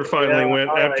cooler finally went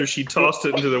after she tossed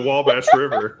it into the Wabash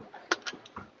River.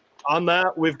 On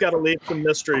that, we've got to leave some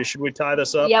mystery. Should we tie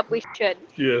this up? Yep, we should.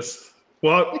 Yes.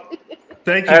 Well,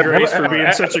 thank you, Grace, for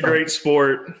being such a great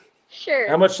sport. Sure.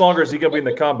 How much longer is he going to be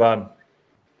in the combine?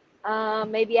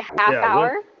 Maybe a half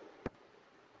hour.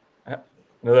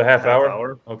 Another half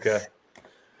hour? Okay.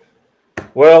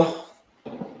 Well,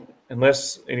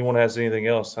 unless anyone has anything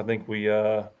else, I think we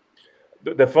the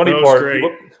funny part,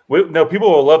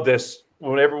 people will love this.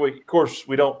 Whenever of course,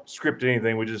 we don't script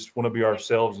anything. We just want to be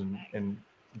ourselves and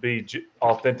be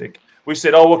authentic. We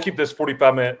said, we'll keep this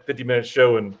 45-minute, 50-minute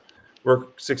show, and we're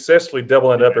successfully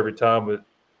doubling it up every time. But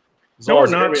no, we're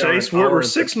not, Chase. We're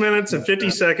 6 minutes and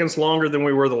 50 seconds longer than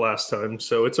we were the last time,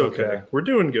 so it's okay. We're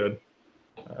doing good.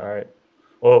 All right.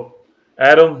 Well,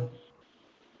 Adam,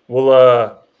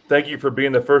 we'll thank you for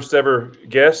being the first ever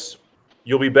guest.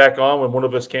 You'll be back on when one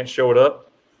of us can't show it up.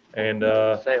 And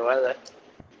say why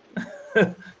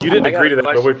that. You didn't agree to that,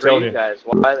 but we're telling you. Guys.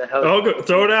 Why the hell? Go,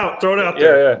 throw it out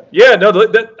there. Yeah. No,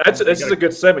 this is a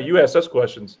good segment. You ask us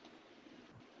questions.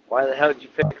 Why the hell did you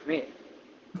pick me?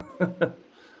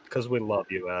 Because we love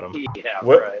you, Adam. Yeah,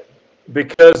 right.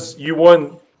 Because you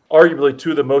won arguably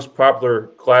two of the most popular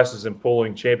classes in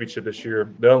pulling championship this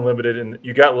year, the Unlimited, and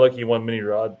you got lucky you won Mini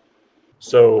Rod.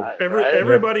 So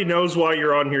everybody knows why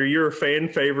you're on here. You're a fan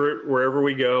favorite wherever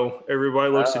we go.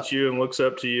 Everybody looks at you and looks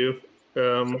up to you.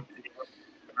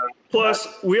 Plus,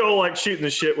 we all like shooting the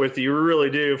shit with you. We really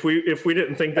do. If we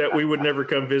didn't think that, we would never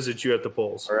come visit you at the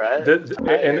polls. Right.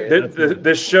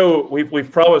 This show,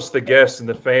 we've promised the guests and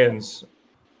the fans,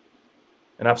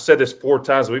 and I've said this 4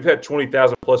 times. We've had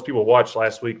 20,000 plus people watch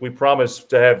last week. We promised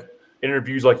to have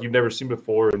interviews like you've never seen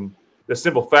before. And the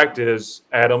simple fact is,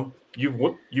 Adam,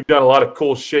 you've done a lot of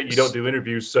cool shit. You don't do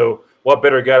interviews, so what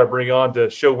better guy to bring on to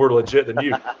show we're legit than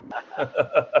you?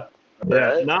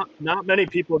 Yeah, not many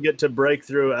people get to break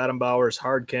through Adam Bauer's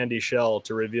hard candy shell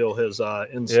to reveal his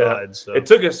insides. Yeah. It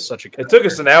took us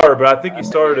an hour, but I think he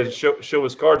started to show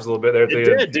his cards a little bit there. It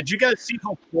did. Did you guys see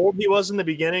how cold he was in the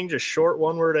beginning? Just short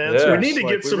one-word answers. Yeah. We need to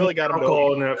get some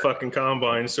alcohol in that fucking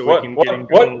combine so we can get him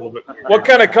going a little bit. What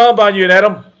kind of combine you in,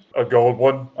 Adam? A gold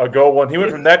one. He went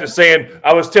from that to saying,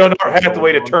 I was telling Art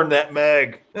Hathaway to turn that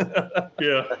mag.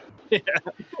 Yeah.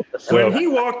 When he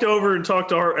walked over and talked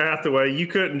to Art Hathaway, you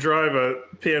couldn't drive a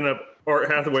pin up Art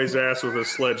Hathaway's ass with a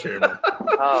sledgehammer.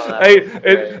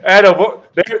 Adam,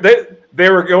 they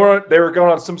were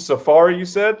going on some safari, you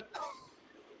said?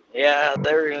 Yeah,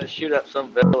 they were going to shoot up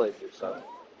some village or something.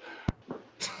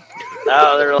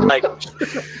 No, they're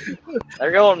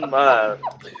going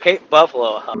Cape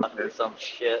Buffalo hunt or some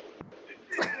shit.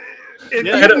 If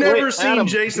you've never seen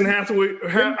Jason Hathaway,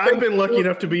 I've been lucky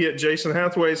enough to be at Jason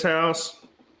Hathaway's house.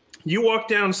 You walk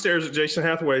downstairs at Jason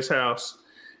Hathaway's house,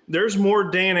 there's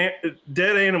more dead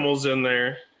animals in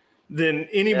there than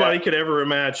anybody could ever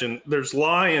imagine. There's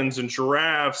lions and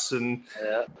giraffes and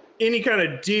any kind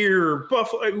of deer,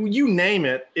 buffalo, you name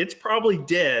it, it's probably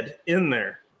dead in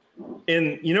there.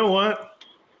 And you know what?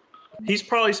 He's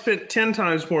probably spent 10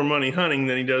 times more money hunting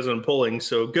than he does on pulling,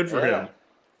 so good for him.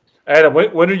 Adam,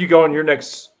 when are you going your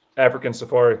next African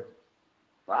safari?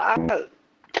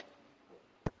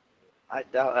 I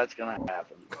doubt that's going to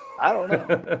happen. I don't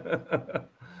know.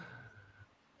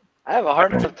 I have a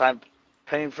hard enough time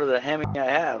paying for the Hemi I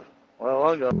have. Well,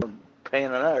 I'll go paying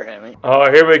another Hemi. Oh,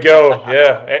 here we go.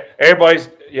 Yeah. Everybody's,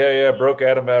 broke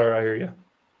Adam out. I hear you.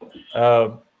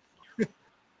 All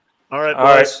right. All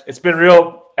right. It's been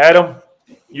real. Adam,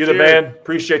 you're the man.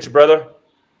 Appreciate you, brother.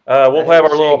 We'll have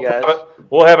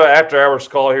we'll have an after hours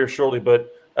call here shortly,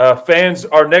 but fans,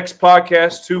 our next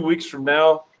podcast 2 weeks from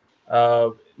now,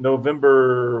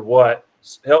 November what?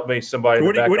 Help me, somebody.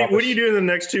 What are you doing the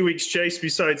next 2 weeks, Chase?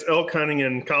 Besides elk hunting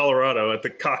in Colorado at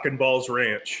the Cock and Balls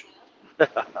Ranch?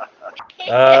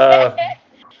 I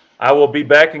will be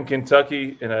back in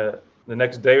Kentucky in the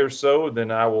next day or so. Then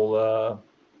I will.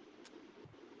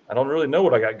 I don't really know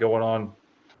what I got going on.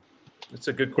 It's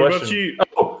a good question.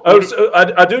 What about you? So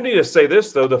I do need to say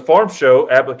this though: the farm show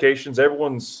applications.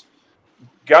 Everyone's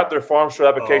got their farm show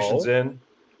applications in.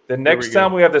 the next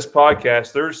time we have this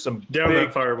podcast, there's some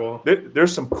that fireball.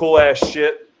 There's some cool ass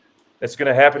shit that's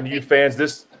going to happen to you fans.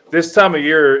 This time of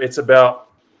year, it's about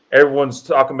everyone's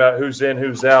talking about who's in,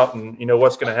 who's out, and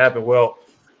what's going to happen. Well,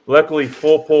 luckily,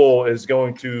 Full Pull is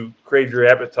going to crave your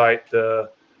appetite the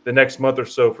next month or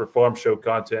so for farm show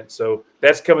content. So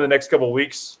that's coming the next couple of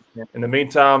weeks. In the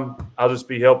meantime, I'll just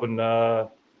be helping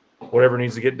whatever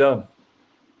needs to get done.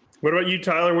 What about you,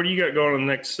 Tyler? What do you got going on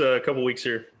the next couple of weeks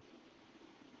here?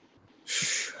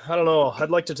 I don't know. I'd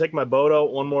like to take my boat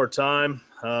out one more time,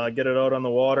 get it out on the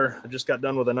water. I just got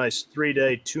done with a nice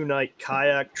 3-day, 2-night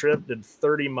kayak trip, did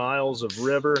 30 miles of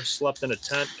river, slept in a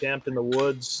tent, camped in the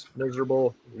woods.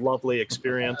 Miserable, lovely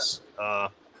experience.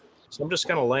 So I'm just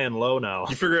kind of laying low now.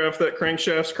 You figure out if that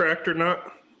crankshaft's cracked or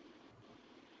not?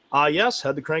 Yes,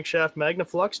 had the crankshaft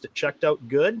magnafluxed. It checked out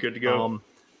good. Good to go.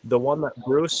 The one that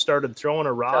Bruce started throwing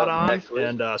a rod on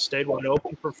and stayed wide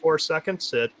open for 4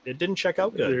 seconds, it didn't check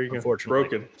out good, there you unfortunately. Go.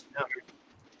 Broken. Yeah.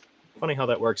 Funny how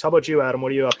that works. How about you, Adam?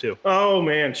 What are you up to? Oh,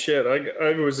 man, shit.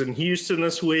 I was in Houston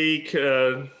this week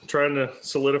trying to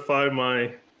solidify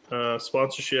my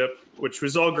sponsorship, which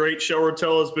was all great. Shell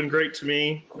Rotel has been great to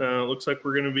me. Looks like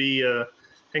we're going to be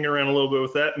hanging around a little bit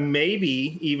with that.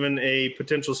 Maybe even a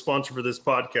potential sponsor for this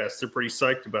podcast. They're pretty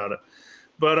psyched about it.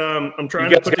 But I'm trying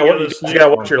to put together this. You got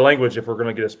to watch your language if we're going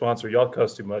to get a sponsor. Y'all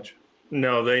cuss too much.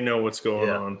 No, they know what's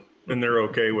going on, and they're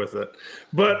okay with it.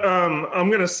 But I'm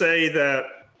going to say that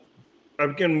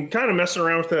I've been kind of messing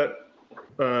around with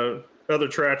that other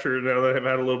tractor now that I've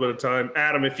had a little bit of time.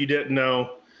 Adam, if you didn't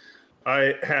know,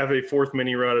 I have a 4th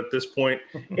mini rod at this point.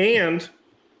 And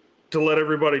to let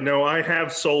everybody know, I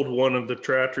have sold one of the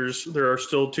tractors. There are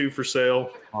still 2 for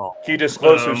sale. Can you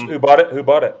disclose who bought it? Who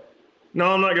bought it? No,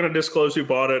 I'm not going to disclose who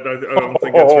bought it. I don't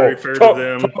think that's very fair to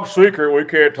them. Top secret. We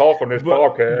can't talk on this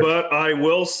podcast. But I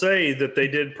will say that they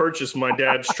did purchase my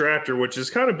dad's tractor, which is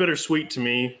kind of bittersweet to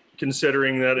me,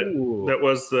 considering that that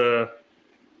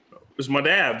was my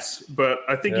dad's. But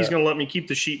I think he's going to let me keep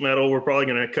the sheet metal. We're probably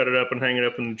going to cut it up and hang it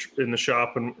up in the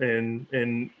shop and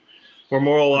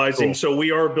memorializing. Cool. So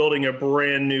we are building a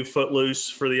brand new Footloose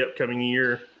for the upcoming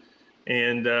year,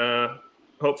 and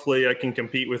hopefully I can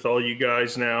compete with all you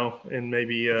guys now and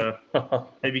maybe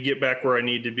get back where I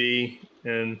need to be.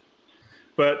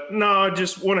 But no, I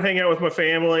just want to hang out with my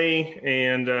family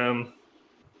and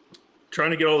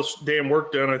trying to get all this damn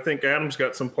work done. I think Adam's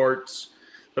got some parts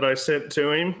that I sent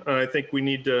to him. I think we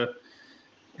need to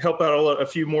help out a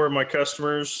few more of my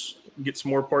customers, get some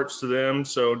more parts to them.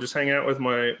 So just hang out with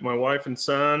my wife and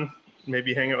son,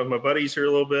 maybe hang out with my buddies here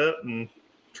a little bit and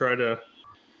try to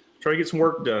get some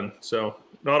work done. So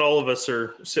not all of us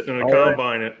are sitting in a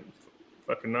combine at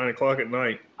fucking 9 o'clock at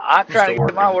night. I'm trying to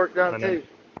get my work done too.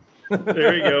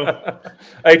 There you go.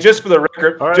 Hey, just for the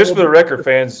record,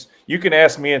 fans, you can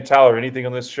ask me and Tyler anything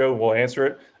on this show, and we'll answer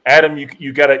it. Adam, you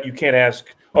can't ask.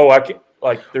 Oh, I can't.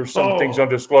 Like, there's some things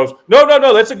undisclosed.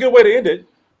 No. That's a good way to end it.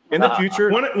 In the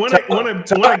future, when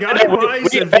a guy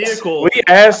buys a vehicle, we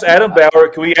asked Adam Bauer,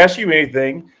 can we ask you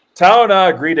anything? Tyler and I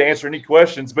agree to answer any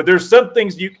questions, but there's some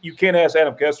things you can't ask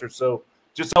Adam Koester, so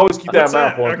just always keep that in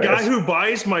mind for him. A guy who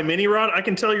buys my mini rod, I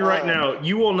can tell you right now,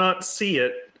 you will not see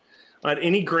it at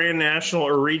any Grand National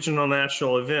or Regional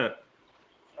National event.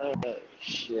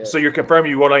 Shit. So you're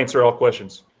confirming you won't answer all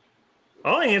questions?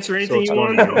 I'll answer anything you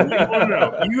want to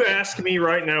know. You ask me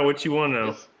right now what you want to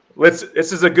know.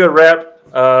 This is a good wrap.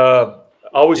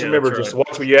 Always remember, just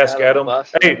watch what you ask Adam.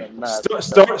 Hey,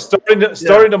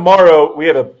 starting tomorrow, we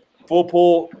have a Full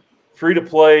Pull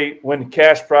free-to-play win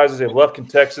cash prizes at Lufkin,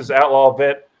 Texas Outlaw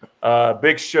event.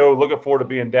 Big show. Looking forward to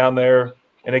being down there.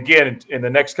 And again, in the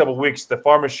next couple of weeks, the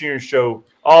Farm Machinery Show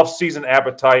off-season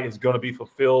appetite is going to be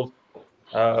fulfilled.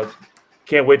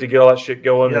 Can't wait to get all that shit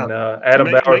going. And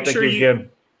Adam Bauer, thank you again.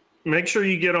 Make sure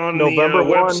you get on November the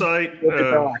website.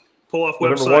 Pull off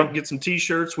website. Get some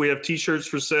T-shirts. We have T-shirts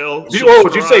for sale.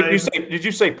 Did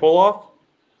you say pull off?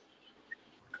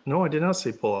 No, I did not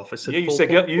say pull off. I said you said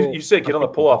get on the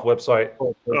pull off website.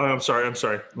 Oh, I'm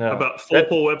sorry. No, about Full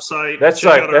Pull website. That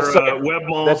site. Web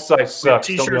mall. That site sucks.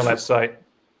 Don't be on that site.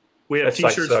 We have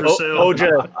T-shirts for sale.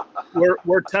 OJ,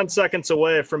 we're 10 seconds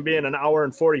away from being an hour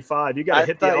and 45. You got to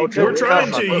hit the outro. We're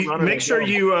trying to make sure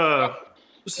you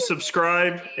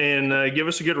subscribe and give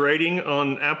us a good rating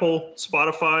on Apple,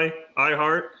 Spotify,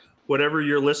 iHeart, whatever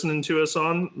you're listening to us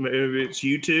on. Maybe it's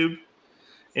YouTube.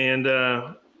 And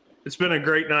it's been a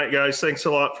great night, guys. Thanks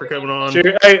a lot for coming on.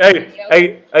 Cheers.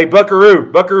 Hey, Buckaroo.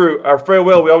 Our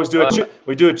farewell. We always do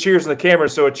a cheers in the camera.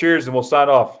 So a cheers, and we'll sign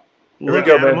off. Here we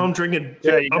go, man. I'm drinking.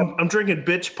 I'm drinking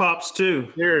bitch pops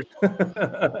too. Cheers.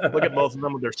 Look at both of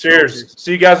them with their cheers.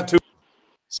 See you guys in 2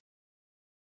 weeks.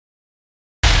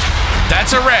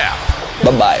 That's a wrap.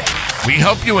 Bye-bye. We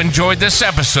hope you enjoyed this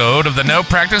episode of the No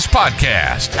Practice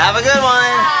Podcast. Have a good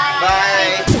one.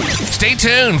 Bye. Stay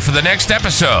tuned for the next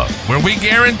episode, where we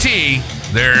guarantee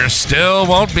there still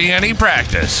won't be any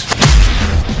practice.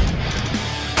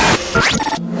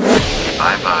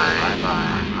 Bye-bye. Bye-bye.